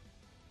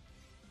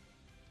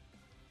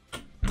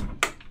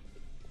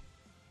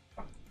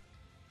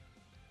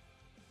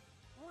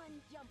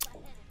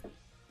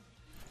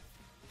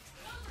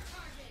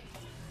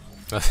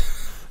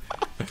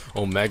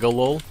 Omega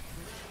lol.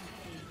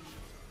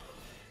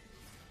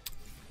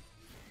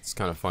 It's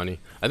kind of funny.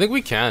 I think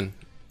we can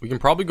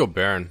probably go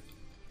Baron.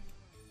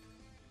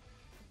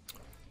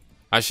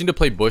 I just need to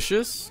play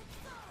bushes.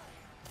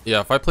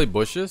 Yeah, if I play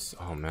bushes,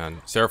 oh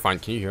man, Seraphine,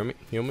 can you hear me?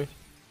 Heal me?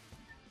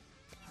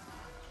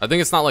 I think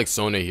it's not like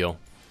Sona heal.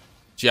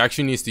 She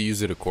actually needs to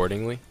use it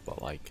accordingly,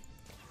 but like,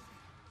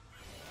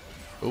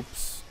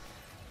 oops.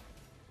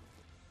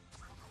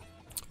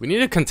 We need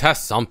to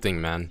contest something,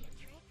 man.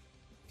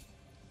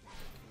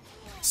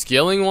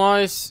 Scaling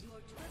wise,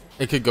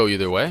 it could go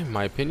either way, in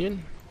my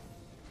opinion.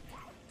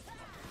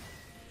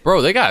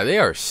 Bro, they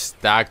are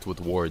stacked with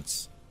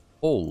wards.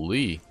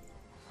 Holy.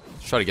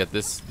 Let's try to get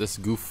this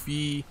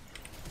goofy.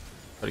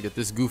 Try to get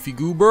this goofy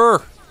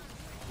goober.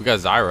 We got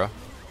Zyra.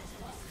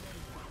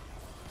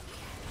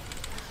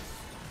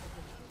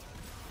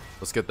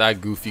 Let's get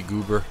that goofy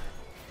goober.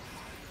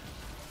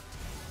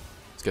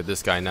 Let's get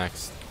this guy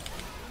next.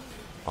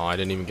 Oh, I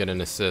didn't even get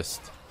an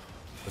assist.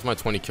 That's my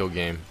 20 kill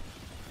game.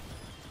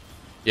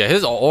 Yeah,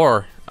 his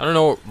aura, I don't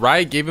know,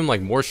 Riot gave him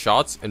like more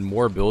shots and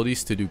more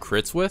abilities to do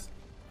crits with.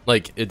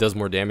 Like, it does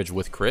more damage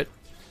with crit.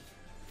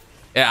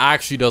 It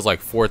actually does like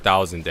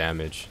 4,000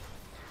 damage.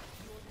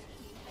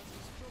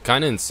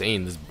 Kind of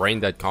insane, this brain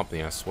dead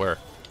company, I swear.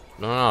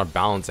 I don't know how to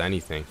balance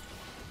anything.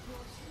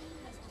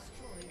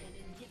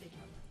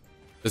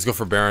 Let's go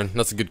for Baron.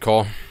 That's a good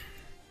call.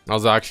 I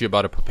was actually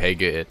about to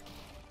Papega it.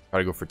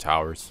 Try to go for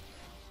towers.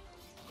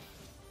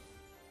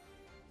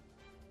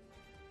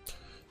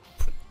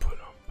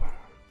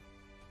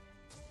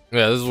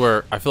 Yeah, this is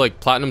where I feel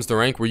like Platinum's the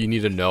rank where you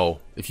need to know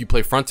if you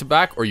play front to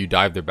back or you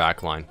dive their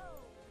backline.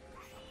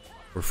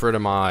 Refer to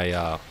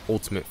my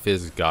Ultimate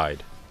Fizz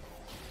guide,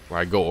 where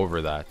I go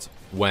over that.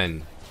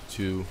 When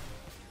to,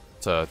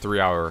 it's a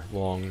 3-hour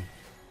long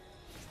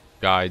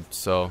guide,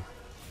 so.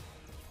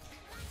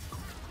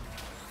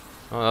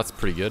 Oh, that's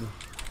pretty good.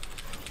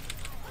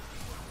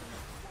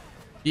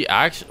 He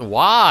actually,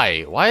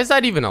 why? Why is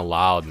that even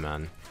allowed,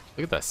 man?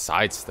 Look at that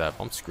sidestep.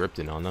 I'm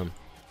scripting on them.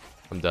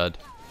 I'm dead.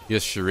 He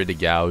has Sharita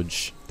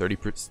gouge.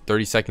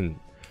 30 second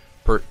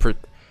per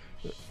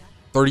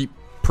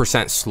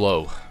 30%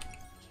 slow.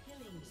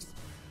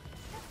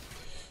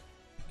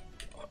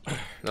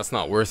 That's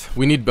not worth.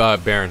 We need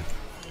Baron.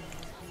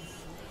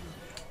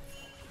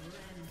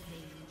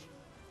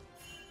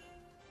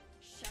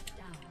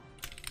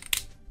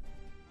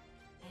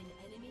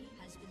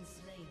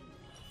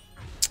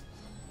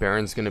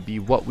 Baron's gonna be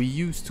what we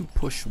used to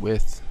push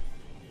with.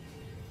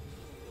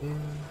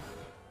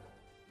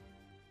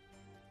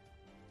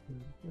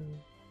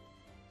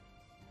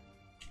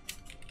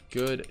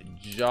 Good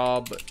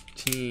job,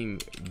 team.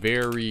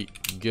 Very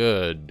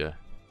good.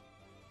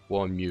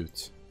 Well,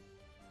 mute.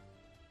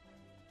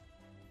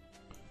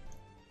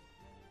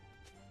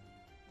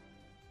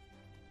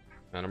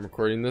 And I'm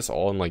recording this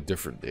all in like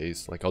different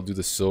days. Like I'll do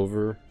the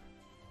silver.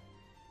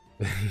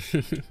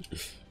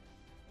 Yes.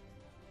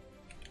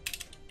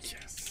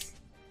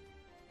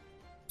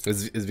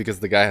 It's because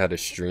the guy had a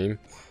stream.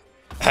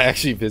 I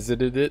actually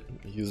visited it.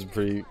 He was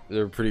they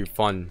were pretty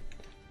fun.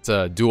 It's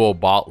a duo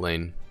bot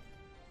lane.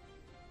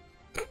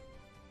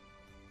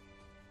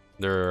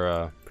 They're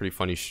a pretty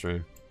funny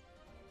stream.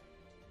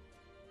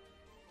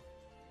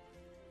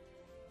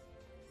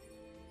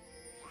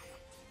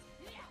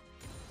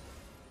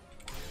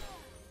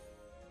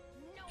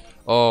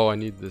 Oh, I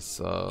need this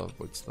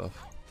wood stuff.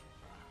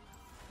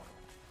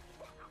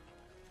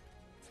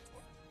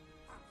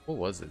 What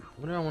was it?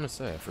 What did I want to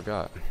say? I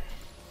forgot.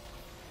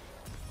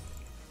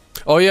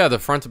 Oh yeah, the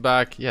front to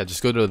back. Yeah,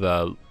 just go to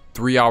the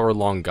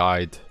 3-hour-long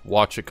guide.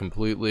 Watch it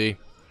completely,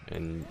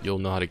 and you'll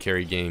know how to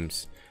carry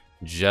games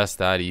just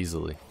that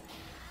easily.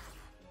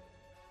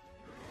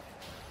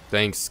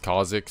 Thanks,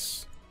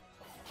 Kha'Zix.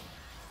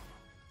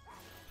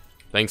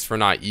 Thanks for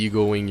not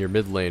egoing your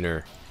mid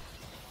laner.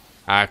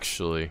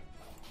 Actually,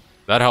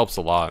 that helps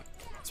a lot,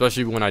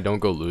 especially when I don't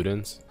go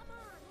Ludens.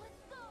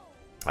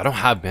 I don't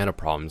have mana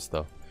problems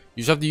though.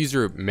 You just have to use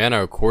your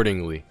mana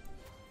accordingly,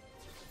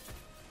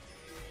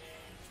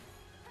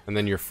 and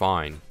then you're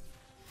fine.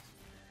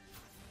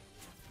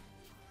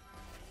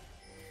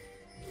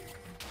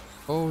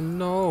 Oh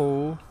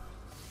no.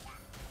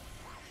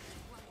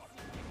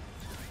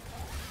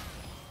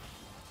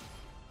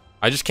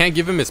 I just can't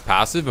give him his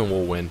passive and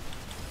we'll win.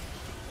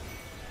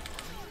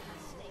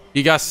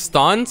 He got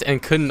stunned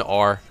and couldn't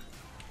R.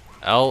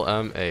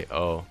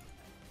 LMAO.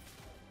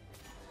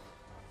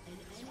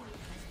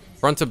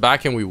 Front to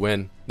back and we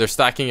win. They're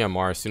stacking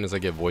MR as soon as I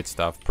get Void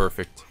Staff.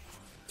 Perfect.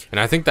 And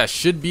I think that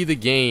should be the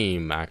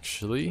game,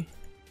 actually.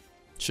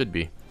 Should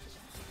be.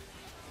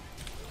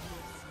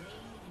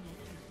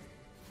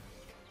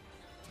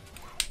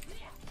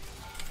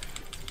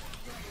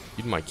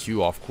 Need my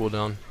Q off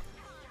cooldown.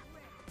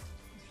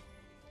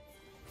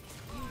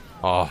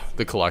 Oh,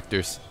 the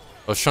collectors.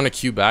 I was trying to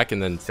Q back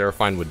and then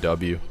Seraphine with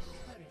W.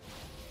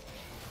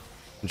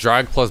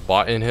 Drag plus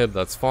bot inhib,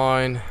 that's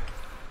fine.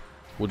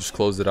 We'll just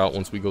close it out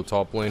once we go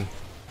top lane.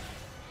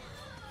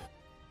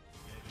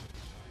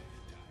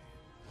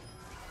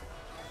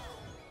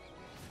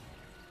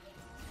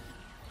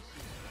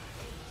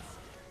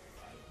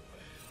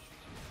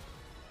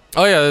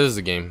 Oh yeah, this is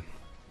a game.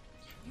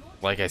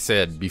 Like I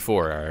said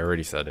before, I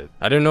already said it.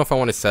 I didn't know if I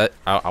want to set.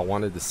 I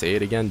wanted to say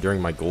it again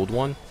during my gold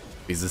one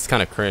because it's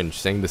kind of cringe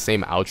saying the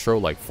same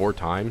outro like 4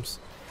 times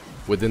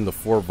within the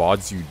 4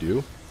 VODs you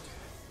do.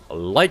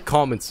 Like,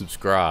 comment,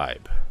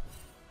 subscribe.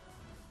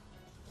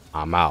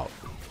 I'm out.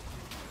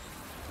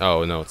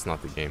 Oh no, it's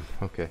not the game.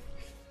 Okay,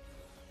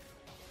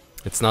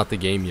 it's not the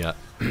game yet.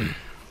 I'm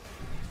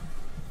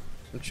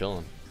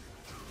chilling.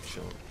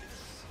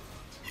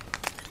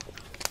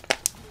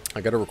 I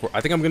gotta record.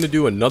 I think I'm gonna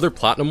do another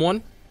platinum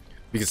one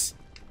because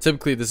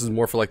typically this is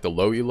more for like the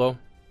low elo.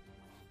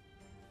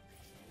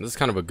 This is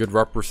kind of a good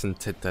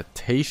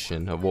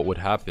representation of what would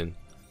happen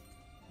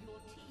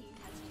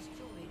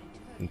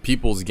in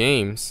people's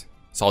games.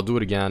 So I'll do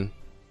it again,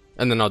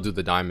 and then I'll do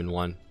the diamond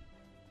one,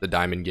 the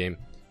diamond game.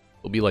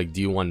 It'll be like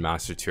D1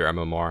 master tier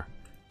MMR,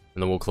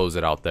 and then we'll close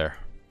it out there.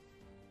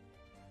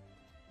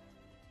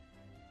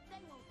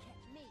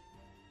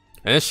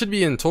 And it should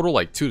be in total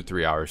like 2 to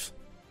 3 hours.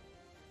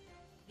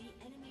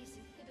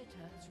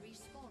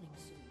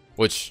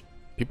 Which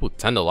people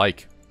tend to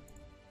like.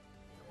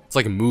 It's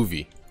like a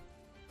movie.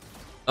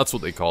 That's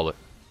what they call it.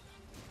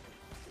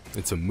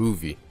 It's a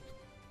movie.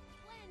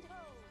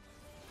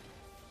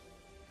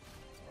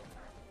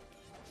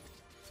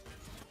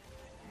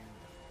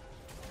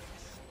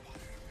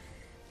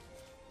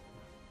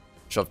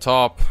 Shove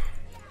top.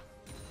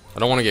 I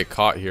don't want to get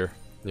caught here.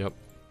 Yep.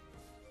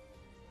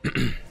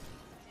 The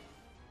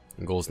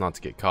goal is not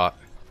to get caught,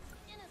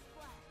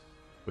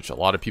 which a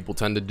lot of people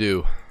tend to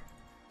do.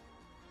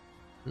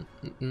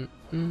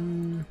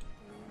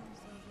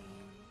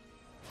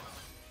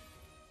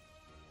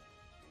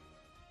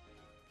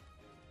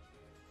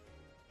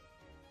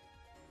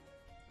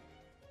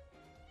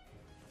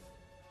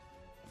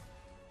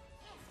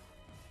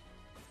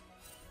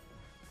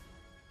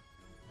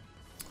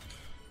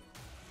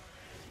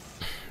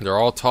 They're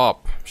all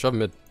top. Shove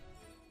mid.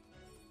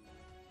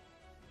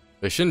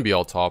 They shouldn't be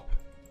all top.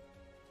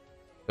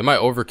 They might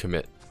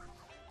overcommit.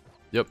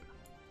 Yep.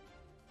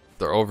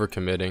 They're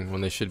overcommitting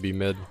when they should be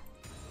mid.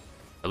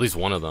 At least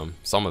one of them.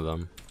 Some of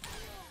them.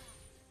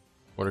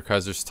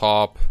 Mordekaiser's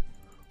top.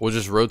 We'll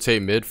just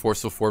rotate mid,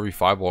 force a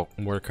 4v5 while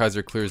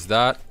Mordekaiser clears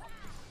that.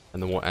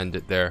 And then we'll end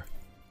it there.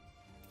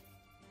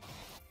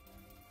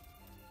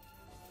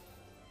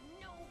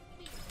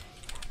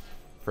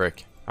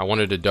 Frick. I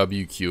wanted to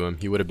WQ him.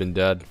 He would have been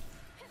dead.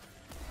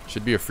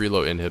 Should be a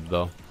freeload inhib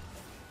though.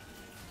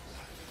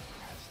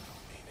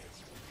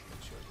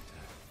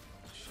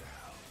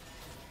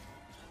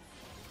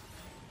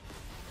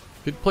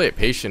 Could play it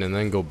patient and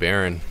then go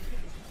Baron.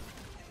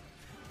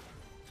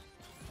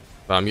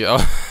 But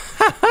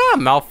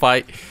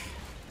Malphite.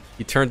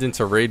 He turned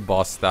into raid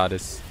boss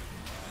status.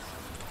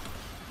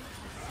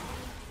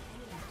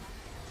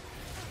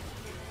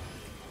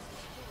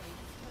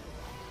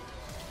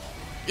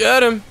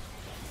 Get him!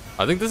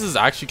 I think this is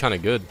actually kind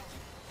of good.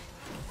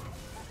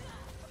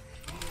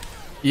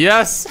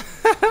 Yes!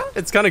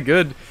 It's kind of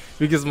good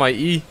because my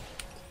E,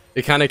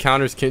 it kind of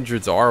counters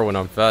Kindred's R when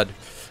I'm fed.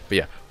 But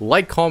yeah,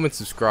 like, comment,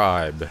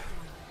 subscribe.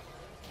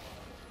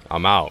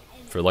 I'm out.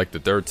 for like the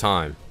third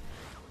time.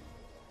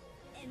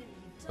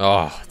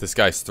 Oh, this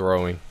guy's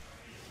throwing.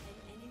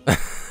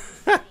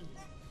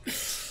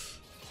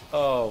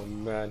 Oh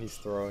man, he's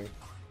throwing.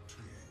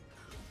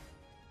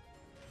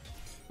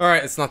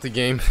 Alright, it's not the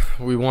game.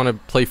 We want to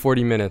play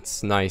 40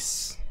 minutes.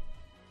 Nice.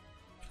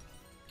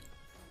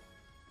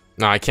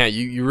 No, I can't.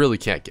 You really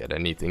can't get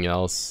anything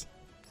else.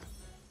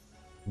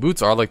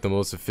 Boots are like the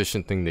most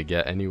efficient thing to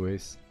get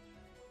anyways.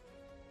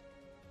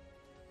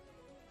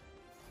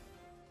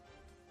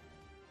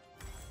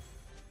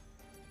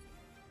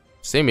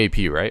 Same AP,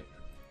 right?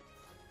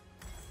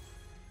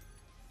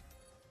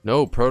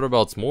 No, Proto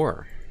Belt's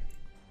more.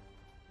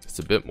 It's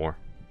a bit more.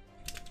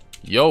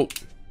 Yo!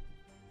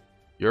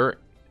 You're...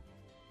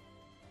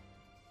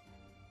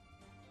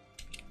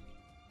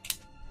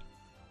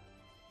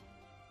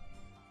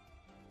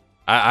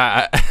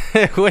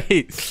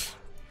 Wait.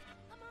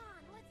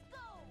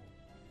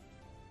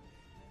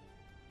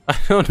 I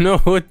don't know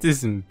what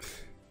this...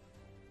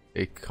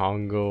 A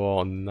Congo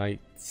all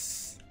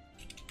nights.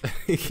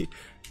 I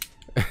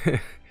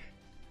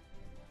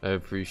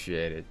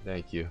appreciate it.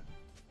 Thank you.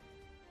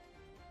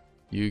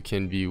 You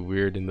can be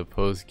weird in the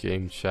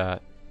post-game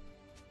chat.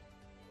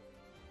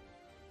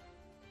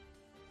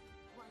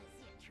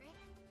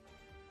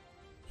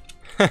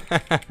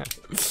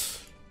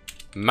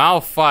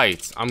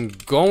 Malfights, I'm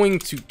going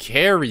to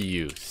carry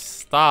you.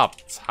 Stop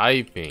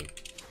typing.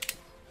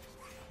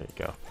 There you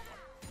go.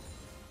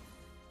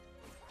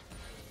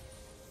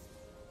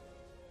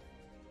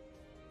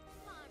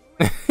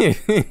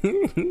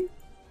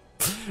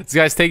 This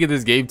guy's taking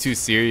this game too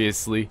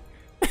seriously.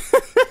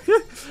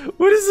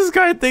 What does this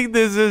guy think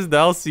this is, the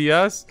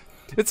LCS?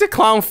 It's a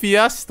clown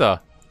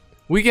fiesta.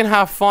 We can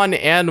have fun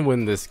and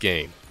win this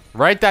game.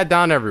 Write that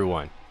down,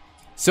 everyone.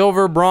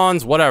 Silver,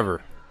 bronze,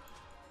 whatever.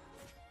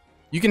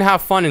 You can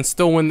have fun and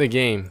still win the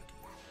game.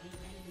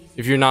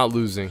 If you're not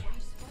losing.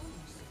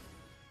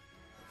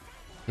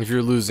 If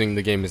you're losing,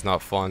 the game is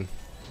not fun.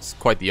 It's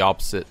quite the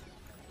opposite.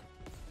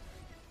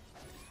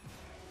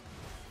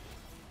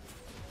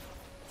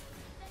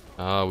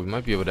 We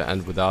might be able to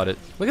end without it.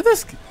 Look at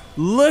this.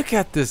 Look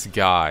at this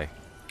guy.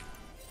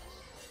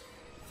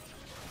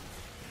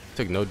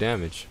 Took no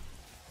damage.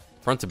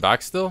 Front to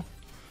back still.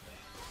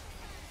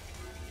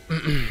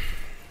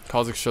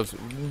 Kazik shoves.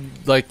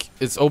 Like,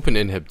 it's open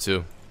inhib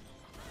too.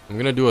 I'm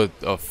gonna do a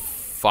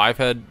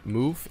 5-head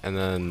move and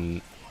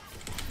then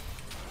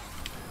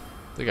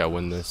I think I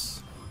win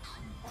this.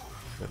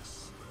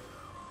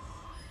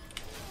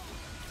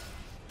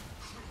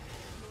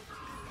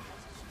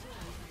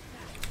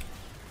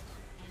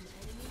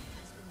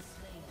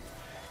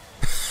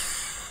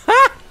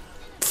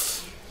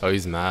 Oh,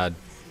 he's mad.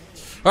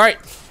 Alright,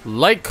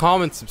 like,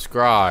 comment,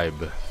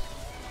 subscribe.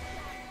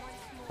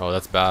 Oh,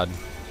 that's bad.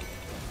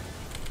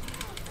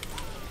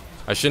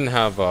 I shouldn't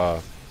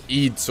have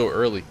E'd so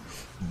early.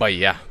 But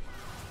yeah.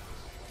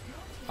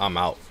 I'm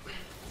out.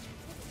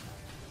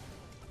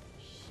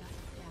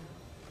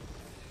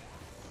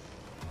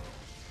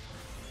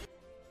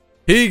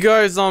 Hey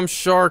guys, I'm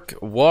Shark.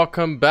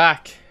 Welcome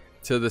back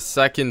to the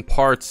second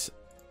part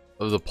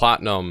of the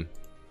Platinum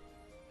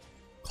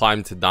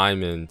Climb to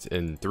Diamond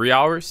in 3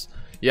 hours.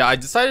 Yeah, I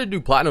decided to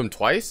do Platinum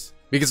twice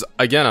because,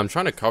 again, I'm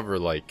trying to cover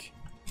like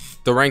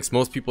the ranks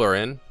most people are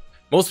in.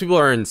 Most people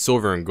are in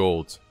Silver and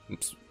Gold.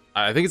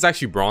 I think it's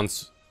actually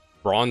Bronze,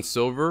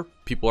 Silver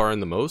people are in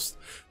the most.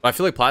 But I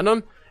feel like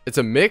Platinum, it's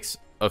a mix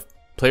of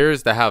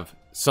players that have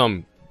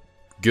some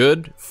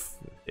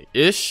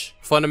good-ish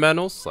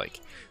fundamentals. Like,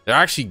 they're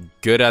actually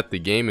good at the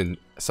game in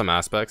some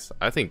aspects.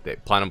 I think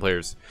that Platinum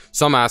players,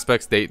 some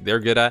aspects they're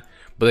good at,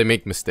 but they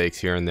make mistakes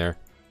here and there.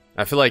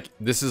 I feel like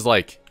this is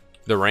like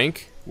the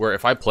rank where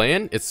if I play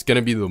in, it's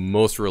gonna be the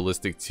most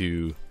realistic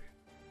to,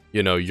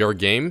 you know, your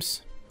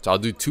games. So I'll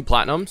do 2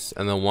 platinums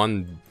and then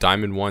 1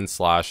 diamond 1 /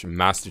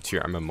 master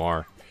tier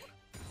MMR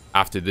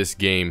after this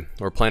game.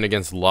 We're playing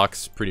against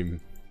Lux,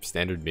 pretty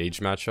standard mage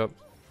matchup.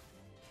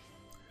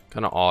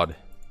 Kind of odd.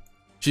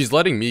 She's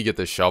letting me get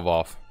the shove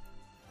off.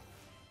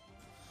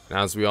 And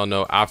as we all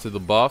know, after the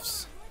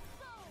buffs,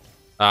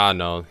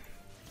 no,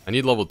 I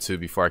need level 2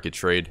 before I could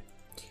trade.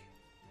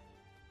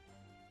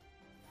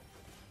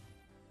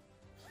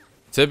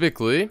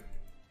 Typically,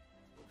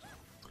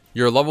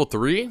 your level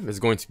 3 is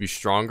going to be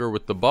stronger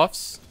with the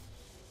buffs.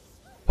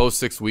 Post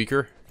 6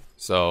 weaker.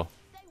 So,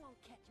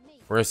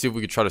 we're going to see if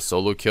we can try to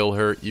solo kill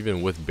her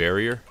even with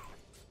barrier.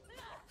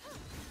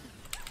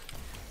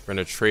 We're going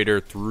to trade her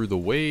through the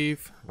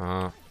wave.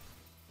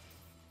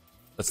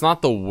 That's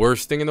not the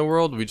worst thing in the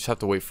world. We just have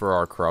to wait for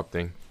our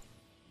corrupting.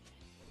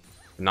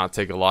 Not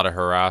take a lot of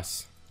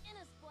harass.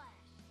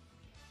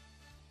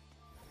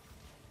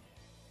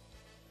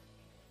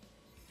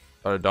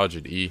 Gotta dodge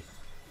an E.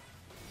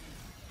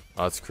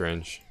 Oh, that's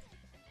cringe.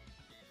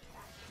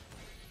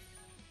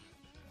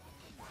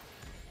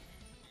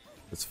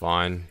 It's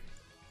fine.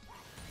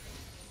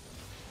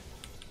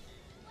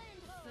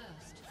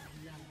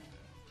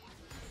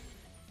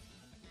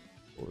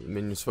 Oh, the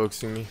minions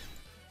focusing me.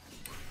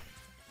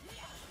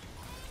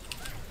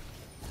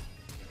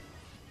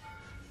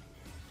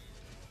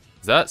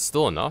 Is that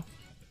still enough?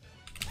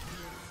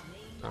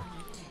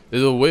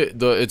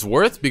 It's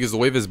worth because the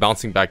wave is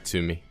bouncing back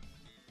to me.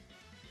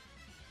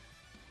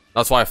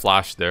 That's why I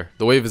flashed there.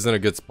 The wave is in a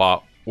good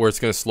spot where it's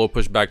gonna slow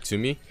push back to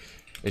me,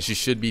 and she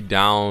should be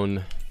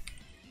down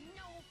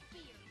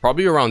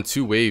probably around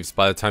 2 waves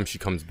by the time she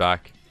comes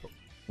back.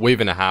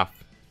 Wave and a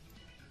half.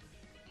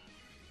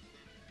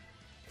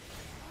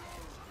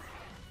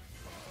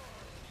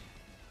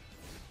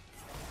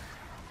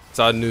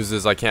 Sad news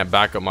is I can't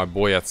back up my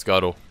boy at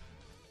Scuttle.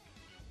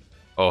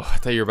 Oh, I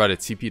thought you were about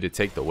to TP to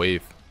take the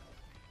wave.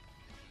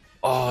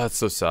 Oh, that's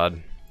so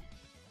sad.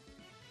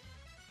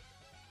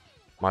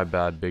 My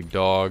bad, big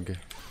dog.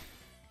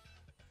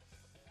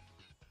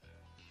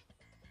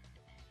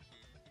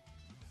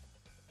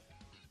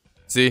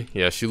 See?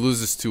 Yeah, she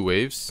loses 2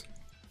 waves.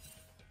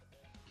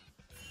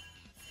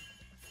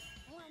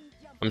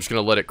 I'm just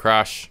gonna let it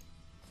crash.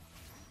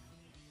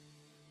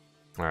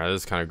 Alright,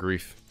 this is kind of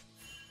grief.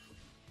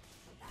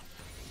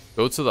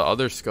 Go to the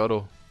other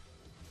Scuttle.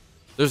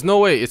 There's no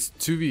way. It's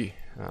 2v.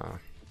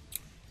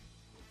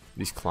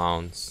 These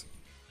clowns.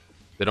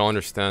 They don't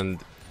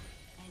understand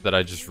that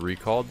I just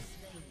recalled.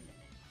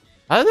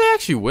 How did they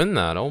actually win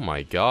that? Oh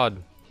my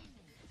god.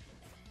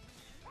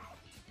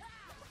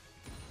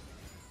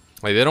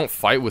 Like, they don't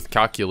fight with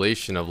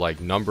calculation of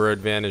like number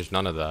advantage,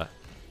 none of that.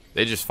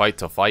 They just fight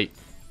to fight.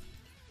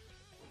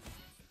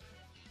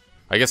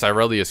 I guess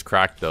Irelia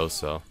cracked though,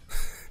 so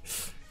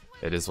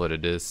it is what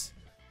it is.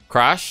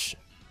 Crash.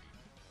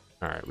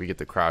 Alright, we get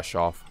the crash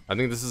off. I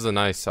think this is a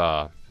nice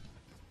yeah,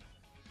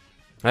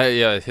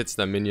 it hits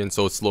that minion,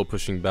 so it's slow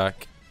pushing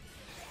back.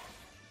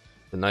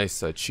 A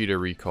nice cheetah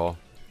recall.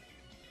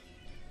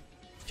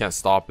 Can't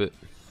stop it.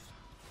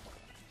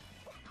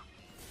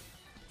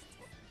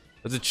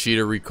 That's a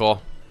cheetah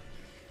recall.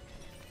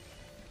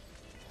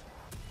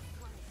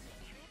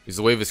 Because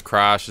the wave is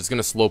crashed. It's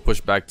gonna slow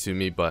push back to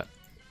me, but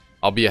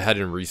I'll be ahead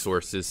in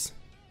resources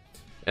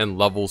and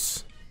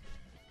levels.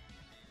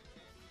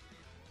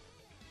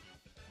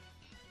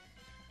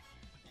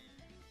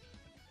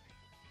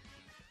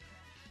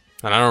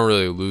 And I don't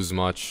really lose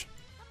much.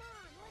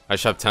 I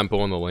just have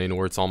tempo in the lane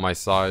where it's on my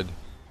side.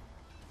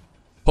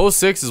 Post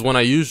 6 is when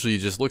I usually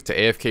just look to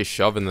AFK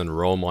shove and then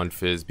roam on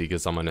Fizz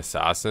because I'm an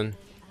assassin.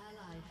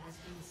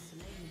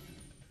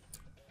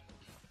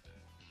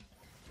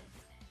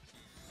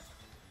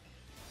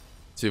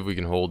 See if we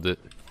can hold it.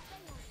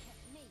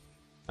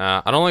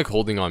 I don't like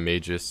holding on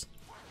mages.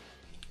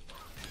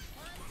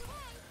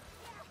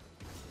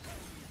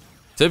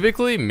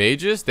 Typically,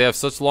 mages, they have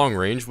such long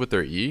range with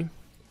their E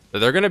that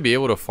they're going to be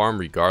able to farm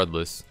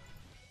regardless.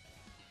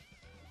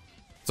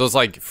 So it's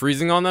like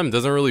freezing on them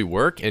doesn't really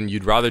work, and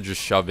you'd rather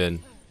just shove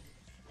in.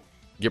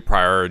 Get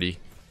priority.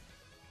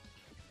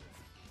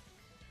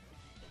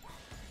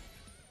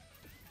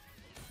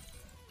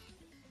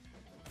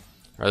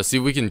 Alright, let's see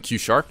if we can Q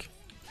Shark.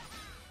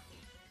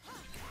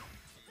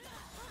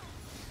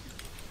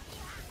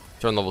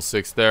 Turn level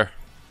 6 there.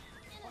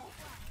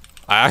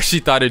 I actually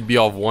thought it'd be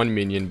off 1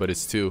 minion, but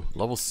it's 2.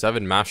 Level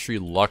 7 Mastery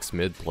Lux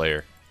mid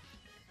player.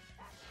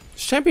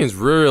 This champion's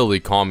really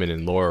common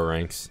in lower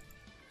ranks.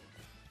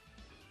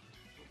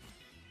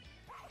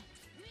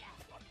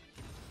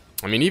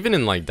 I mean, even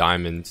in like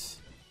diamonds,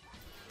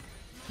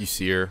 you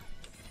see her.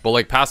 But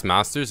like past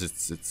masters,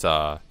 it's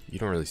you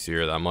don't really see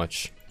her that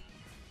much.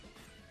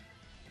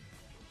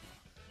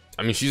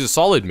 I mean, she's a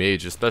solid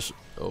mage, especially.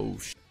 Oh,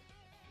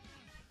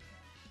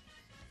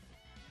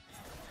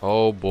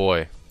 oh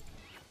boy.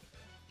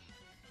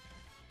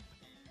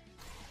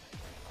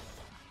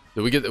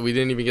 Did we get? We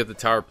didn't even get the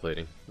tower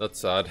plating. That's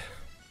sad.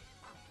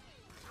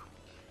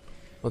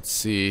 Let's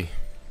see.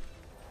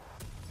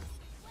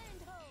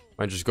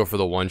 Might just go for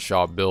the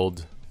one-shot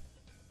build.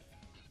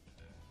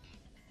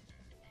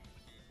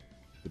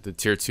 With the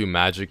tier 2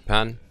 magic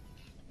pen.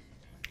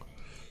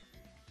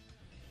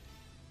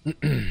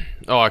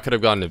 Oh, I could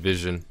have gotten a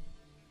vision.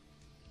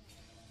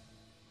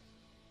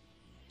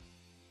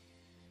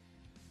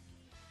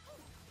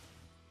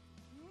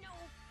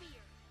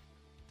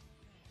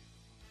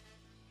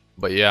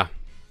 But yeah.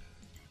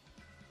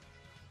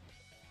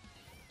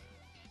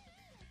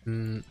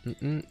 This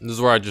is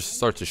where I just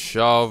start to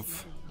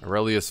shove.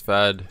 Aurelius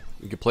fed.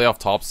 We could play off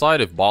top side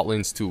if bot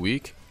lane's too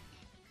weak.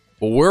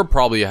 But we're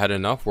probably ahead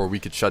enough where we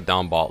could shut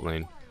down bot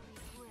lane.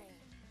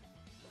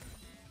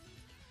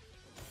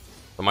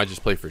 I might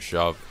just play for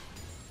shove.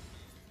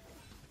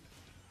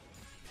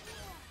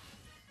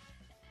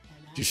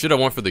 She should have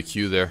went for the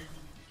Q there.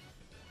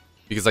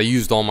 Because I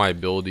used all my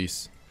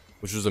abilities.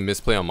 Which was a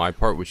misplay on my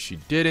part, which she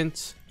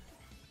didn't.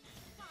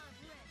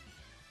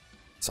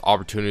 It's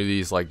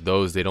opportunities like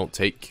those they don't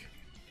take.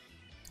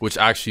 Which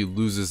actually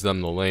loses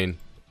them the lane.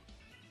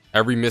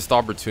 Every missed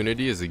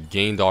opportunity is a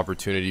gained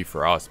opportunity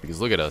for us.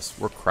 Because look at us.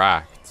 We're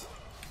cracked.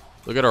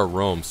 Look at our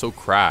roam. So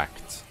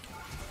cracked.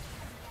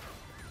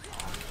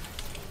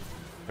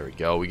 There we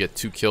go. We get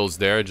 2 kills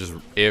there. Just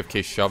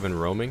AFK shove and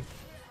roaming.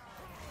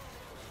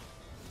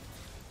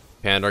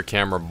 Panned our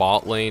camera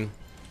bot lane.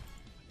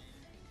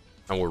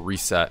 And we'll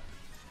reset.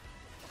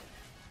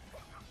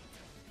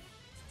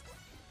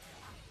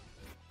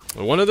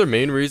 One of the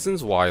main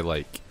reasons why,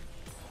 like,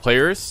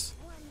 players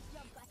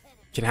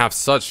can have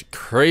such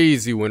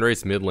crazy win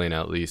rates mid lane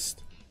at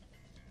least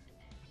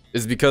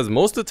is because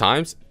most of the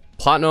times,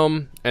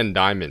 platinum and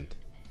diamond,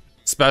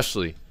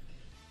 especially,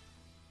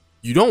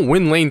 you don't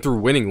win lane through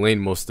winning lane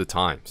most of the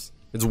times.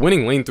 It's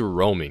winning lane through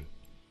roaming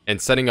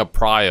and setting up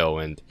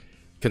prio and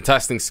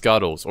contesting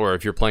scuttles, or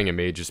if you're playing a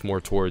mage, it's more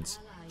towards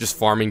just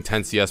farming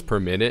 10 CS per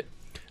minute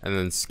and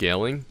then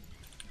scaling.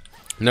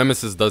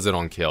 Nemesis does it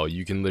on kill.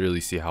 You can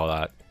literally see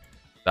how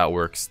that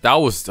works. That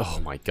was,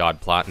 oh my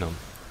god, platinum.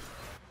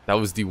 That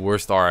was the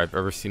worst R I've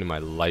ever seen in my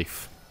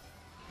life.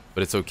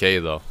 But it's okay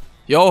though.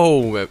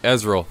 Yo,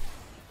 Ezreal.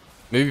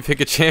 Maybe pick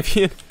a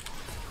champion.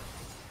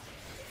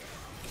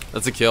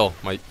 That's a kill.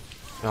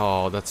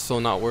 Oh, that's so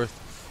not worth.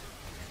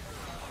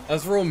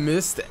 Ezreal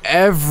missed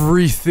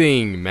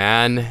everything,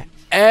 man.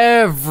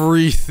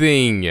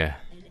 Everything.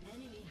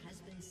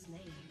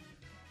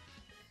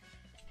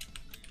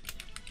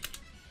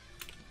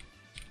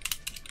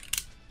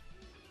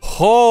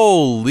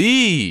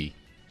 Holy.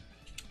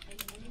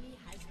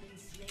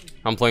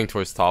 I'm playing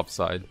towards top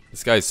side.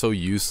 This guy is so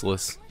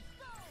useless.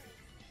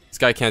 This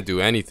guy can't do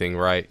anything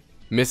right.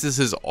 Misses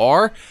his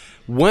R.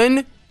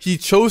 When he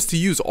chose to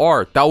use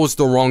R, that was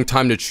the wrong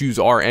time to choose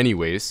R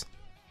anyways.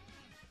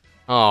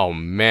 Oh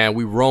man,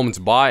 we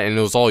roamed by and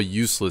it was all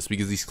useless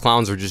because these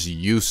clowns are just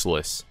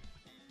useless.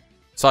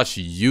 Such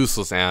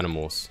useless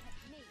animals.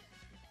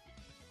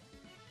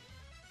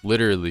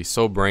 Literally,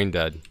 so brain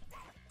dead.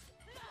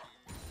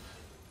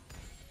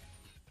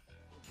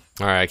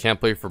 Alright, I can't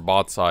play for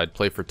bot side.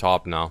 Play for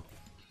top now.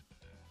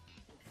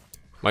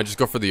 Might just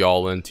go for the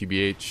all-in,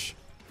 TBH.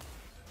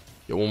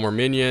 Get one more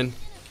minion.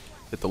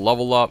 Hit the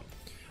level up.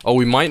 Oh,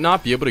 we might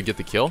not be able to get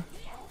the kill.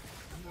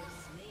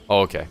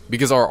 Oh, okay.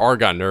 Because our R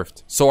got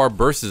nerfed. So our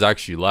burst is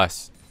actually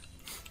less.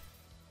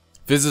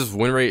 Fizz's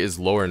win rate is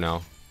lower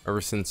now.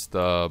 Ever since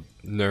the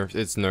nerf.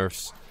 It's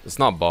nerfs. It's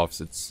not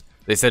buffs.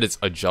 They said it's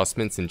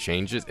adjustments and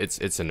changes. It's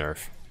a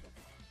nerf.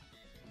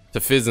 To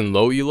Fizz in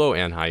low elo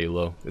and high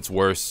elo. It's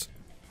worse.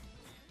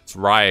 It's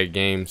Riot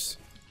Games.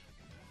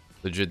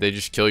 Legit, they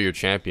just kill your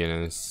champion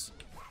and it's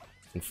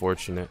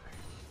unfortunate.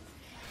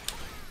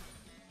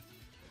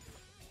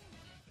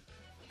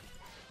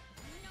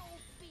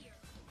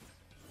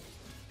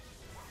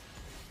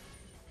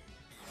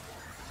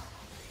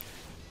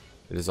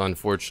 It is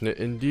unfortunate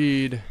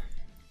indeed.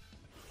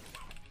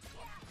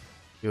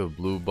 You have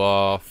blue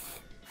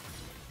buff.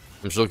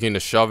 I'm just looking to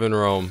shove and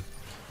roam.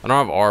 I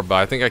don't have R, but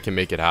I think I can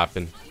make it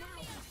happen.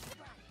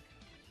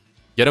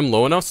 Get him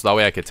low enough so that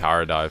way I could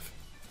tower dive.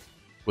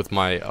 With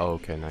my... Oh,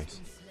 okay, nice.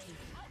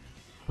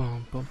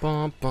 Bum, bum,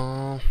 bum,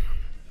 bum.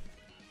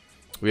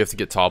 We have to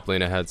get top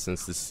lane ahead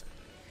since this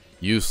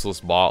useless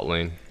bot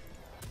lane.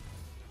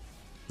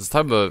 This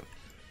type of...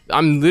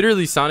 I'm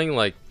literally sounding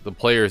like the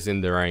players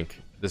in the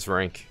rank. This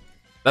rank.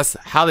 That's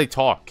how they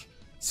talk.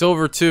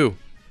 Silver too.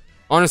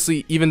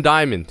 Honestly, even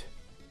diamond.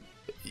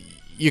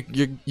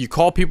 You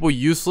call people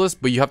useless,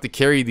 but you have to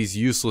carry these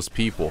useless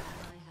people.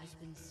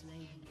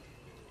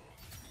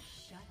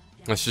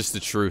 That's just the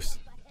truth.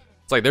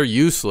 It's like they're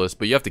useless,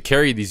 but you have to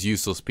carry these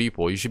useless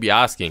people. You should be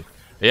asking,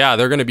 yeah,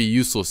 they're gonna be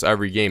useless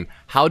every game.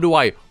 How do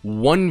I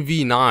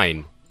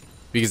 1v9?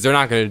 Because they're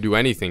not gonna do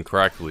anything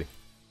correctly.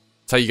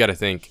 That's how you gotta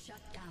think.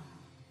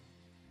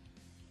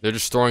 They're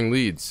just throwing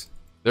leads.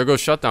 There goes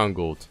shutdown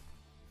gold.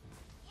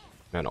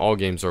 Man, all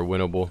games are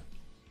winnable.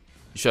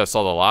 You should have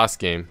saw the last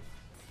game.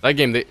 That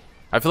game,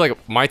 I feel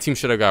like my team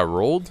should have got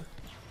rolled.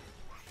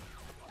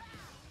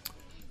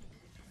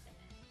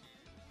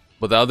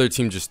 But the other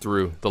team just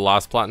threw the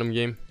last platinum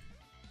game.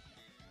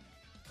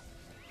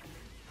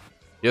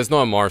 He has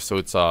no MR, so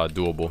it's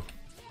doable.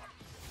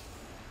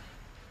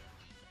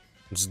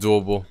 It's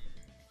doable.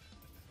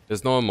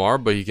 There's no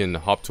MR, but he can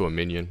hop to a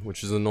minion,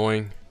 which is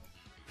annoying.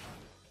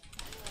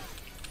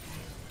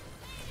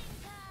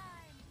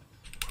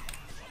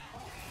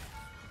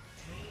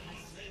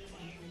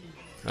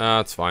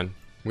 That's fine.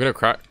 I'm gonna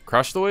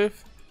crash the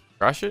wave.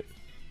 Crash it.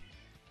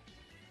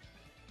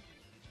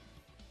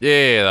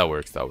 Yeah, that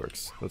works. That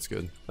works. That's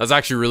good. That's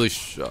actually really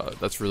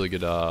that's really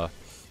good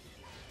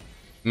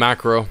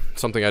macro.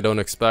 Something I don't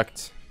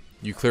expect.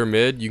 You clear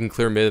mid, you can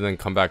clear mid and then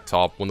come back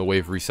top when the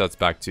wave resets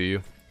back to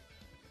you.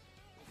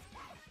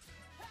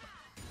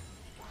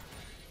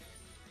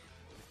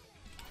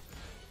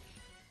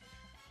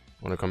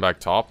 Want to come back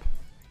top?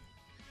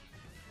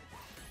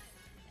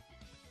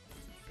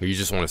 Or you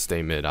just want to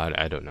stay mid?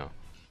 I don't know.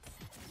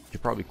 You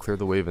could probably clear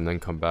the wave and then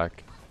come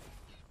back.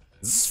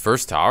 Is this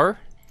first tower?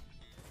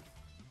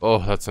 Oh,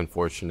 that's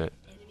unfortunate.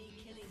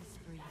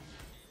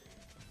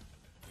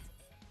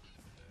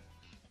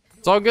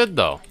 It's all good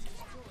though.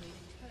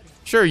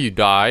 Sure, you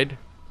died.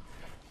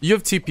 You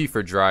have TP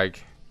for drag.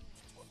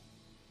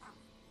 I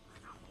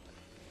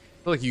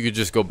feel like you could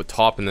just go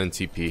top and then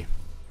TP.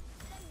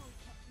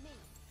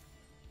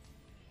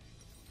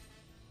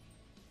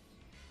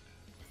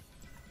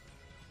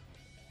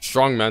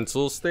 Strong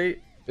mental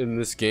state in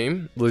this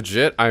game.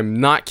 Legit, I'm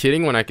not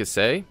kidding when I could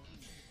say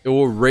it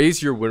will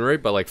raise your win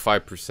rate by like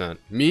 5%.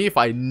 Me, if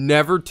I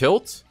never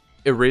tilt,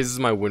 it raises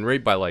my win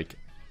rate by like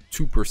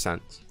 2%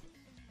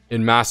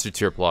 in Master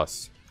Tier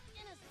Plus.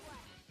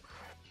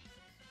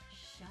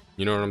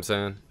 You know what I'm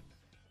saying?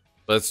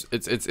 But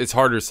it's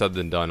harder said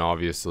than done,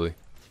 obviously.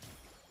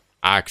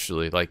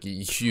 Actually, like,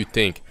 you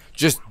think,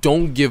 just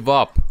don't give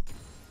up.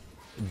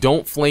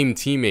 Don't flame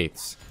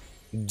teammates.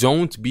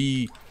 Don't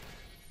be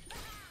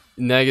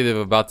negative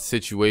about the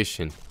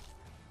situation.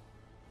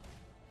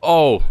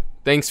 Oh,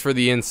 thanks for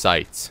the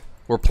insights.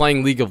 We're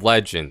playing League of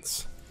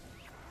Legends.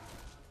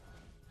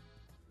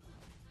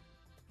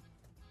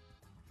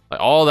 Like,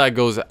 all that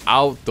goes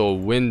out the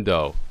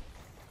window.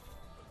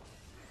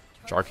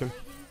 Shark him?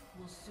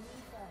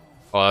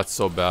 Oh, that's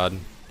so bad.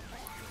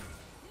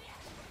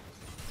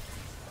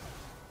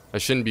 I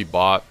shouldn't be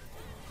bought.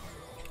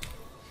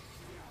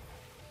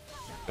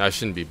 I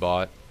shouldn't be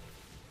bought.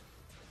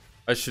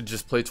 I should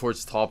just play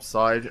towards top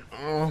side.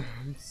 Oh,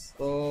 I'm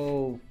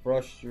so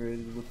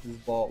frustrated with this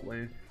bot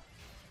lane.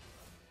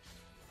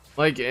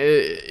 Like,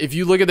 if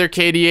you look at their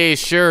KDA,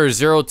 sure,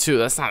 0-2.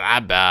 That's not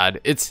that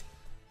bad. It's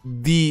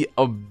the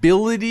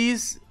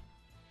abilities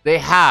they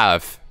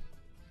have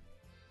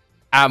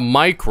at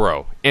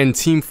micro and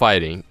team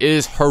fighting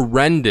is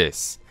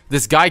horrendous.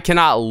 This guy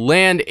cannot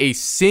land a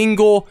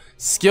single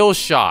skill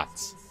shot.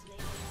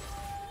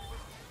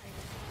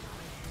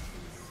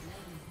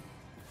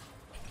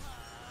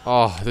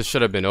 Oh, this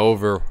should have been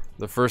over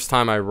the first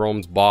time I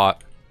roamed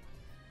bot.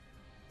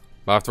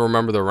 I have to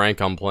remember the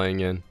rank I'm playing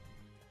in.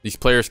 These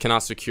players cannot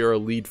secure a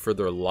lead for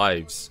their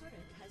lives.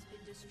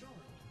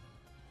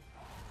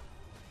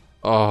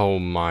 Oh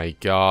my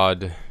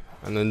god.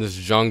 And then this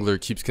jungler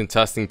keeps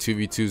contesting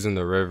 2v2s in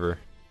the river.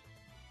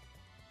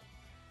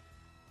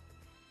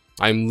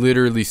 I'm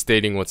literally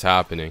stating what's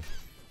happening.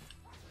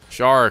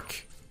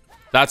 Shark,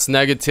 that's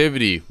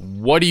negativity.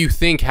 What do you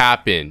think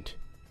happened?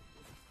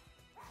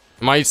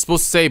 Am I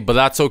supposed to say, but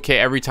that's okay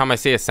every time I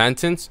say a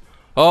sentence?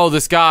 Oh,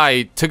 this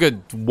guy took a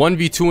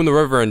 1v2 in the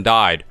river and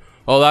died.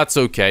 Oh, that's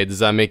okay. Does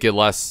that make it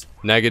less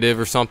negative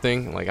or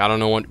something? Like, I don't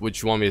know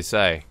what you want me to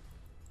say.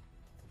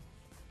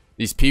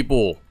 These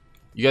people,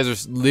 you guys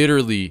are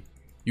literally,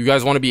 you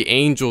guys want to be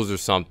angels or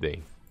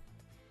something.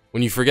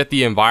 When you forget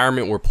the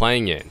environment we're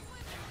playing in.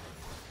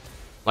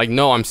 Like,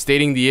 no, I'm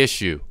stating the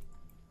issue.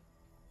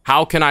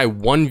 How can I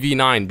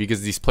 1v9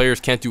 because these players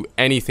can't do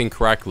anything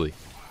correctly?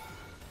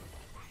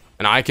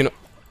 And I can...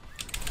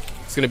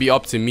 It's going to be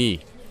up to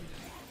me.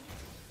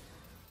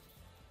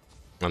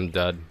 I'm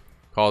dead.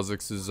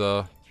 Kha'Zix is,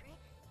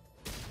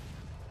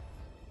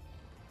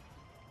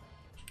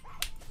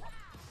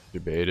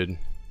 debated.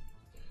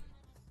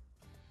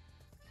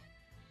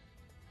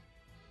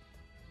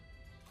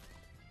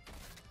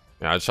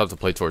 Yeah, I just have to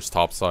play towards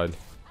top side.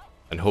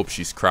 And hope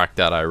she's cracked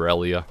that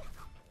Irelia.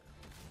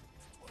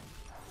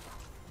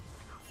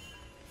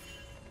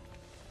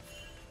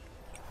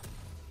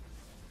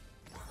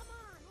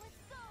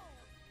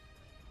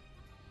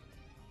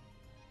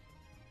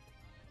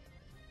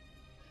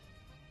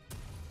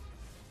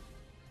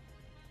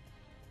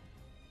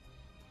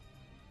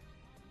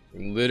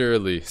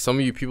 Literally, some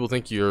of you people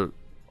think you're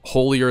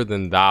holier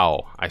than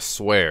thou. I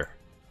swear.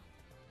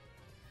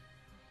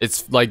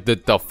 It's like the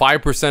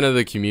 5% of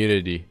the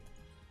community.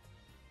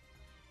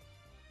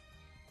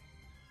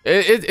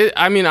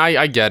 I mean,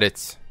 I get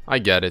it. I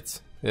get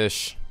it.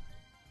 Ish.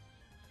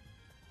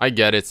 I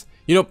get it.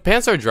 You know,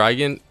 Panzer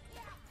Dragon,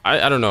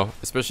 I don't know,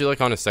 especially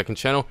like on his second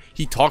channel,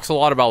 he talks a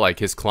lot about like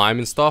his climb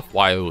and stuff,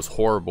 why it was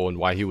horrible and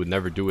why he would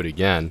never do it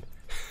again.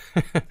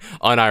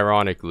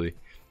 Unironically.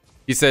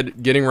 He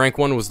said getting rank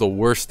 1 was the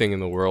worst thing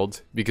in the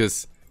world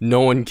because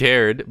no one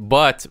cared.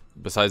 But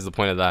besides the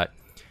point of that,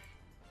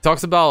 he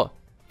talks about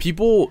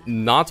people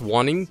not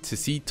wanting to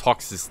see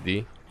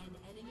toxicity,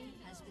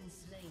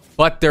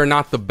 but they're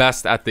not the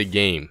best at the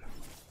game.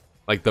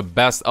 Like the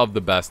best of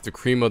the best, the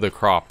cream of the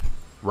crop,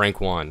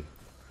 rank 1.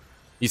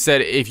 He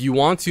said if you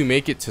want to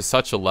make it to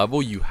such a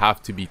level, you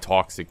have to be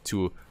toxic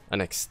to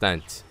an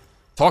extent.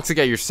 Toxic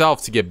at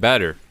yourself to get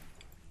better.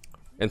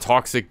 And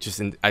toxic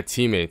just at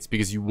teammates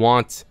because you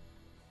want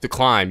to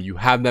climb. You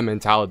have that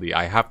mentality.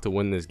 I have to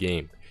win this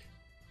game.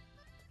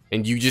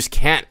 And you just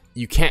can't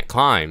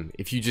climb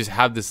if you just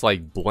have this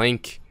like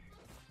blank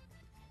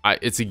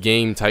it's a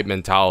game type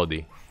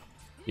mentality.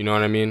 You know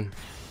what I mean?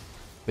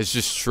 It's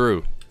just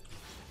true.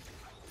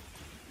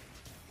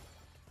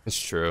 It's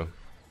true.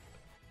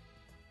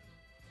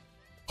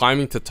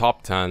 Climbing to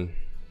top 10.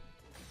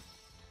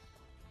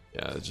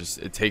 Yeah,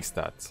 it takes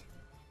that.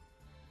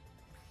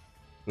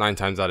 9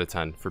 times out of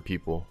 10 for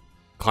people.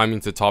 Climbing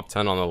to top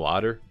 10 on the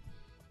ladder.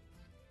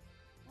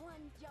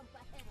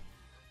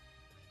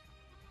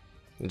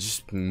 It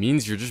just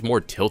means you're just more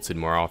tilted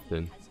more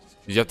often.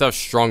 You have to have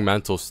strong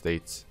mental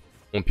states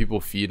when people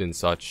feed and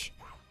such.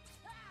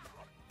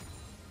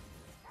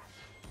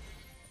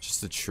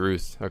 Just the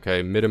truth.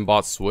 Okay, mid and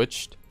bot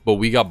switched, but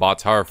we got bot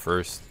tower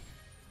first.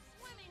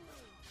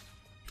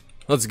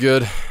 That's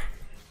good.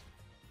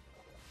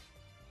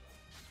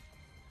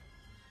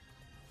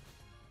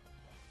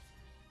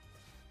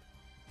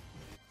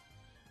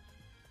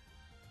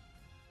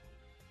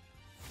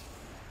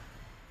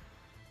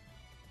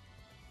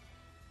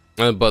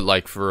 But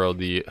like for real,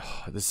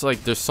 this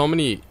like there's so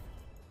many.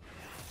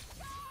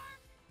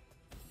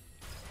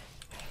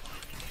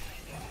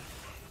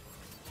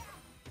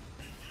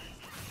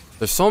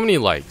 There's so many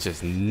like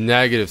just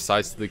negative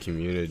sides to the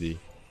community.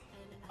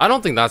 I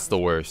don't think that's the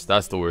worst.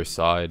 That's the worst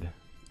side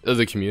of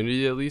the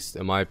community, at least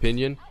in my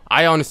opinion.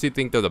 I honestly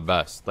think they're the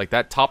best. Like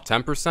that top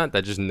 10%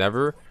 that just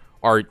never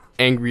are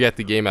angry at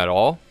the game at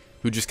all,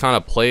 who just kind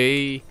of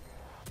play,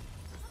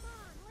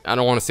 I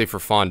don't want to say for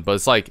fun, but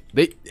it's like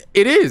it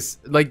is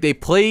like they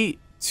play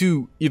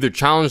to either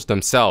challenge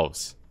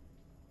themselves.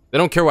 They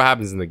don't care what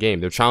happens in the game.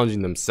 They're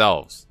challenging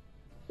themselves,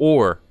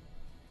 or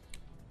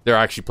they're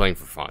actually playing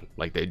for fun.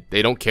 Like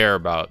they don't care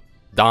about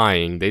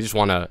dying. They just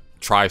want to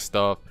try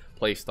stuff,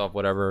 play stuff,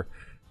 whatever.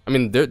 I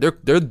mean, they're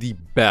the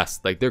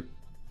best. Like they're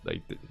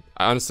like,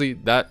 honestly,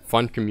 that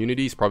fun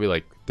community is probably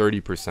like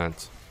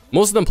 30%.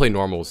 Most of them play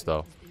normals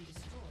though.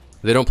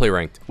 They don't play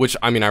ranked, which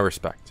I mean I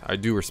respect. I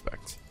do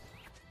respect,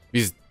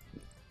 because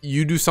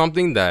you do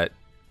something that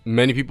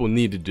many people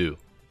need to do.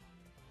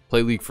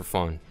 Play League for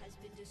fun.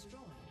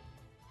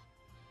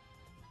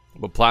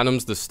 But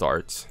Platinum's the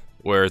start,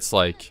 where it's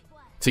like,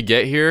 to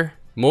get here,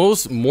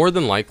 more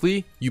than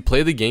likely you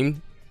play the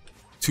game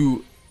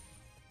to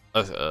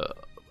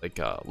like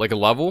a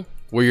level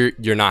where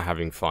you're not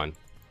having fun,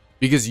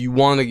 because you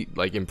want to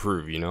like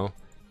improve, you know.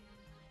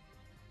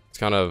 It's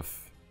kind of,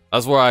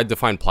 that's where I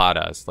define plat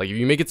as. Like if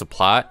you make it to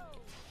plat,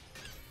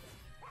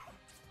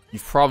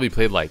 you've probably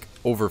played like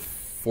over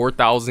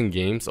 4,000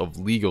 games of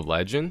League of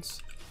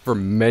Legends for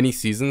many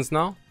seasons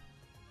now,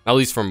 at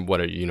least from what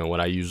what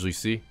I usually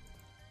see.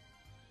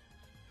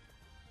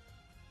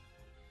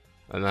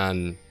 And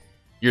then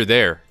you're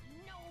there.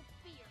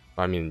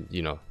 I mean,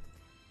 you know,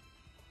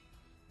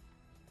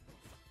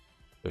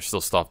 there's still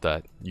stuff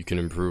that you can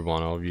improve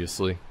on,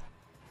 obviously.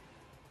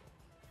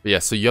 But yeah,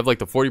 so you have like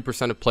the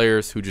 40% of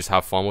players who just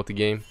have fun with the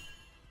game.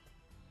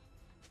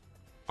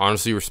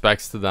 Honestly,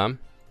 respects to them.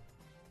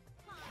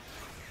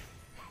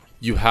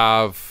 You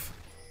have,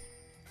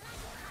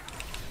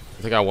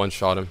 I think I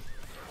one-shot him.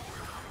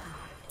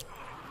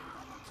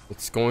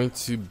 It's going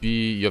to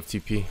be, you have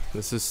TP.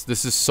 This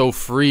is so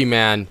free,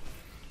 man.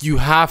 You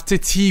have to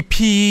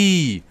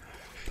TP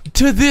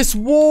to this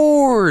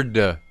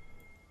ward.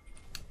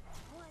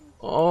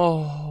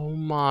 Oh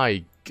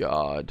my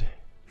god.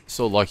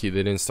 So lucky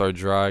they didn't start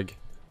drag.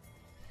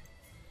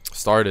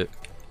 Start it.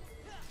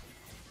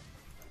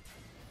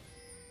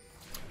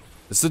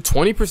 It's the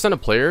 20%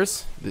 of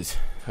players.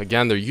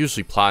 Again, they're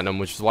usually platinum,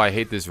 which is why I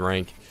hate this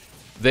rank.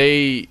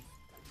 They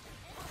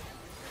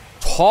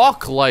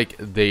talk like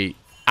they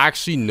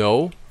actually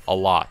know a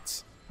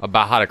lot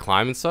about how to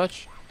climb and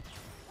such.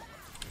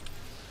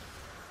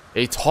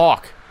 They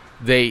talk.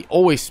 They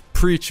always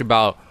preach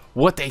about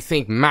what they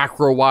think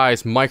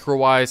macro-wise,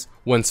 micro-wise,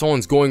 when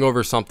someone's going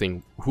over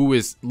something who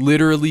is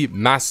literally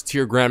master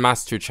tier,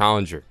 grandmaster tier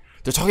challenger.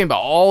 They're talking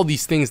about all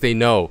these things they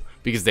know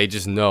because they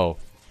just know.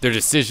 Their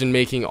decision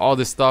making, all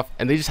this stuff,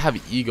 and they just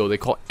have ego. They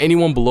call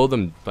anyone below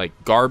them like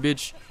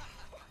garbage.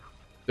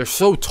 They're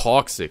so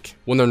toxic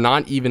when they're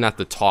not even at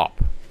the top.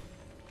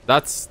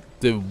 That's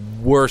the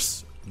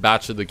worst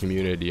batch of the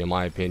community, in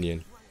my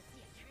opinion.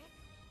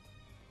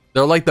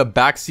 They're like the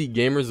backseat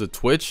gamers of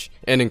Twitch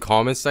and in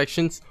comment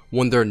sections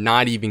when they're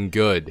not even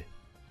good.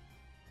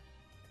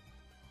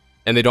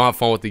 And they don't have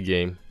fun with the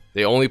game.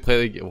 They only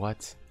play the game.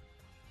 What?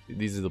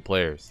 These are the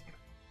players.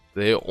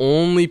 They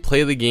only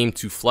play the game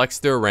to flex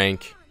their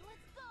rank.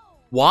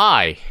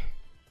 Why?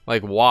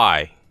 Like,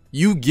 why?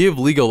 You give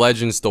League of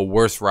Legends the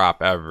worst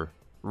rap ever.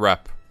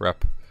 Rep.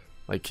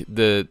 Like,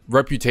 the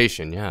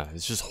reputation, yeah,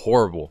 it's just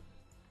horrible.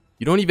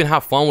 You don't even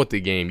have fun with the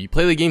game. You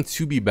play the game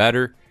to be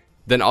better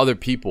than other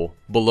people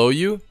below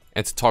you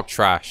and to talk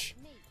trash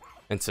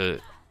and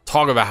to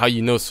talk about how you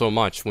know so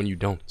much when you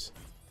don't.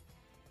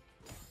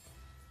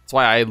 That's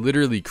why I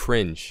literally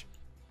cringe.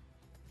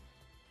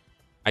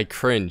 I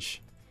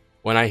cringe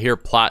when I hear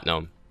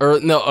platinum. Or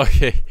no,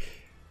 okay,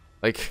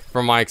 like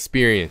from my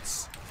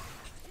experience,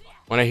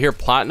 when I hear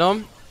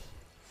platinum,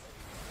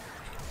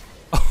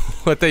 I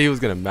thought he was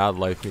gonna mad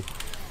life me.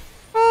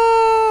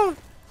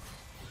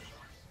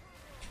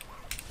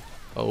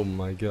 Oh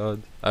my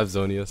god, I have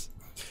Zonius.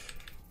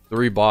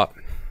 3 bot.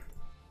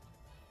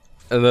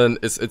 And then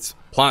it's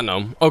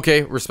platinum.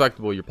 Okay,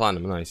 respectable, you're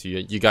platinum, nice.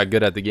 You got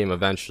good at the game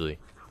eventually.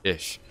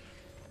 Ish.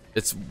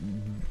 It's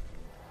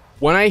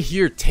when I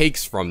hear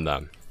takes from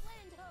them.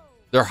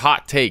 They're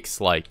hot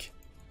takes like,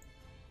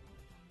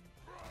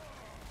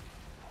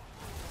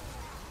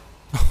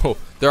 oh,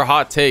 they're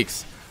hot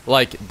takes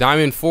like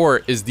Diamond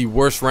 4 is the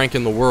worst rank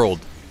in the world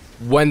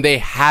when they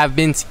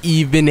haven't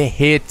even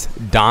hit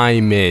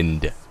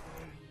Diamond.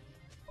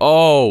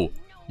 Oh,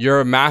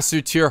 you're a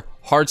master tier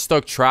hard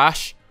stuck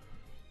trash.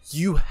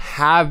 You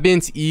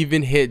haven't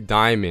even hit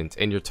Diamond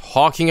and you're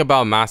talking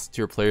about master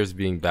tier players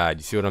being bad.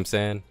 You see what I'm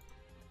saying?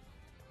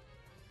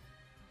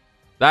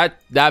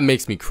 That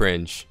makes me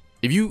cringe.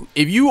 If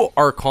you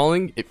are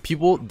calling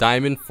people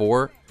Diamond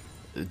 4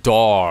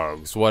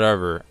 dogs,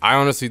 whatever, I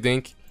honestly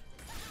think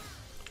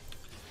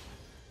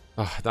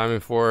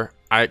Diamond 4,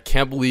 I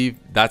can't believe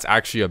that's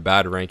actually a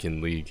bad rank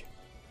in League.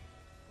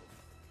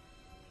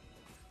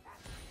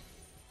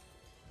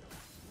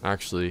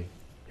 Actually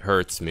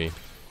hurts me.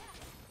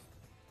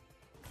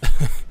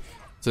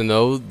 to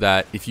know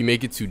that if you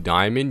make it to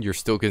diamond, you're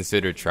still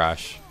considered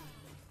trash.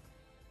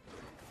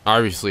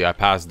 Obviously, I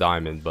passed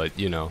diamond, but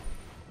you know,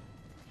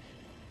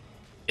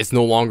 it's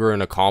no longer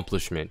an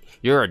accomplishment.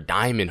 You're a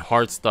diamond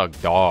heart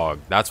stuck dog.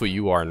 That's what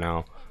you are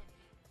now.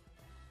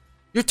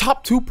 You're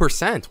top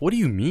 2%. What do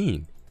you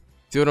mean?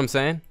 See what I'm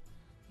saying?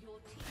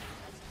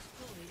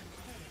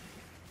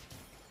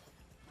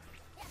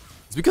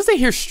 It's because they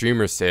hear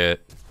streamers say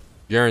it.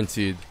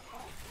 Guaranteed.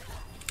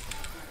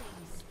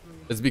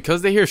 It's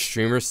because they hear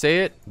streamers say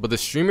it, but the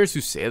streamers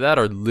who say that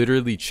are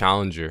literally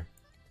challenger.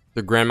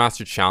 The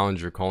Grandmaster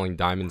Challenger calling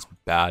diamonds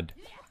bad.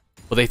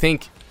 But they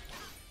think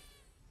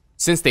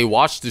since they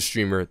watch the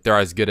streamer, they're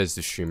as good as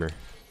the streamer.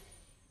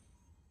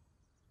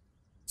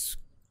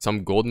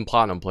 Some golden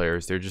platinum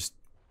players, they're just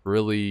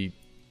really,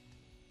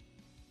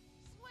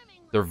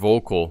 they're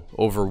vocal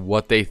over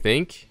what they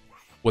think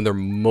when they're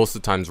most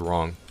of the times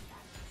wrong.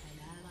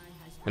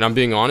 And I'm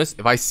being honest,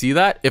 if I see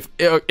that, if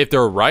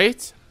they're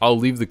right, I'll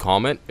leave the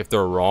comment. If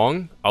they're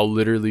wrong, I'll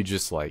literally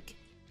just like,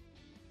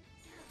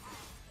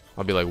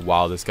 I'll be like,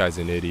 wow, this guy's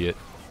an idiot.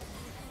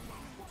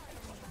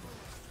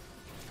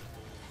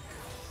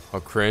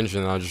 I'll cringe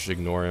and I'll just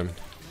ignore him.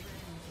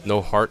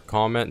 No heart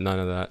comment, none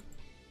of that.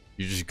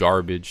 You're just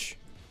garbage.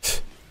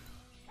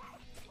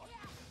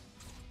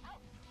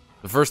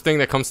 The first thing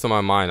that comes to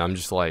my mind, I'm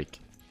just like,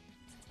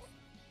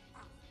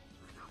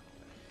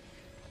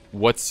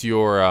 what's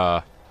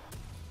your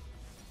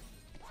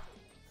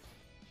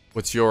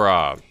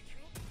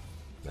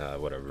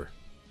whatever.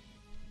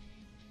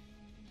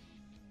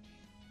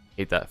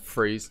 Hate that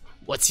phrase.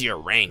 What's your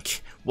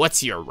rank?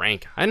 What's your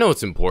rank? I know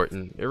it's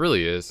important. It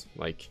really is.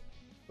 Like,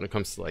 when it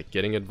comes to like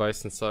getting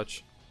advice and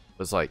such.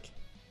 It's like,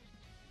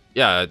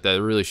 yeah,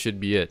 that really should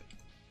be it.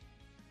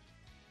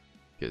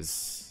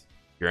 Because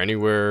you're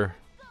anywhere,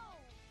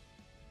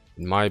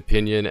 in my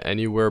opinion,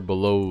 anywhere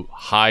below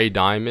high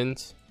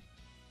diamond,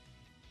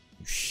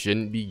 you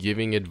shouldn't be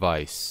giving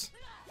advice.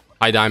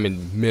 High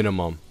diamond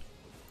minimum.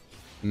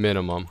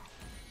 Minimum.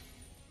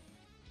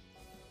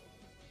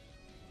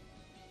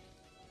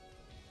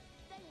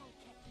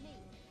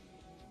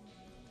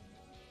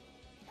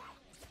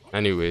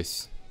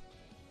 Anyways,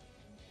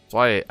 that's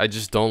why I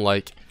just don't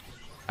like,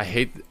 I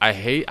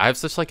have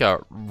such like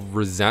a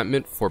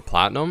resentment for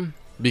platinum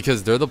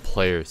because they're the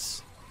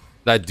players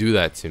that do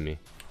that to me.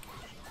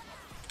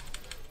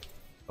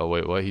 Oh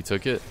wait, what? He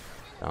took it?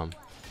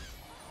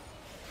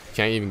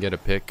 Can't even get a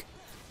pick.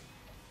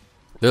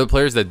 They're the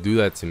players that do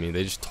that to me.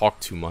 They just talk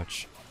too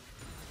much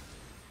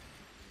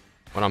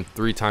when I'm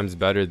 3 times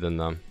better than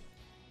them.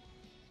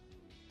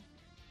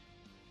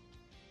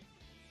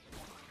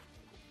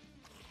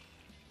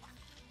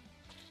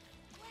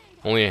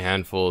 Only a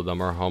handful of them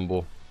are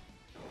humble.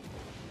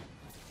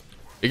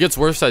 It gets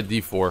worse at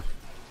D4.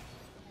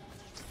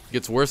 It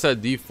gets worse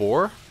at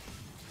D4?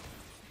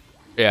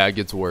 Yeah, it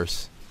gets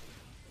worse.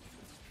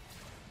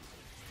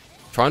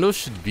 Toronto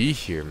should be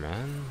here,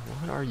 man.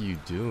 What are you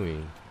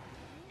doing?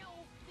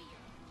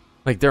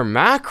 Like, they're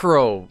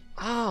macro.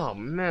 Oh,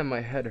 man,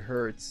 my head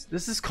hurts.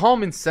 This is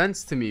common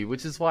sense to me,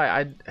 which is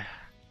why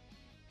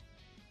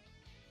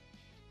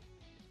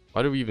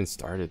why did we even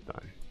start it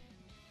then?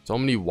 So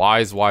many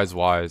whys.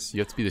 You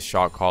have to be the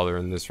shot caller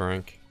in this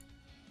rank.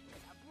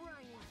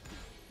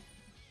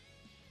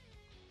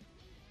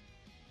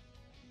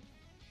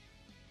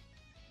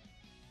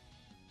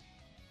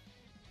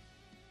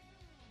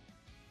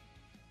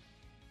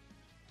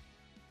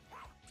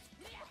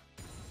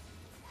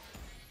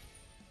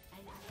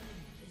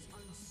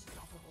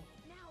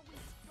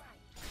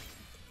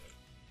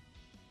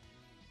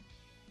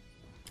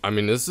 I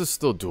mean, this is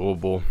still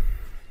doable.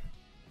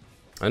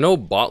 I know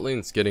bot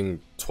lane's getting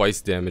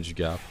twice damage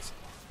gapped,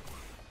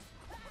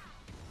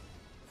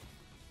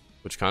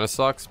 which kind of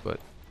sucks, but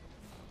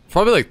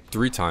probably like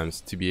 3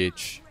 times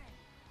TBH.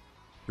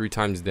 3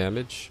 times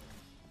damage.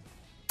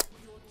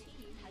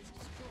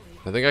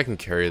 I think I can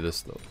carry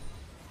this though.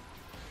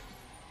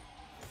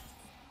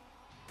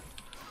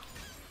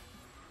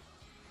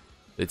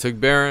 They took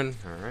Baron.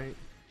 All right.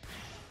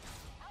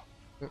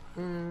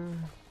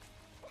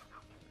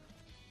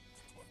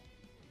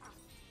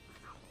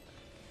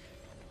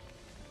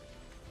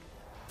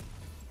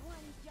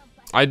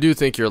 I do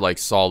think you're like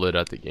solid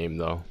at the game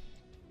though.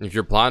 If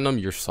you're platinum,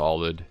 you're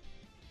solid.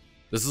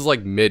 This is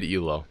like mid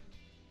elo.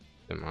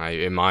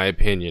 In my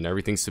opinion,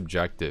 everything's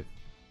subjective.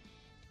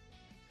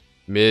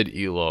 Mid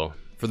elo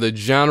for the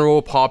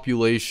general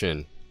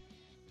population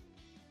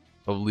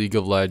of League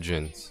of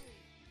Legends.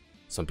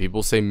 Some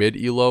people say mid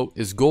elo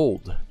is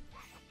gold.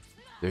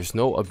 There's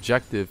no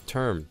objective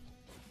term.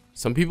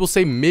 Some people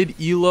say mid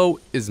elo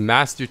is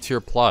master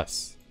tier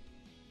plus.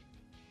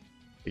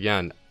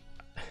 Again,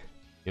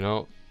 you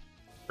know,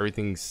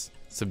 everything's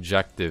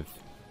subjective.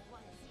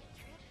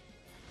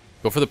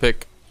 Go for the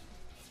pick.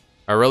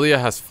 Aurelia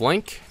has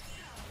flank.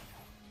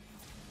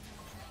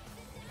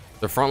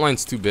 The front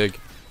line's too big.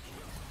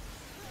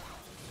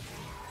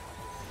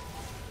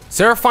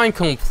 Seraphine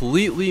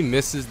completely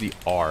misses the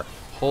R.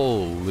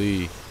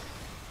 Holy.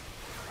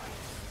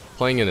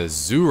 Playing in a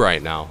zoo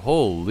right now.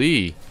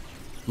 Holy.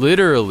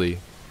 Literally.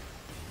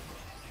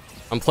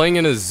 I'm playing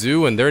in a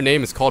zoo and their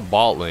name is called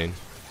bot lane.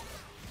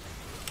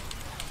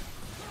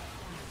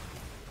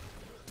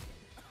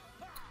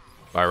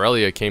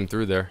 Irelia came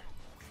through there.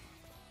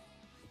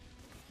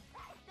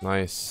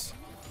 Nice.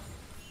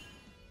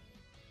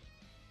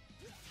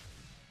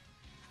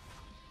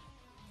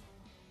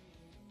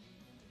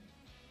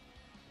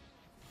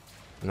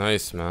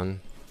 Nice, man.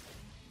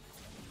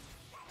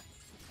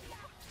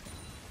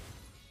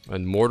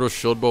 And Mortal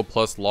Shieldbow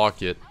plus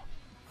Locket.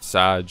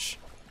 Sag.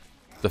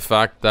 The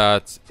fact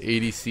that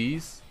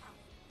ADCs,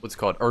 what's it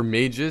called, or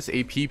mages,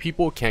 AP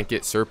people can't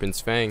get Serpent's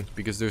Fang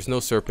because there's no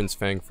Serpent's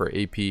Fang for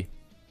AP.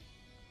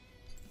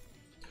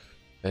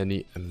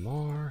 Any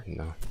MR?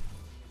 No.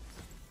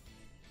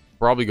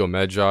 Probably go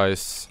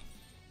Medjais.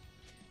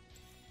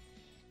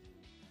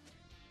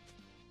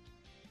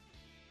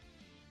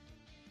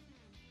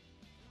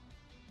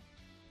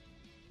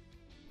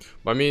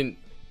 I mean,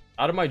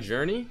 out of my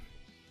journey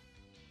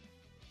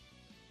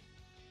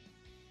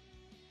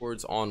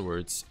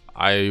onwards,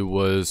 I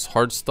was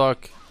hard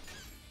stuck.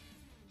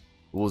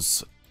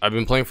 I've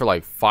been playing for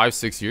like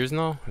 5-6 years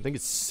now. I think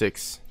it's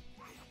 6.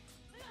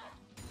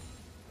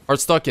 Hard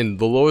stuck in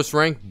the lowest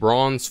rank,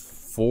 bronze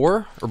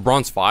 4 or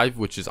bronze 5,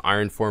 which is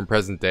iron 4 in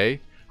present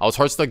day. I was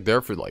hard stuck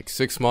there for like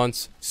 6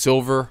 months.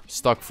 Silver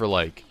stuck for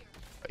like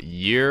a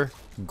year.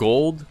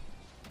 Gold,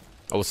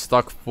 I was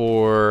stuck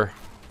for,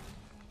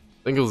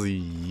 I think it was a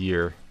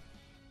year.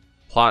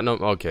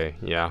 Platinum, okay,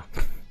 yeah.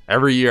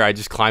 Every year I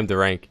just climbed the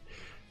rank.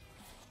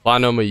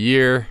 Platinum a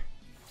year.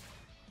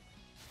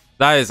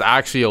 That is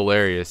actually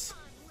hilarious.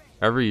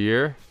 Every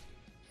year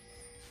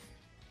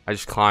I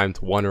just climbed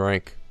 1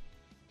 rank.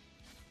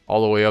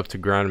 All the way up to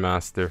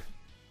Grandmaster.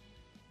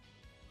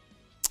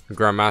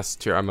 Grandmaster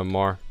tier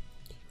MMR.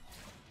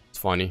 It's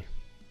funny.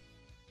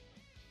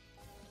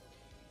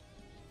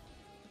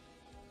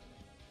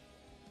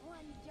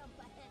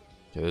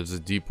 Okay, there's a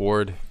deep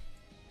ward.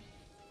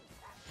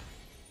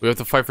 We have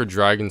to fight for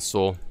Dragon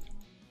Soul.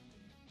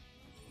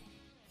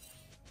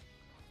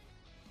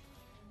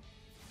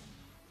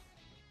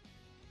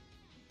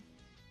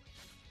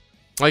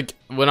 Like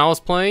when I was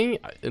playing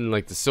in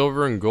like the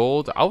silver and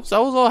gold, I was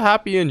all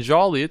happy and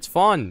jolly. It's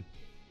fun.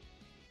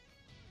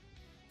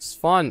 It's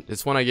fun.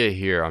 It's when I get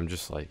here, I'm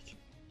just like,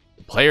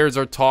 the players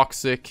are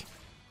toxic.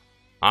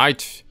 I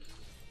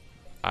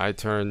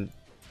turn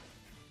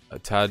a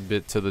tad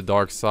bit to the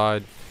dark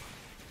side,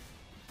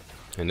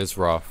 and it's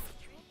rough.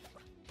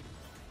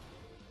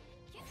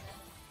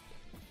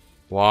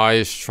 Why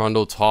is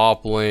Trundle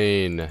top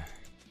lane?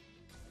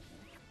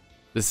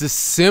 This is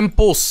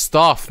simple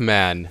stuff,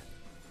 man.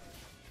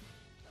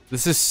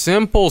 This is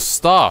simple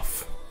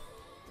stuff.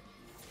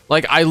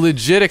 Like, I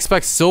legit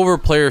expect silver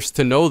players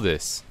to know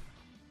this.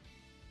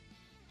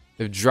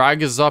 If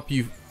Drag is up,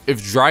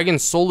 if Dragon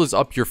Soul is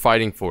up, you're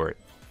fighting for it.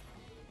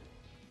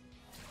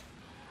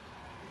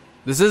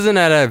 This isn't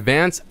an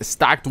advanced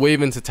stacked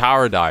wave into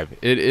tower dive.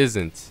 It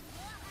isn't.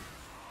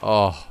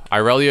 Oh,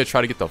 Irelia try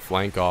to get the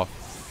flank off.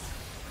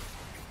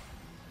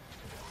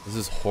 This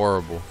is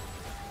horrible.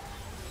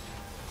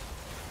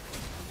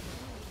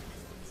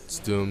 It's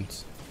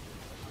doomed.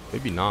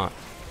 Maybe not.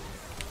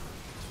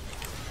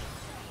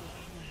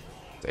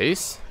 It's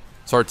ace?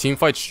 So our team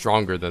fight's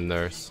stronger than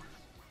theirs.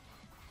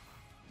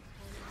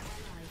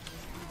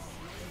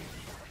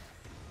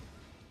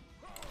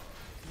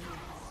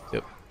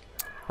 Yep.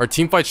 Our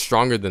team fight's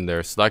stronger than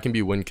theirs, so that can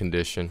be win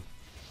condition.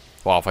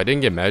 Wow, if I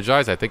didn't get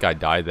Medjais, I think I'd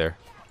die there.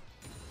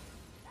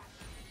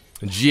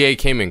 GA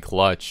came in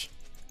clutch.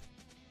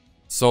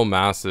 So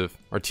massive.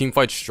 Our team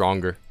fight's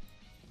stronger.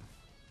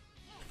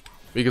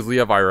 Because we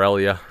have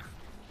Irelia.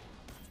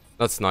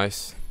 That's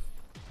nice.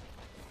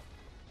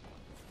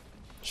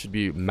 Should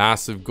be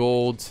massive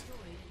gold.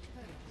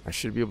 I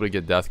should be able to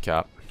get death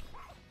cap.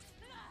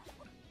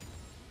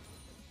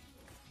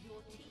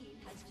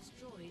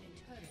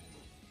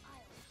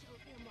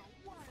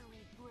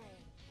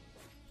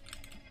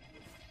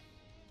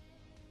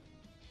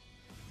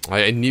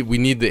 We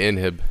need the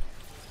inhib.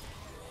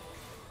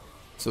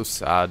 So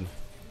sad.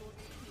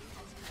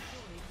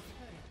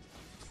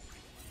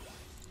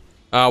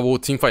 We'll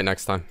team fight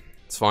next time.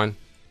 It's fine.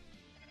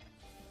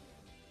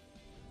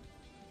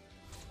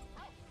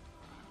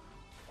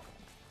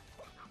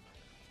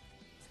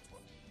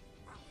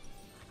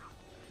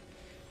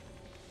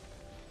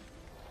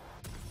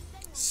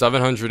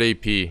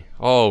 $700 AP.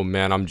 Oh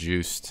man, I'm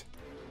juiced.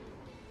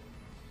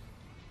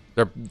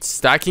 They're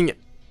stacking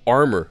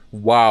armor.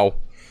 Wow.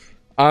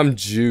 I'm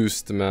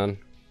juiced, man.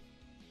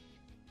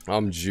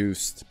 I'm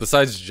juiced.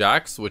 Besides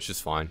Jax, which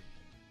is fine.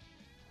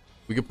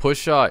 We could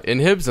push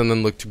inhibs and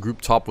then look to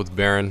group top with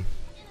Baron.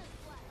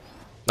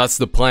 That's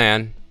the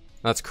plan.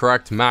 That's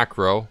correct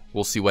macro.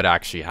 We'll see what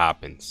actually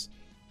happens.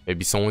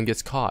 Maybe someone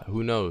gets caught.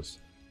 Who knows?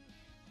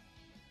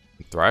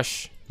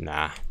 Thresh?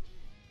 Nah.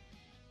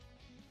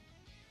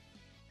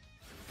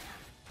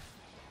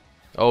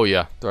 Oh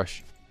yeah,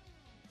 Thresh.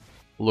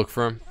 We'll look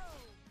for him.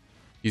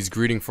 He's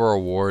greeting for a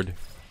ward.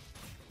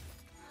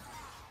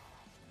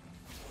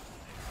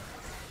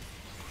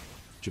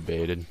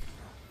 Debated.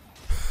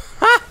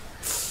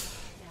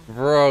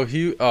 Bro,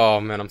 he... Oh,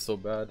 man, I'm so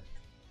bad.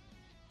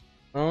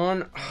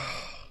 On...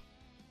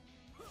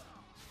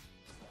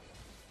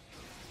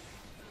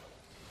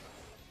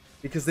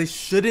 Because they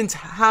shouldn't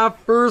have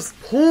first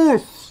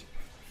push.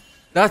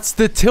 That's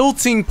the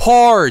tilting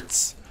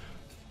part.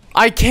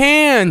 I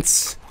can't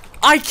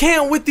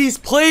with these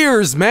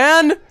players,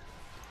 man.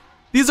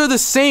 These are the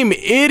same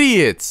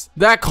idiots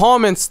that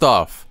comment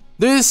stuff.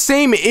 They're the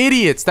same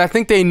idiots that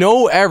think they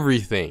know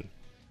everything.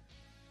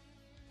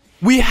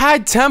 We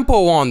had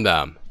tempo on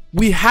them.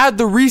 We had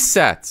the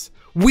resets.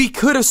 We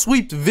could have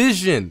sweeped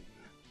vision.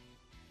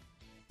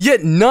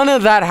 Yet none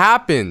of that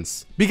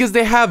happens because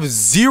they have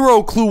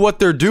zero clue what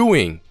they're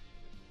doing.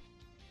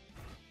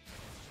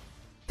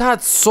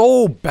 That's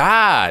so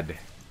bad.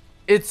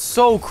 It's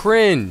so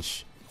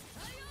cringe.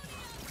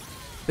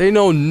 They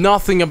know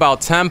nothing about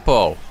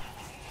tempo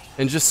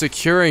and just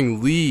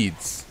securing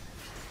leads.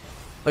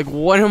 Like,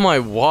 what am I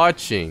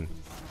watching?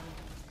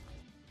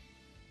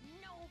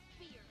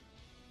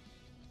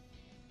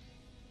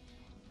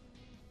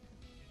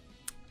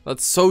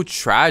 That's so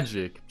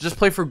tragic. Just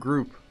play for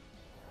group.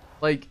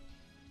 Like,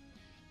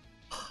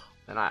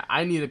 and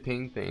I need to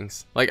ping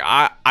things. Like,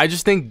 I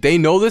just think they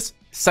know this.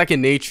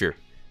 Second nature.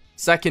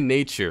 Second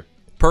nature.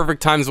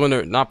 Perfect times when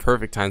they're, not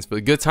perfect times,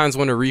 but good times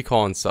when to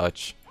recall and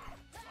such.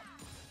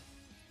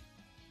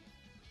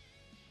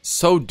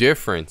 So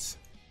different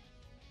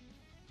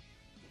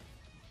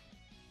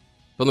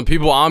from the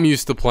people I'm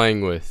used to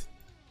playing with.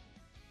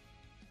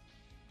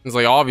 It's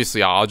like,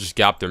 obviously, I'll just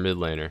gap their mid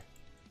laner.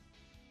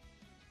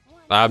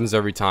 That happens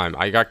every time.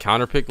 I got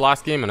counterpicked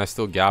last game and I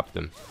still gapped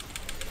him.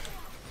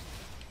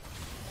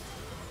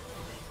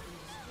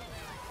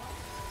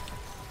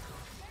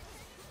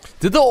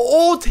 Did the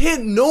ult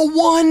hit no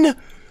one?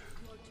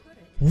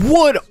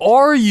 What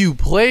are you,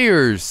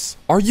 players?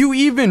 Are you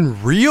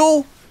even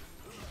real?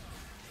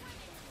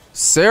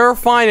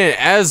 Seraphine and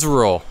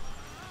Ezreal.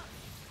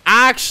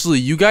 Actually,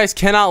 you guys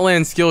cannot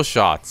land skill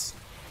shots.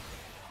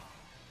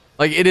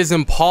 Like, it is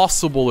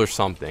impossible or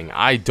something.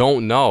 I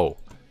don't know.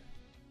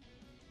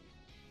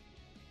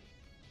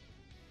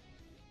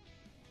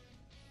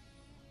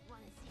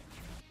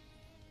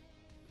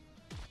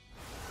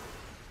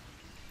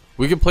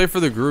 We can play for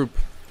the group.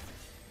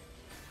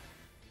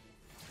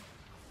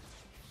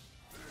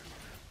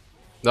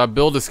 That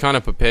build is kind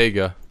of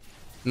Papega.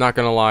 Not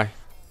gonna lie.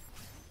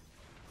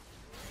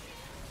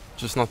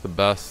 Just not the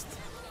best.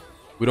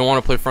 We don't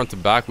want to play front to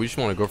back. We just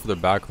want to go for their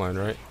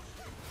backline, right?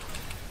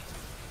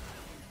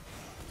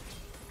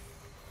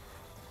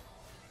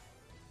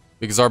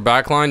 Because our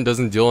backline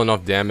doesn't deal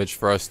enough damage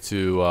for us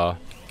to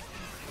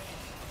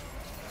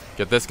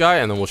get this guy,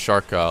 and then we'll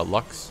shark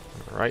Lux.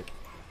 Alright.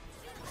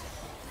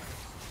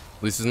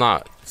 At least it's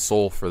not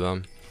soul for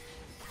them.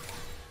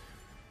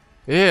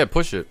 Yeah,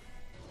 push it.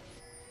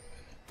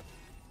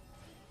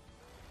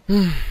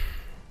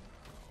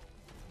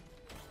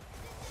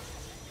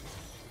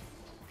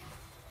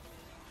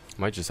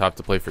 Might just have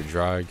to play for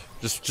drag.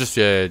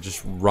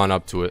 Just run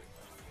up to it.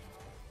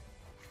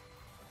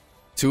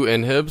 2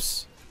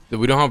 inhibs.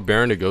 We don't have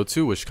Baron to go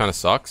to, which kind of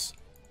sucks.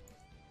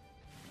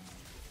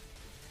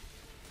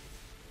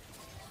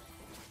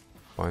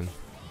 Fine.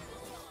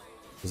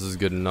 This is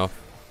good enough.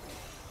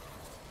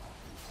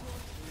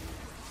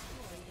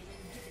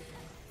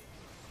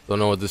 Don't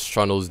know what this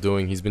Trundle is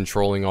doing. He's been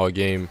trolling all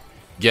game.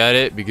 Get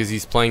it? Because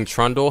he's playing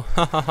Trundle?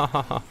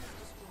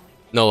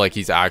 No, like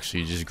he's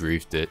actually just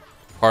griefed it.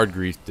 Hard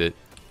griefed it.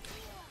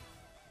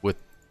 With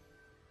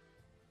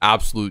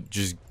absolute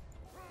just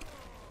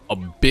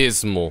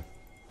abysmal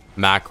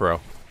macro.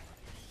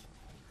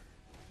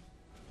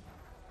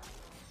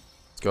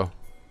 Let's go.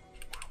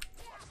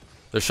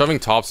 They're shoving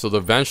top, so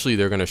eventually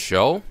they're gonna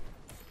show.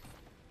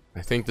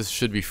 I think this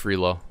should be free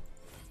low.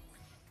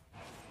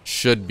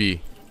 Should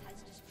be.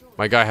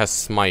 My guy has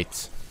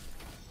smite.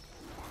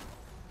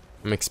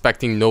 I'm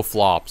expecting no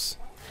flops.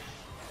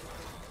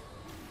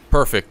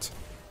 Perfect.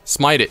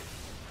 Smite it.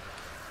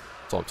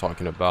 That's all I'm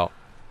talking about.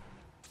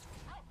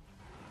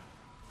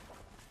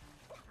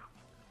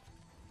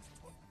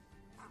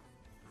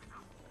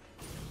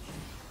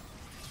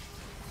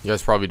 You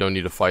guys probably don't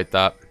need to fight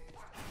that.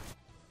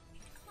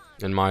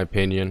 In my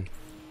opinion.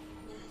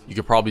 You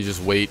could probably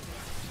just wait.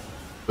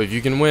 But if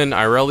you can win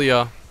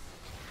Irelia.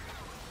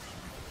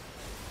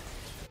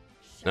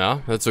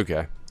 Yeah, that's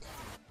okay.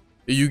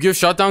 You give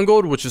shutdown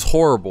gold, which is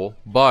horrible,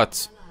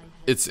 but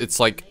it's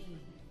like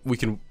we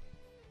can,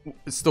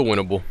 it's still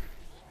winnable.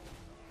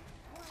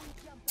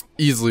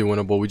 Easily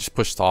winnable. We just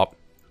push top.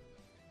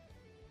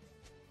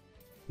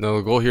 No,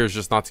 the goal here is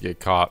just not to get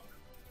caught.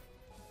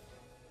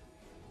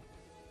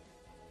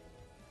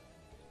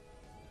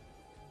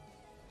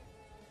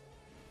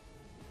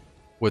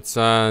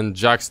 Witsan,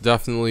 Jax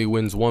definitely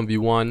wins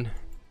 1v1.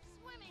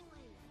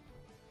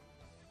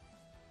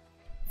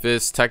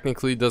 Fizz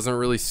technically doesn't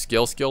really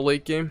scale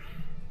late game.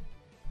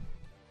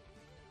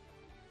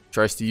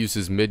 Tries to use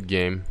his mid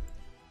game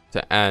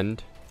to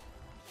end.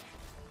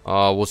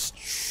 We'll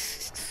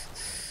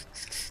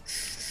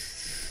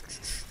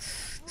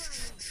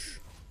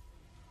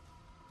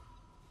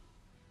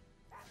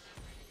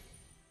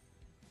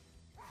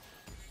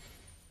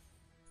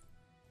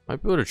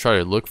Might be able to try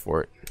to look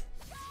for it.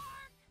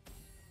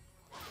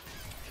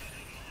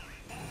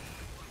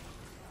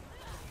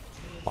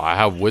 Oh, I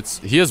have wits.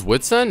 He has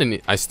wits end, and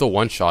I still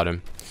one-shot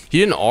him. He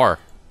didn't R.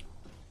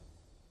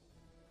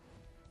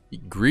 He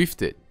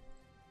griefed it.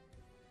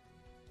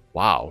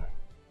 Wow.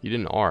 He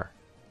didn't R.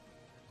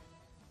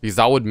 Because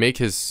that would make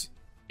his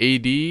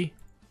AD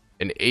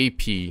and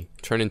AP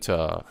turn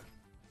into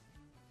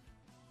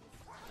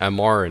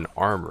MR and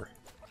armor.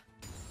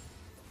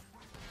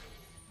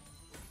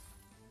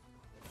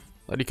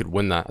 I thought he could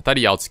win that. I thought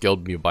he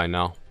outskilled me by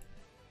now.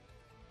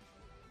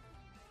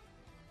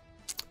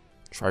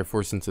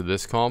 Triforce into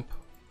this comp.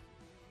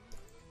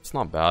 It's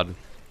not bad.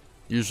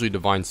 Usually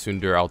Divine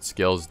Sunder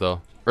outscales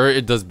though. Or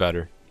it does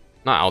better.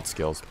 Not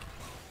outscales.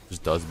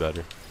 Just does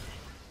better.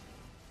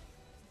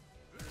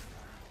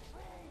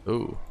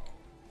 Ooh.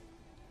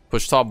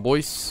 Push top,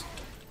 boys.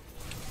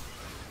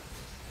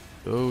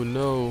 Oh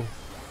no.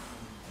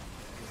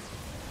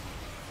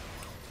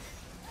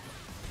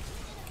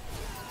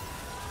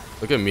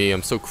 Look at me.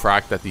 I'm so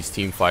cracked at these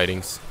team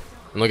fightings.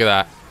 And look at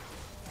that.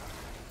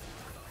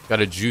 Got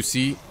a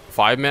juicy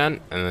 5-man.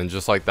 And then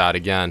just like that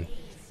again.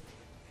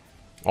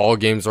 All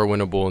games are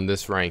winnable in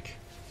this rank.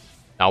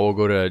 Now we'll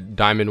go to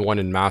Diamond 1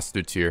 and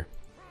Master Tier.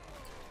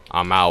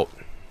 I'm out.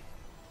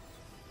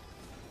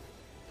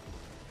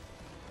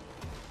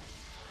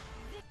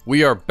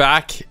 We are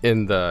back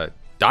in the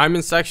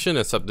Diamond section.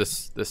 Except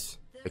this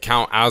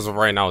account as of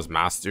right now is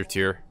Master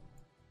Tier.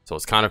 So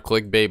it's kind of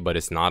clickbait, but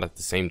it's not at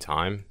the same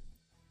time.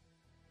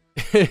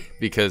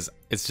 Because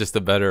it's just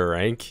a better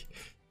rank.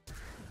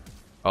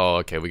 Oh,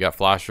 okay. We got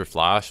flash for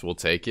flash. We'll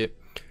take it.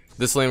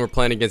 This lane we're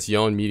playing against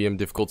Yon, medium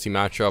difficulty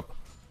matchup.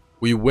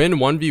 We win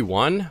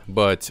 1v1,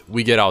 but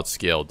we get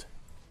outscaled.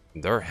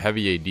 They're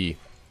heavy AD.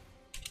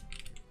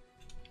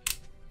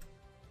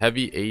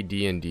 Heavy AD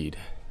indeed.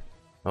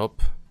 Oh.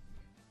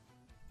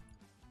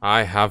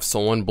 I have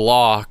someone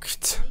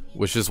blocked,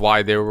 which is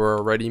why they were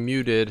already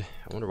muted.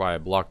 I wonder why I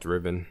blocked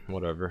Riven.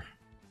 Whatever.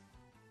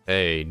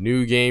 Hey,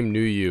 new game,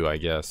 new you, I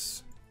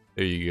guess.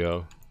 There you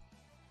go.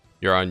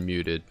 You're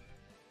unmuted.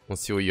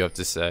 Let's see what you have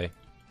to say.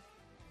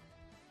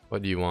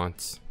 What do you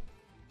want?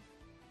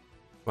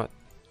 What?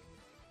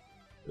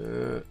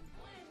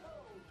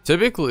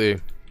 Typically,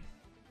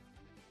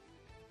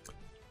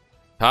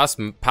 past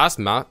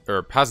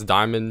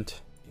diamond,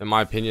 in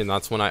my opinion,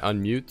 that's when I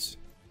unmute,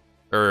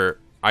 or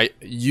I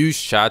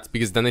use chats,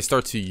 because then they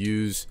start to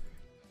use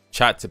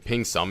chat to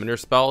ping summoner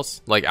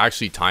spells, like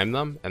actually time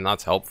them, and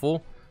that's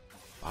helpful.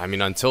 I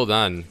mean, until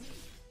then,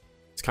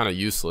 it's kind of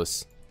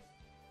useless.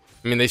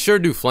 I mean, they sure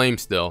do flame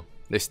still.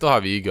 They still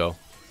have ego.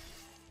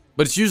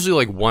 But it's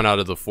usually like 1 out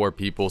of the 4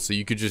 people, so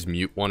you could just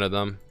mute one of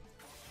them.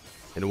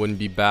 And it wouldn't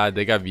be bad.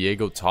 They got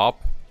Viego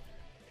top.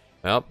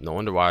 Yep, no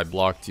wonder why I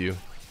blocked you.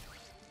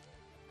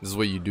 This is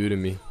what you do to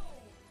me.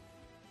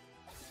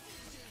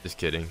 Just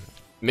kidding.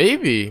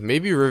 Maybe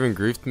Riven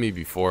griefed me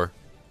before.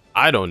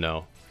 I don't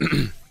know.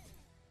 I'm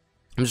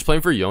just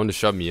playing for Yon to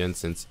shove me in,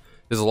 since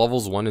his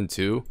levels 1 and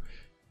 2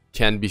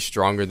 can be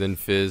stronger than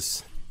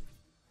Fizz.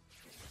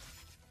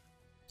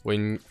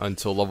 Wait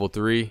until level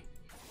 3.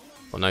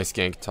 A nice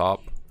gank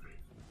top.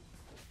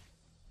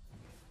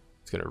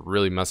 It's gonna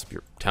really mess up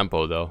your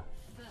tempo though,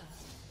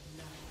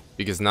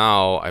 because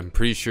now I'm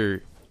pretty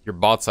sure your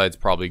bot side's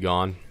probably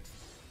gone.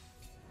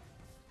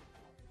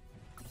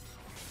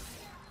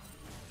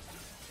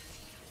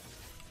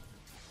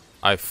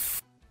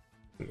 It's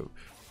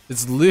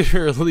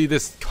literally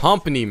this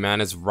company,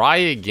 man. It's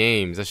Riot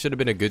Games. That should have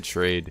been a good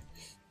trade.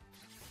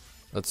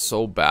 That's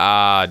so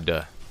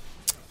bad.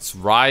 It's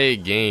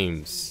Riot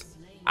Games.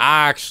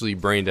 Actually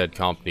brain dead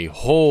company.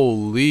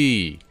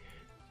 Holy.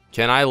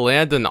 Can I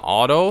land an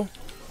auto? Or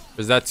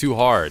is that too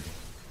hard?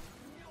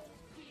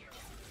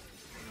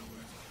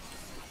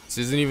 This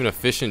isn't even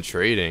efficient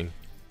trading.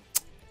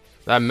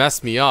 That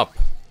messed me up.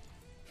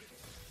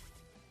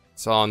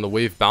 Saw on the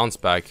wave bounce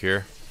back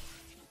here.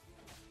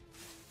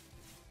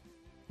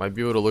 Might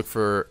be able to look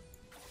for,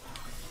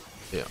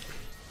 yeah,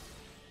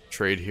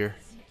 trade here.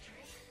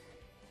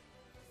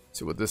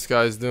 See what this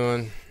guy's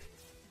doing.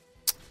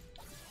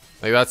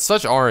 Like, that's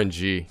such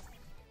RNG.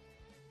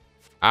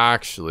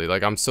 Actually,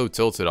 like, I'm so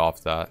tilted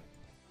off that.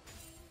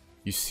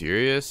 You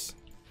serious?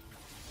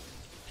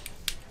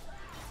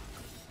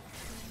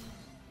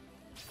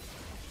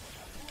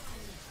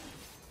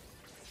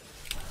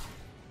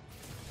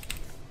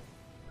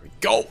 There we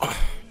go.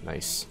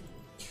 Nice.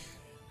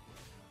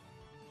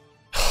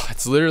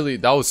 It's literally,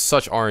 that was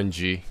such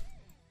RNG.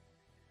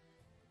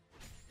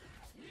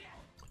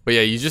 But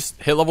yeah, you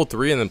just hit level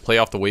 3 and then play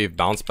off the wave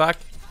bounce back.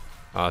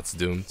 Oh, it's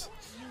doomed.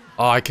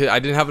 Oh, I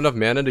didn't have enough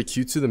mana to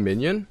Q to the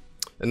minion,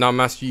 and now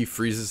Master Yi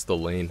freezes the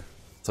lane.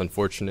 It's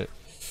unfortunate.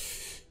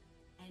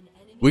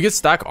 We could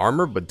stack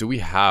armor, but do we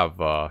have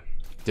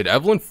did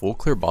Evelyn full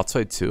clear bot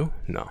side too?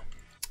 No.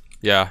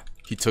 Yeah,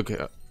 he took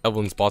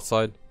Evelyn's bot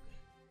side.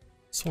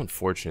 So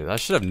unfortunate. That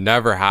should have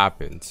never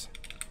happened.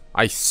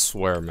 I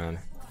swear, man.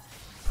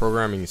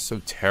 Programming is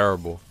so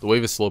terrible. The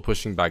wave is slow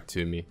pushing back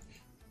to me.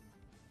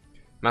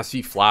 Master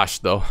Yi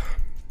flashed though.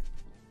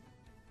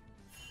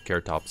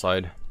 Care top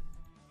side.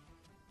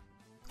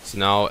 So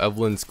now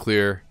Evelyn's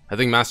clear. I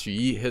think Master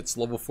Yi hits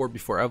level 4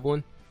 before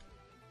Evelyn.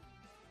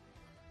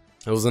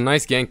 It was a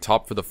nice gank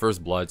top for the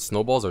first blood.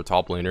 Snowball's our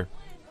top laner,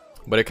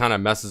 but it kind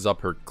of messes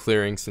up her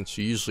clearing since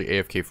she usually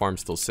AFK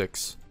farms till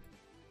 6.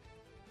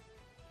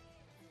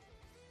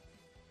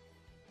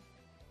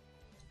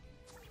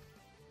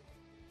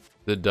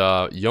 Did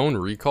Yone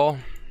recall?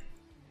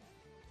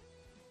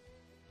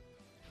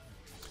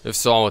 If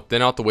so, I'll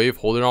thin out the wave,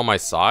 hold it on my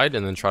side,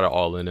 and then try to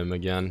all-in him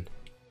again.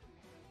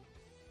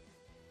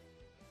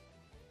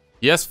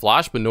 He has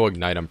flash, but no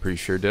ignite, I'm pretty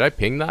sure. Did I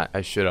ping that?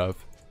 I should have.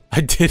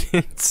 I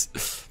didn't.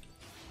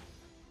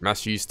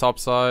 Master Yi's top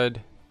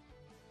side.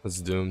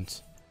 That's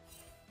doomed.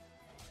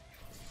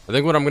 I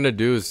think what I'm going to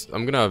do is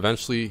I'm going to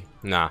eventually...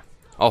 Nah,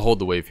 I'll hold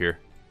the wave here.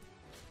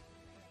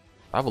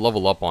 I have a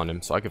level up on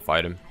him, so I can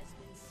fight him.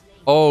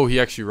 Oh, he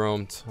actually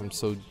roamed. I'm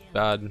so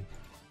bad.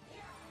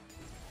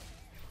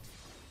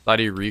 Thought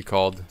he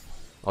recalled.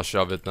 I'll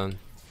shove it then.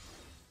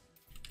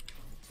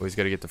 Always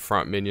got to get the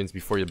front minions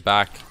before you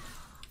back.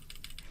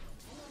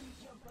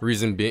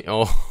 Reason being,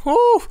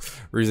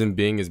 reason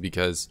being is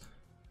because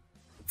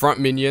front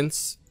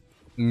minions,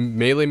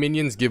 melee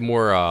minions give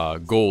more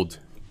gold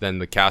than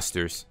the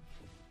casters.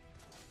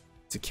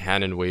 It's a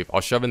cannon wave.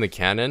 I'll shove in the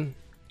cannon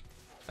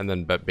and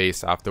then bet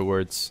base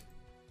afterwards.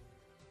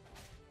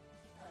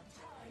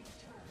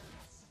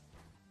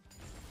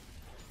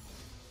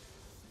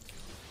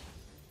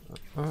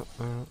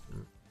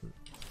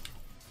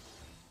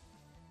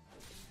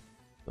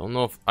 Don't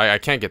know if I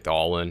can't get the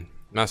all in.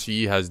 Master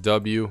Yi has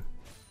W.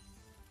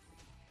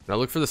 Now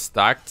look for the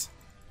stacked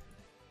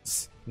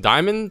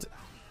diamond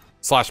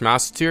 /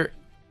 master tier.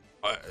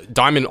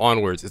 Diamond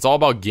onwards. It's all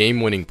about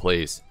game winning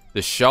plays.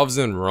 The shoves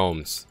and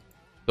roams.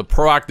 The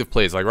proactive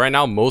plays. Like right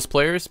now, most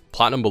players,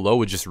 platinum below,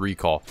 would just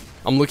recall.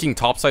 I'm looking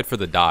topside for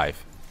the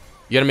dive.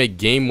 You gotta make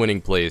game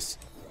winning plays.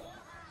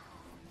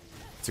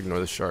 Let's ignore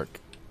the shark.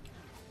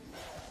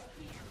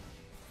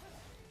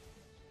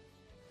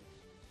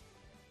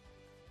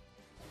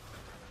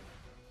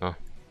 Huh.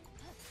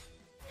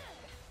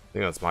 I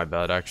think that's my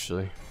bad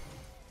actually.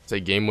 Say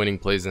game winning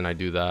plays and I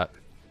do that.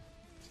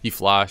 He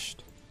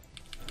flashed.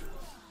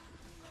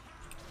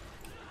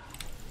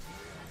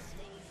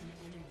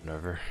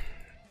 Whatever.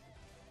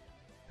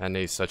 NA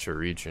is such a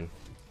region.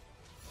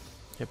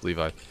 Can't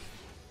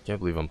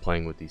believe I'm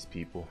playing with these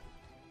people.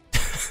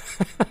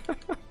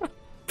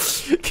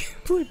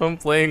 Can't believe I'm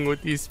playing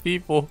with these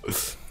people.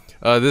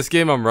 This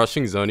game I'm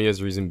rushing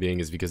Zonia's, reason being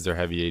is because they're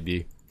heavy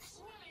AD.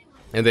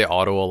 And they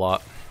auto a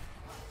lot.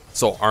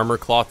 So armor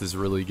cloth is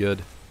really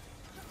good.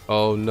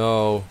 Oh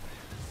no.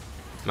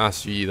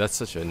 Master Yi, that's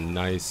such a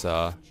nice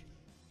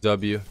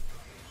W.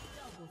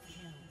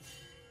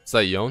 Is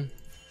that Yone?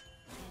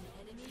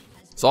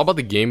 It's all about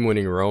the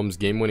game-winning roams,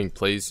 game-winning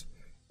plays.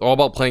 It's all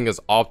about playing as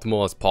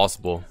optimal as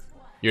possible.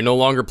 You're no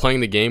longer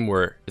playing the game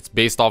where it's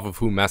based off of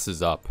who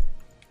messes up.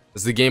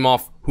 It's the game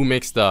off who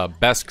makes the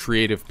best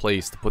creative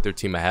plays to put their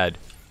team ahead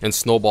and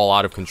snowball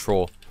out of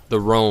control. The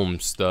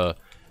roams, the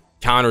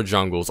counter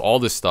jungles, all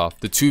this stuff,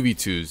 the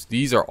 2v2s.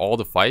 These are all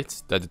the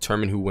fights that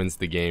determine who wins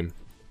the game.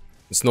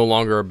 It's no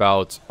longer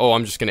about, oh,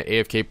 I'm just going to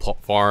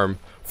AFK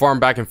farm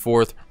back and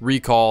forth,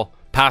 recall,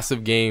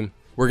 passive game.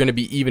 We're going to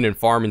be even in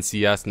farm and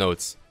CS. No,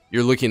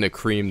 you're looking to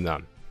cream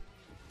them.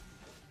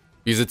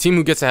 Because the team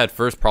who gets ahead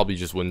first probably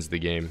just wins the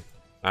game,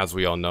 as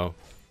we all know.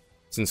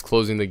 Since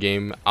closing the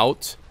game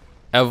out,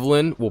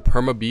 Evelyn will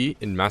perma B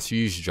in Master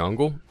Yi's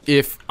jungle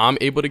if I'm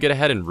able to get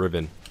ahead in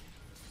Riven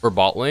or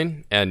bot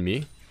lane and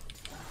me.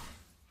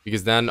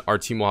 Because then our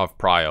team will have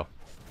prio.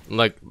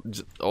 Like,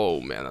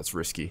 oh man, that's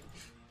risky.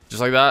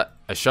 Just like that,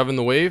 I shove in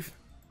the wave.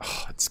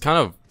 Oh, it's kind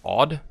of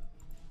odd.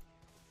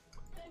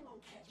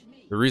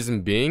 The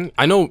reason being,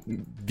 I know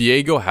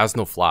Diego has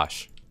no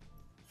flash,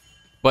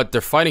 but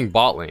they're fighting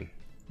bot lane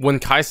when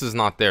Kai'Sa's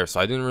not there, so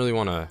I didn't really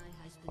want to.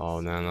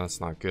 Oh man, that's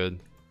not good.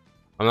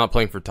 I'm not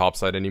playing for top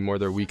side anymore.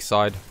 They're weak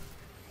side.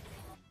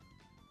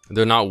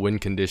 They're not win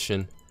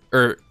condition.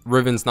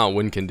 Riven's not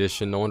win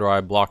condition. No wonder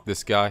I blocked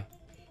this guy.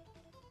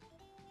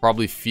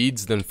 Probably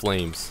feeds then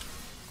flames.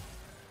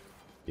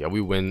 Yeah,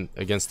 we win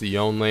against the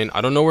Yone lane.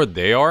 I don't know where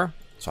they are,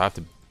 so I have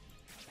to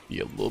be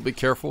a little bit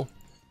careful.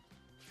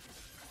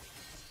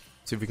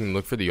 See if we can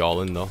look for the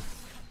all-in though.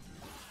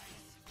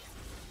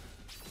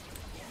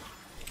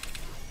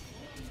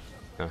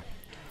 Yeah.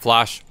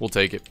 Flash, we'll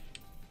take it.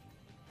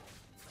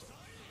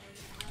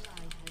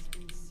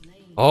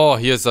 Oh,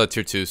 he has tier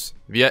 2s.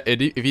 If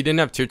he didn't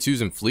have tier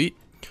 2s in fleet,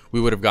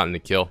 we would have gotten the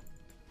kill.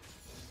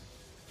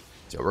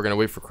 So we're gonna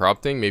wait for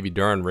corrupting. Maybe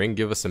Duran Ring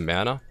give us some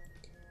mana.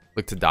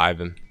 Look to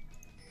dive him.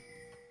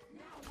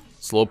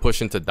 Slow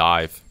push into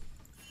dive.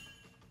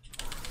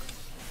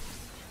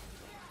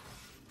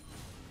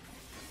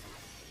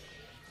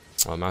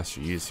 Oh,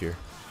 Master Yi is here.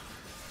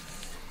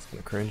 It's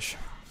gonna cringe.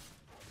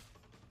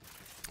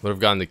 Would have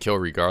gotten the kill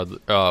regardless.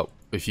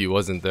 If he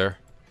wasn't there.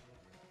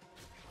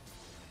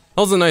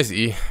 That was a nice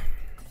E.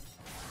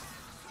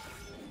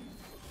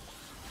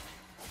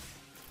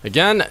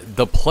 Again,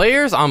 the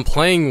players I'm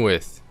playing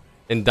with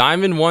in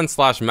Diamond 1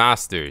 /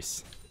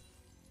 Masters.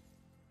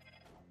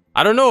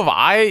 I don't know if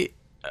I...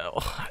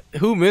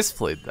 who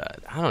misplayed that?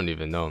 I don't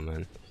even know,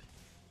 man.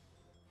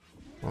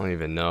 I don't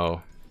even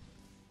know.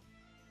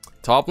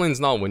 Top lane's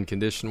not win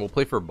condition. We'll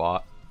play for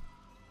bot.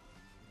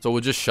 So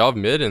we'll just shove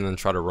mid and then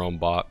try to roam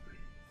bot.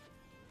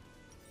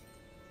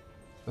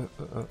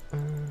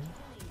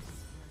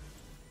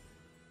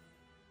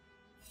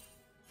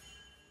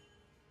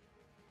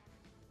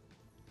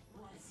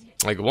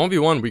 Like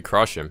 1v1, we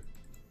crush him.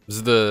 This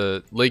is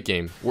the late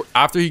game.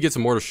 After he gets a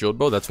Mortal Shield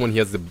Bow, that's when he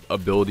has the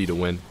ability to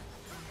win.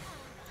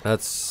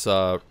 That's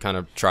kind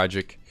of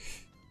tragic.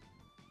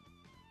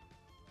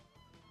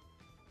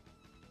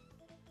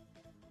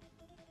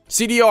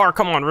 CDR,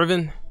 come on,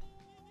 Riven.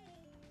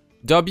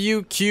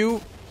 W,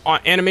 Q,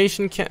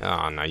 animation can't...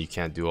 Oh, no, you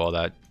can't do all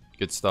that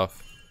good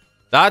stuff.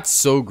 That's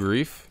so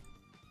grief.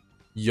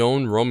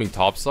 Yone roaming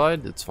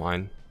topside, it's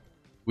fine.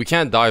 We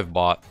can't dive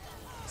bot.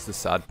 It's the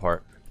sad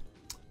part.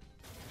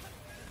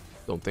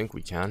 Don't think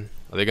we can.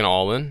 Are they gonna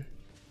all in?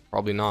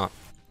 Probably not.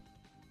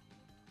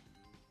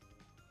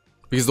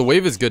 Because the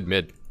wave is good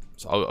mid.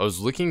 So I was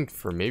looking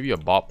for maybe a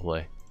bot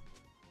play.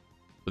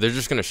 But they're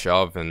just gonna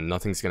shove and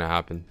nothing's gonna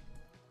happen.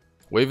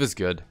 Wave is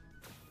good.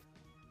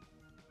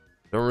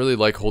 Don't really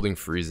like holding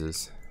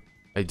freezes.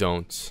 I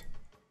don't.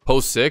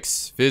 Post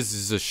 6, Fizz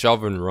is a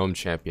shove and roam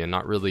champion,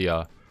 not really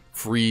a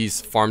freeze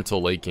farm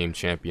till late game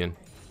champion.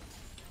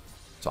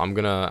 So I'm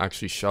gonna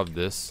actually shove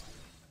this.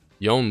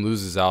 Yone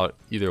loses out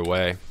either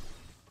way.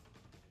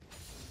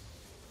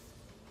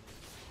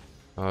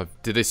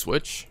 Did they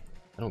switch?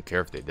 I don't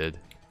care if they did.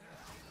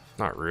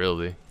 Not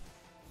really.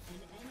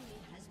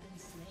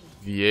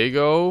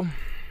 Viego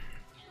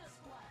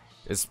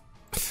is...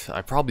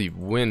 I probably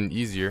win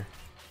easier.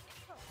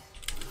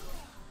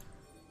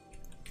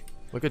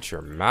 Look at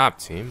your map,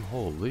 team.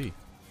 Holy.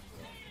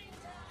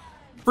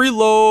 Free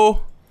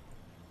low.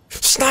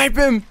 Snipe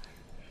him.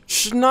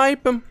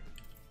 Snipe him.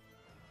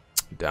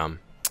 Damn.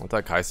 I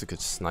thought Kaisa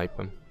could snipe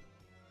him.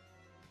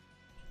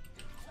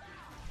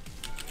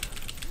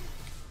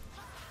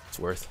 It's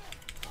worth.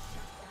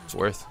 It's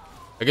worth.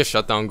 I guess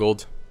shutdown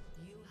gold.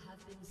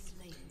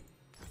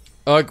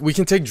 We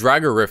can take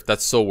Dragger Rift.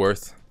 That's so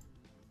worth.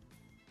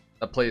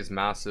 That play is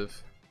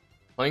massive.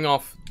 Playing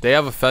off, they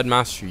have a Fed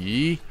Master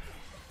Yi.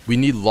 We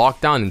need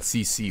lockdown and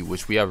CC,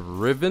 which we have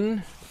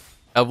Riven.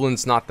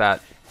 Evelyn's not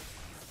that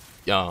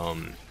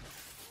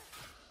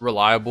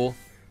reliable,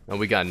 and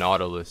we got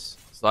Nautilus,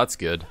 so that's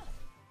good.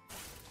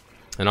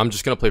 And I'm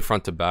just gonna play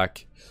front to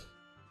back.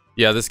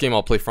 Yeah, this game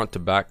I'll play front to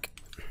back.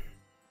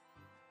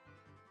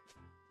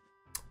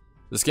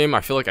 This game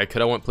I feel like I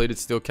could have went plated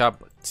steel cap,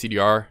 but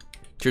CDR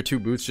tier 2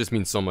 boots just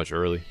means so much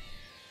early.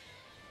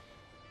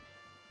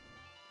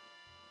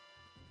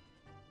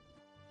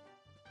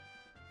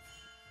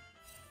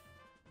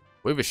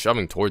 Wave is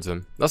shoving towards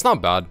him. That's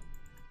not bad.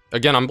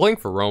 Again, I'm playing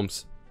for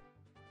roams.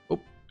 Oh.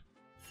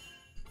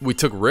 We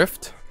took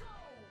Rift.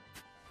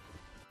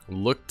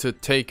 Look to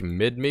take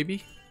mid,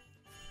 maybe?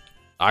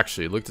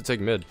 Actually, look to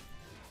take mid.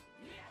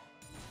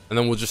 And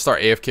then we'll just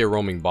start AFK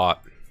roaming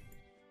bot.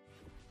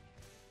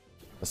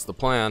 That's the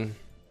plan.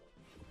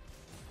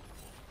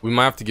 We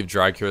might have to give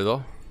drag here,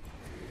 though.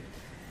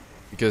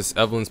 Because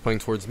Evelyn's playing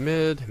towards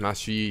mid.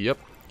 Master Yi, yep.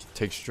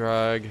 Takes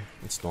drag.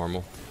 It's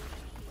normal.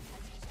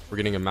 We're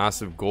getting a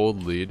massive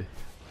gold lead.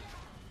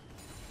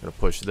 Gonna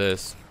push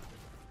this.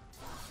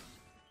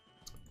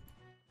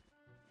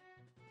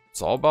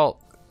 It's all about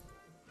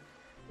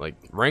like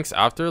ranks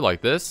after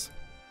like this.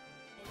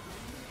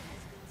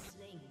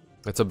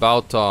 It's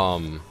about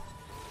no,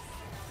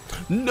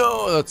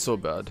 that's so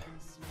bad.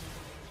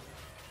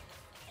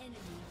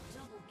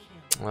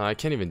 I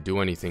can't even do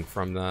anything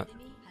from that.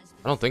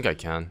 I don't think I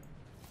can.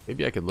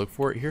 Maybe I could look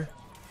for it here.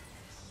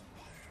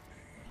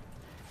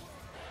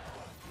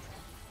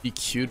 He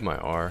queued my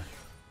R.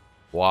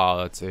 Wow,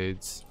 that's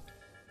AIDS.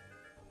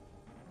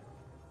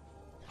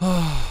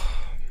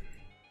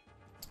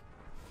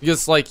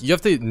 Because, like, you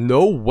have to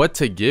know what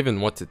to give and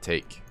what to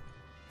take.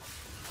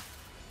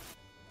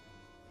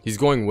 He's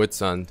going Wit's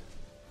End,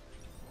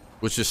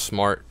 which is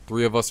smart.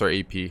 3 of us are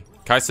AP.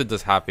 Kaisa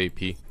does half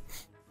AP.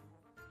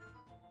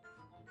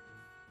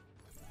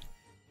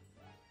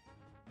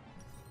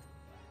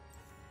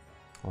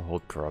 I'll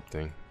hold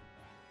Corrupting.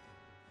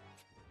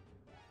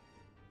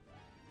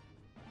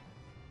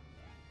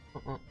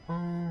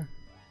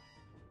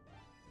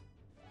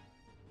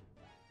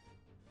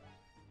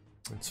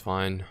 It's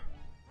fine.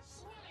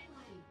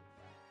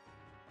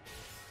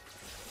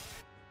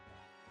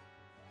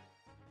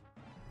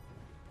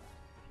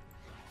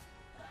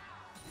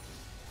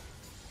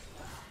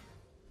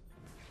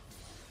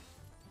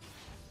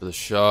 For the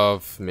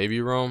shove,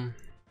 maybe roam.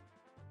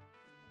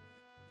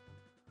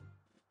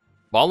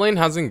 Bot lane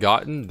hasn't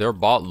gotten their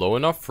bot low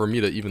enough for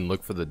me to even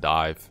look for the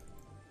dive.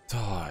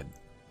 God.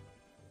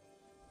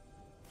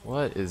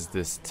 What is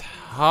this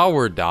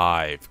tower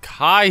dive?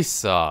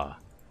 Kaisa!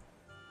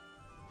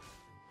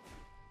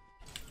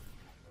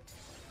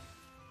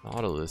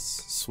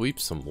 Nautilus, sweep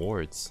some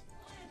wards.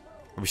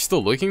 Are we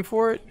still looking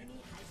for it?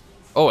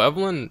 Oh,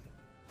 Evelyn.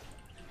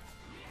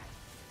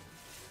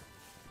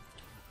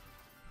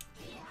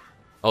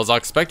 I was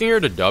expecting her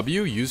to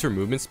W, use her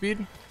movement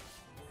speed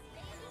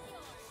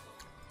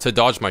to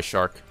dodge my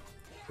shark,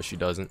 but she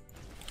doesn't.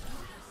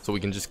 So we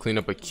can just clean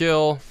up a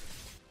kill.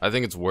 I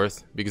think it's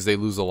worth because they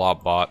lose a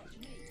lot bot.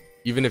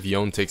 Even if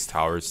Yone takes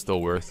tower, it's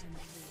still worth.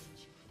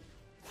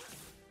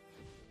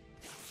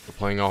 We're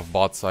playing off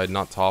bot side,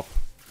 not top.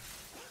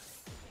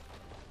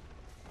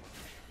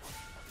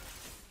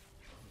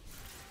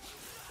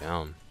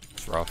 Damn,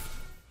 it's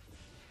rough.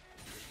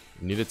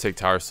 You need to take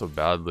tower so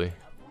badly.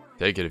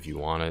 Take it if you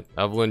want it.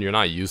 Evelyn, you're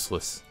not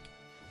useless.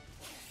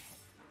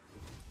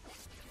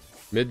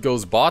 Mid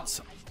goes bot.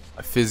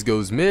 Fizz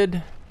goes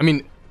mid. I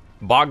mean,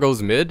 bot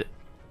goes mid.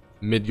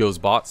 Mid goes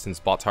bot since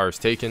bot tower is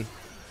taken.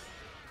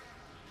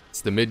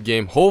 It's the mid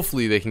game.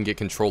 Hopefully they can get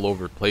control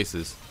over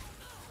places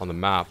on the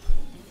map.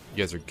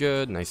 You guys are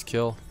good. Nice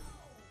kill.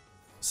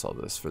 Sell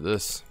this for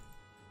this.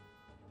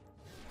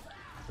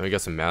 And we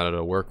got some mana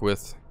to work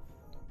with.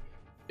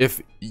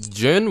 If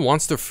Jhin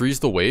wants to freeze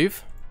the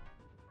wave,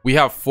 we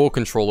have full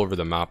control over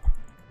the map.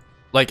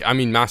 Like, I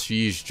mean, Master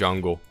Yi's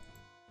jungle.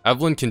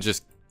 Evelyn can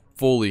just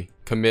fully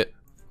commit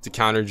to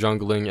counter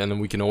jungling, and then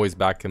we can always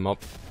back him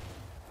up.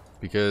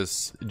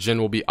 Because Jhin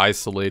will be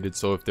isolated,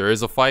 so if there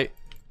is a fight,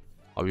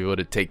 I'll be able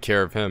to take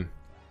care of him.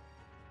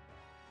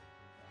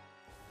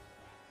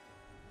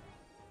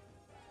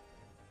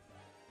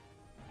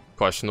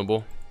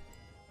 Questionable.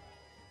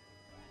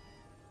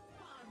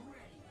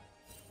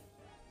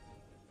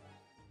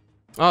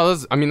 Oh,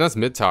 that's, I mean, that's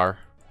mid tower.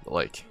 But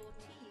like,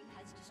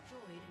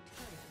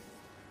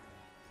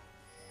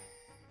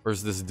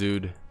 where's this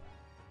dude?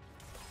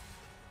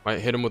 Might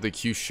hit him with a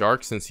Q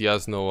shark since he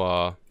has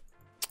no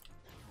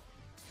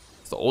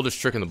it's the oldest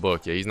trick in the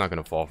book. Yeah, he's not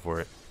gonna fall for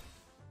it.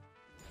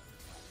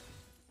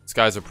 This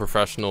guy's a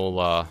professional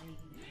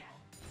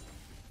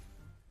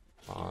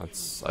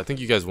I think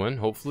you guys win,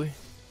 hopefully.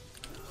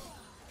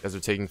 You guys are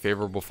taking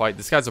favorable fight.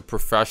 This guy's a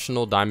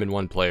professional Diamond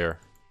 1 player.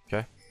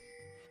 Okay?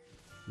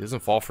 He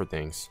doesn't fall for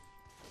things.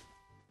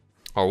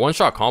 Our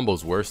one-shot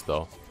combo's worse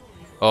though.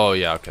 Oh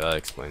yeah, okay, that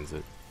explains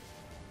it.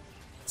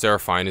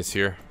 Seraphine is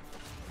here.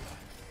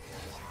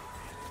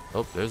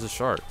 Oh, there's a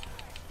shark.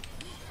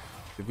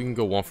 If we can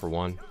go 1 for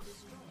 1.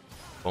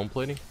 Bone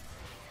plating?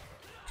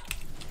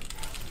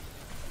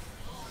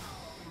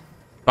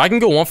 If I can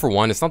go 1 for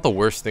 1, it's not the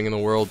worst thing in the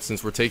world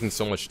since we're taking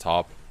so much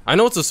top. I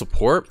know it's a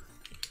support.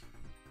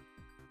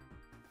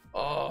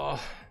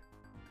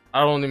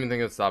 I don't even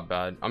think it's that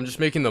bad. I'm just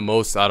making the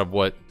most out of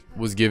what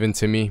was given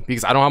to me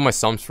because I don't have my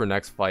sums for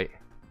next fight.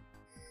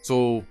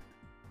 So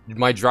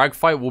my drag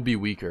fight will be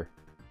weaker.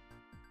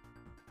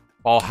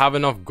 I'll have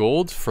enough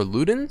gold for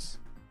Ludens.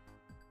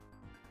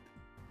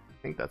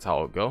 I think that's how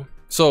it'll go.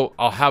 So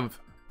I'll have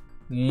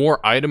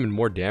more item and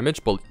more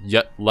damage, but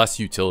yet less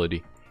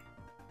utility.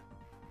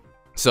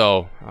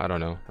 So I don't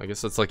know. I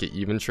guess that's like an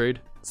even trade.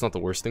 It's not the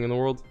worst thing in the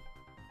world.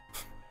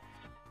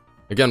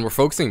 Again, we're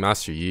focusing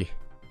Master Yi.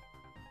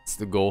 It's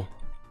the goal.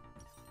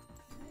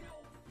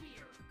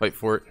 Fight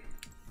for it.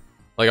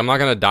 Like, I'm not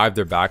gonna dive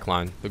their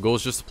backline. The goal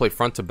is just to play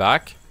front to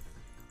back,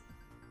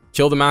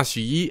 kill the Master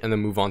Yi, and then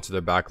move on to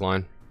their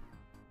backline.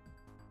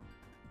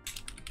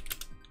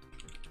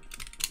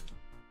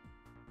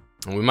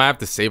 And we might have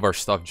to save our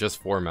stuff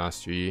just for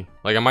Master Yi.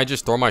 Like, I might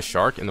just throw my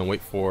shark and then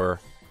wait for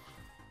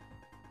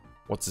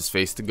what's his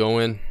face to go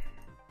in.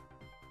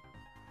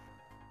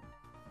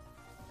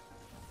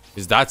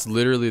 Because that's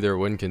literally their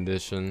win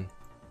condition.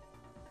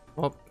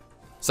 Well,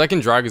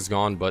 second drag is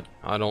gone, but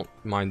I don't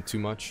mind too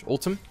much.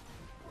 Ultim?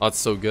 Oh, that's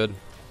so good.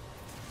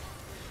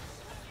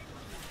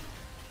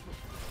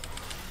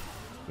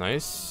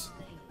 Nice.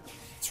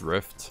 It's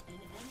Rift.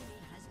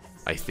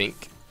 I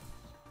think.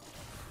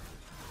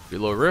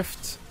 Below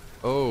Rift.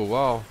 Oh,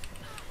 wow.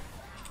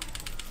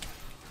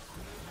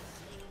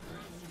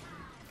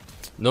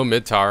 No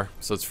mid tower,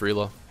 so it's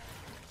Freela.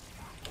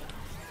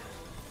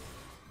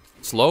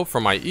 Slow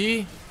from my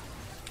E.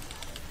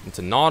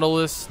 Into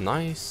Nautilus.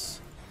 Nice.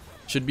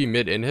 Should be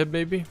mid inhib,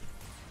 maybe?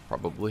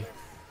 Probably.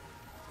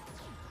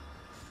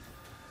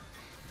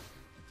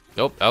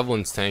 Nope,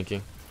 Evelyn's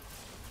tanking.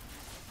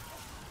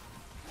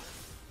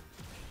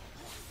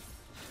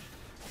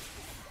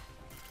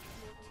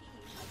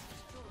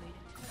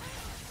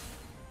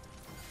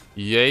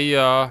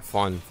 Yeah,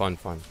 fun, fun,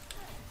 fun.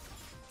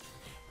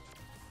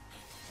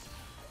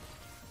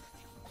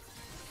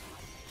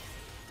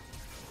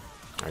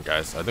 Alright,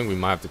 guys, I think we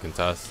might have to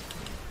contest.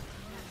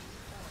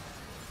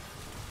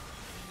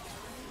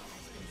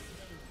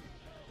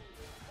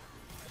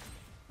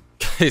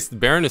 Guys, the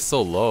Baron is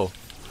so low.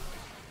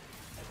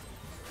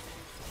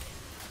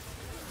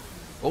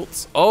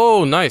 Ults.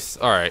 Oh, nice.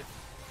 Alright.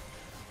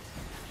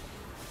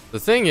 The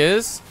thing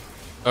is...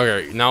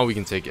 Okay, now we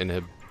can take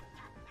inhib.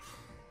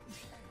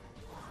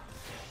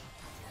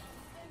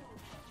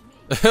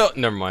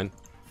 Never mind.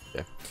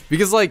 Okay.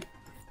 Because, like,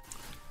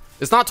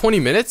 it's not 20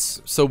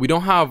 minutes, so we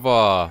don't have,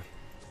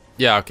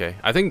 yeah, okay.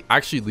 I think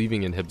actually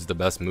leaving inhib's the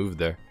best move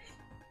there.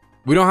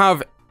 We don't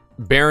have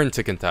Baron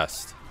to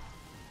contest.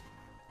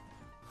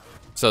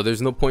 So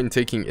there's no point in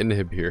taking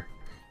inhib here.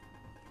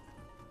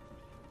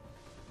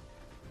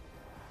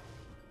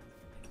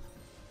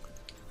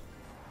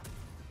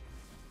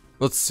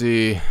 Let's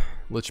see.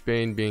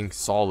 Lichbane being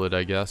solid,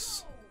 I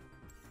guess.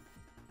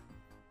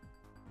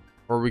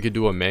 Or we could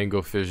do what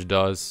Mango Fish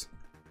does.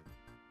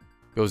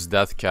 Goes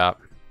Death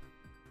Cap.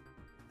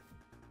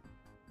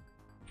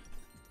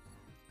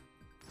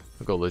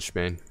 I'll go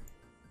Lichbane.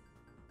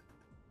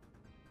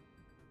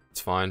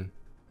 It's fine.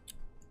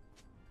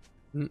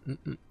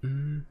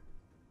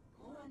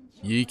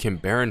 Yi can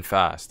Baron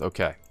fast.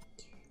 Okay.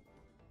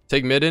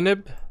 Take mid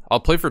inhib. I'll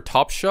play for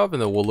top shove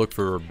and then we'll look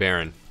for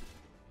Baron.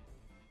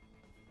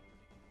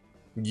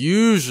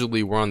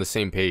 Usually we're on the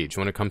same page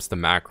when it comes to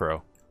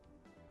macro.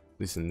 At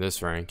least in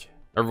this rank.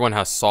 Everyone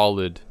has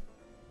solid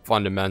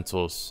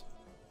fundamentals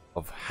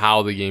of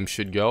how the game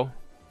should go.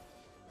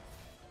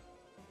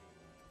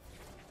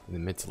 In the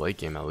mid to late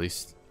game at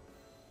least.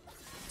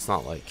 It's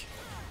not like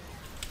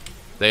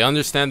they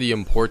understand the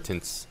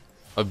importance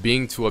of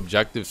being to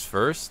objectives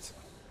first.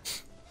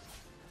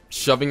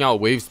 Shoving out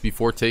waves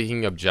before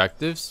taking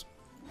objectives.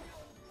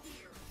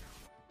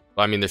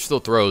 But I mean, there's still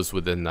throws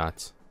within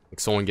that. Like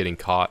someone getting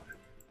caught.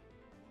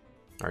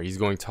 Alright, he's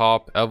going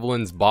top.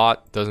 Evelyn's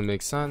bot doesn't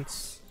make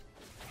sense.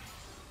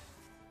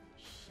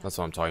 That's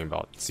what I'm talking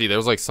about. See,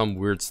 there's like some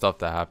weird stuff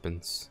that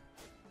happens.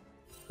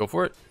 Go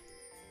for it.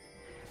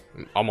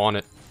 I'm on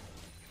it.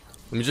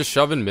 Let me just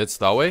shove in mid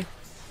so that way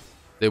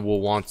they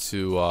will want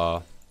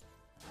to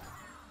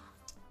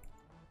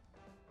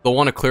they'll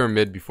want to clear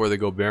mid before they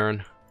go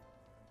Baron.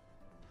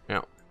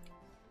 Yeah.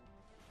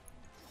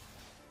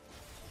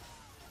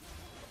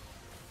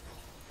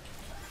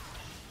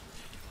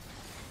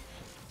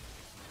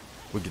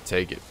 We could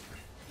take it.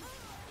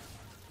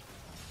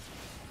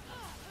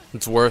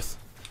 It's worth.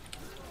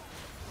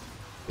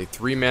 They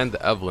 3-manned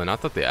the Evelyn. I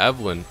thought the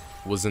Evelyn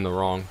was in the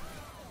wrong.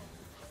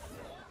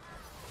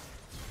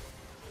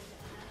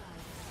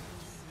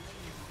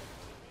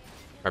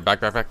 Alright,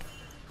 back.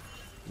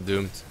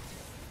 Doomed.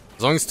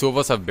 As long as two of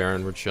us have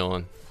Baron, we're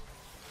chilling.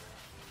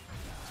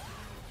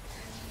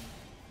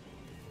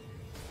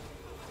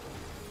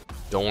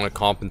 Don't want to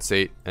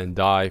compensate and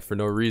die for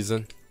no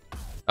reason.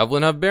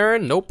 Evelyn have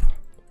Baron? Nope.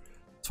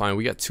 It's fine.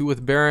 We got 2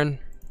 with Baron.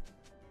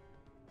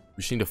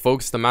 We just need to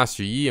focus the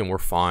Master Yi and we're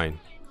fine.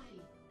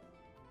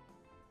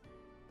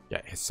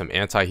 Yeah, some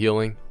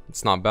anti-healing.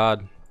 It's not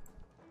bad.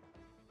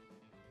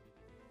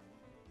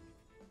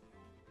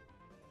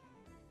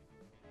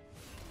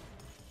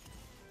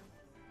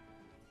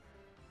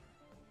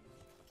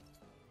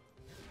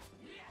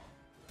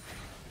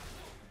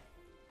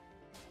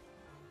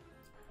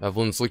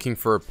 Evelyn's looking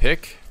for a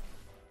pick.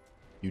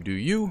 You do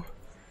you.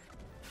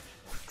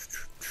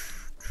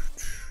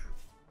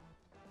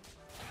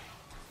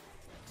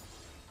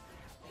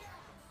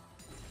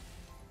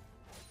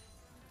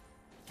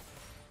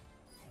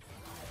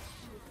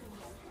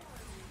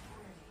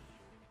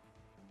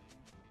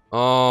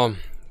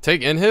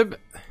 Take inhib.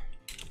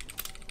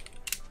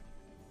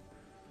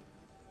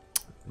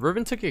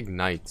 Riven took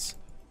ignites.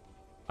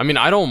 I mean,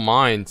 I don't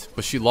mind,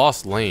 but she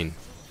lost lane.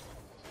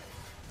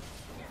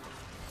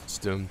 It's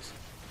doomed.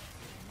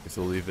 Guess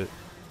we'll leave it.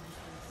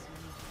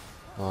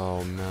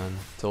 Oh man,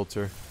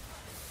 tilter.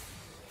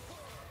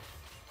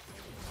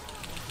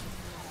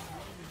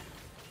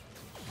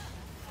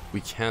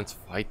 We can't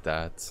fight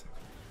that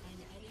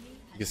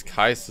because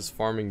Kais is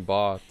farming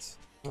bot.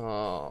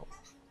 Oh,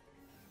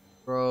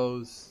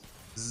 bros.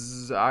 This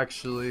is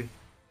actually.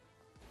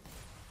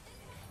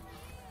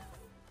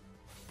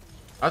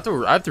 I have to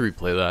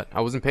replay that.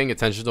 I wasn't paying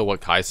attention to what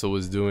Kaisa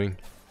was doing.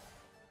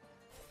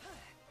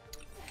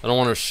 I don't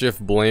want to shift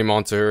blame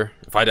onto her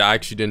if I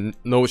actually didn't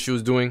know what she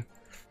was doing.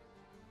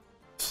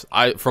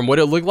 From what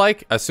it looked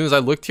like, as soon as I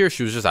looked here,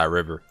 she was just at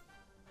river.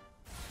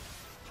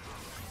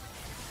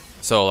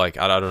 So like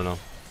I don't know.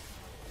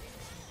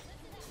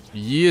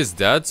 Yi is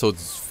dead, so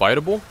it's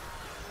fightable.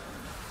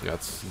 Yeah,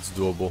 it's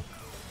doable.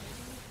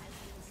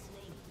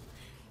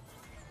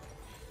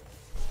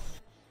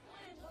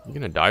 You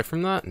gonna die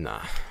from that?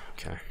 Nah.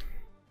 Okay.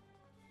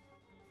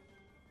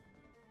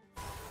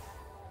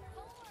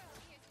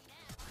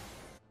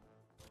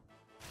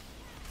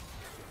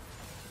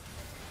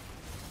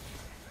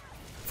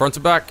 Front to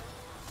back.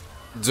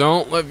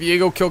 Don't let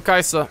Viego kill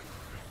Kaisa.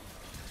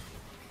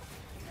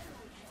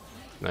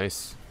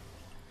 Nice.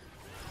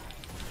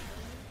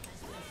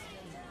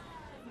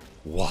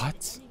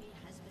 What?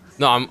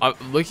 No, I'm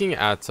looking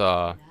at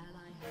I'm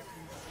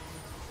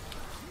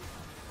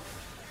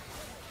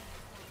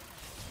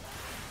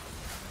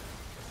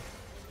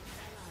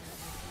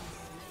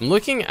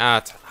looking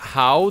at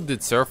how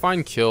did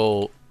Seraphine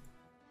kill,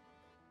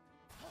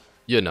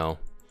 you know,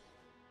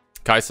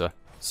 Kaisa.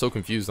 So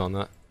confused on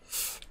that.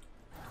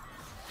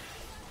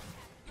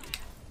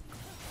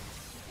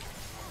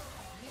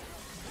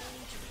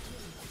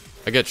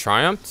 I get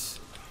triumphed.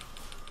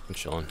 I'm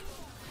chilling.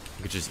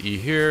 We could just E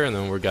here, and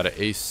then we got an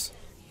ace.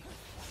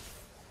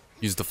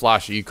 Use the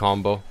flash E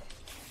combo.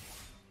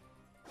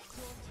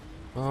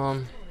 I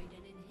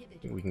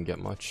think we can get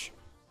much.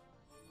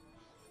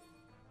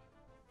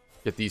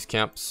 Get these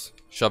camps.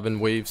 Shove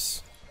in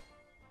waves.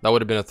 That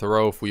would have been a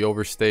throw if we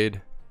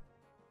overstayed.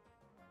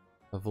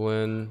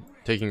 Evelyn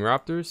taking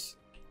Raptors.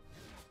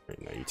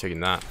 Right, now you're taking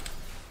that.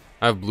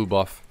 I have blue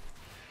buff.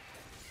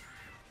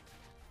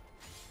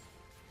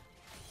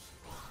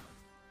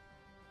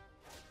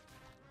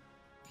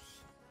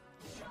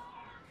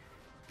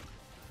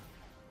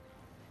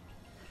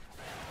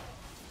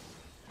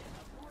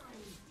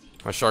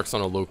 My shark's on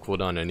a low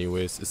cooldown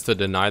anyways. It's to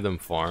deny them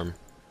farm.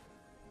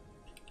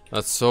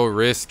 That's so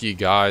risky,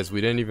 guys.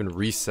 We didn't even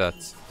reset.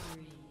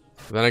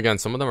 But then again,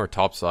 some of them are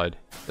topside.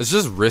 It's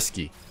just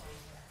risky.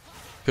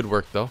 Could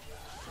work though.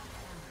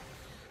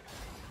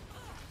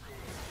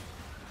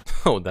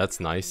 Oh, that's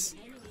nice.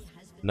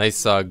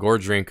 Nice gore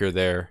drinker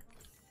there.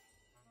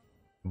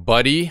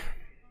 Buddy.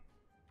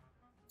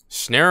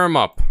 Snare him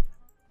up.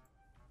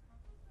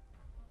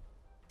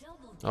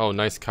 Oh,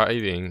 nice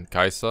kiting,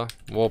 Kaisa.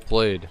 Well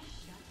played.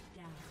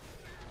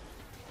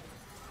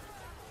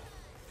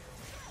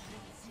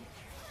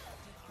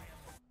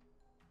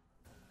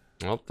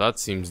 Well, that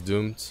seems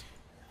doomed.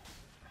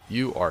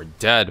 You are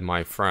dead,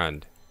 my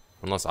friend.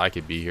 Unless I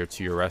could be here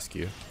to your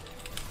rescue.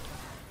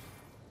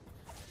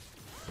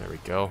 There we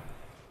go.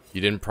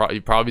 You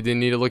probably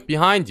didn't need to look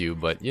behind you,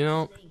 but you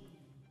know.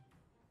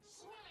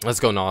 Let's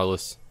go,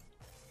 Nautilus.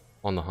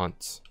 On the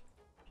hunt.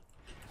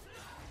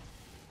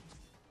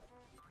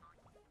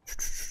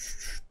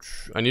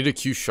 I need a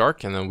Q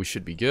shark and then we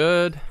should be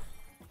good.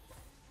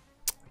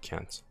 I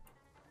can't.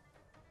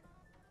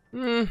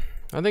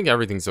 I think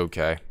everything's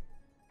okay.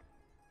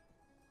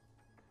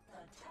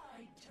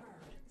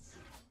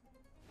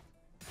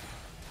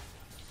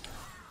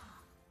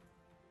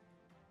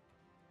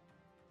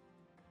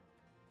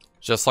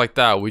 Just like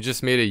that, we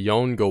just made a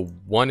Yone go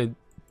 1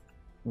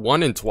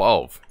 in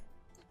 12.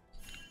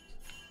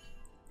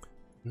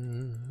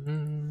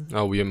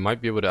 Oh, we might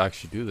be able to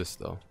actually do this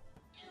though.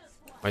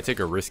 Might take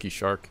a risky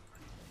shark.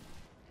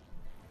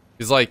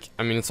 It's like,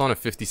 I mean, it's on a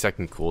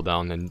 50-second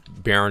cooldown, and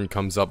Baron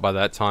comes up by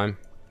that time.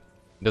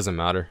 It doesn't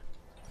matter.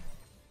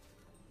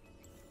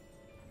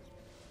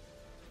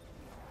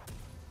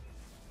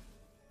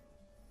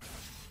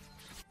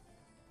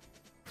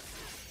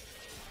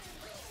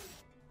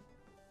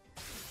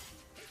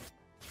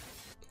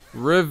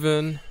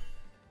 Riven.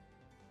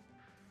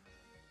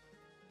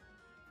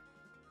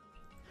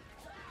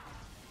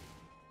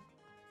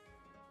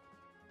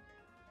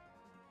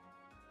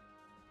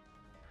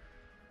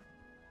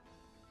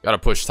 Gotta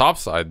push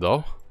topside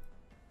though.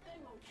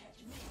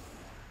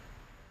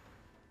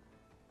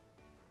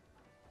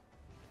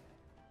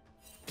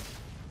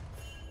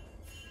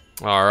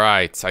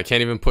 Alright, I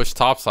can't even push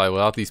topside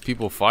without these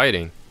people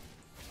fighting.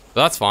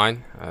 But that's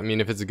fine. I mean,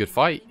 if it's a good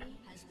fight.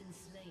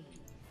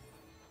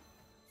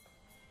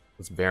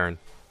 It's Baron.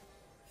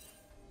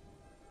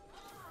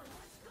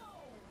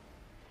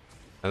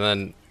 And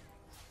then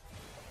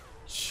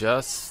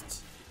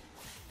just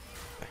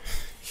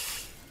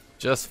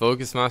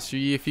focus Master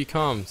Yi if he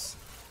comes.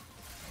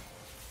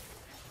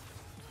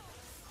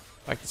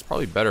 In fact, it's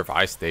probably better if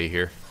I stay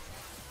here.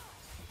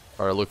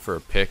 Or look for a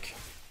pick.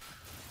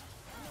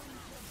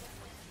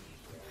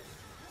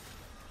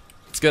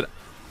 It's good.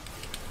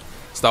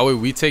 So that way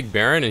we take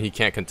Baron and he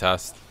can't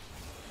contest.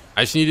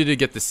 I just needed to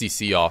get the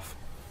CC off.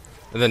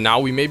 And then now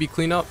we maybe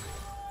clean up.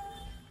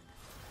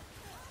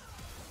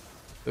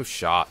 No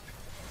shot.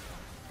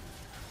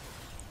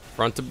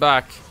 Front to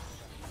back.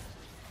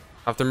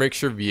 Have to make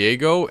sure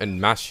Viego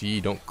and Master Yi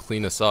don't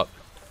clean us up.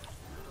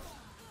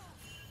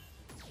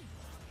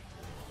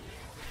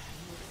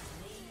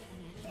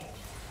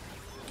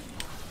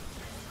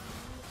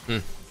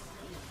 I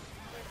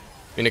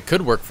mean, it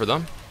could work for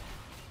them.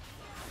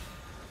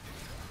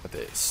 But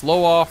they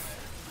slow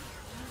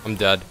off. I'm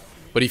dead.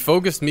 But he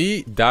focused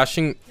me,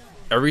 dashing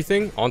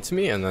everything onto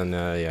me, and then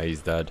yeah,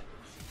 he's dead.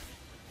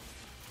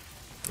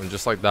 And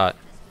just like that,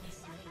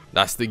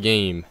 that's the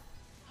game.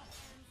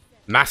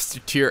 Master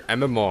tier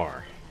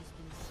MMR.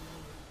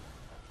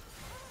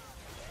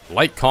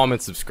 Like,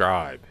 comment,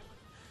 subscribe.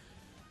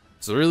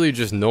 So really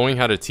just knowing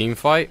how to team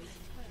fight,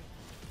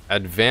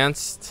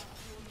 advanced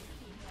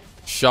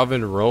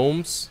shoving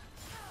roams,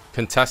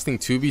 contesting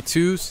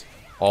 2v2s,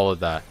 all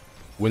of that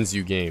wins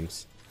you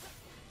games.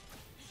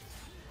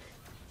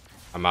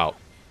 I'm out.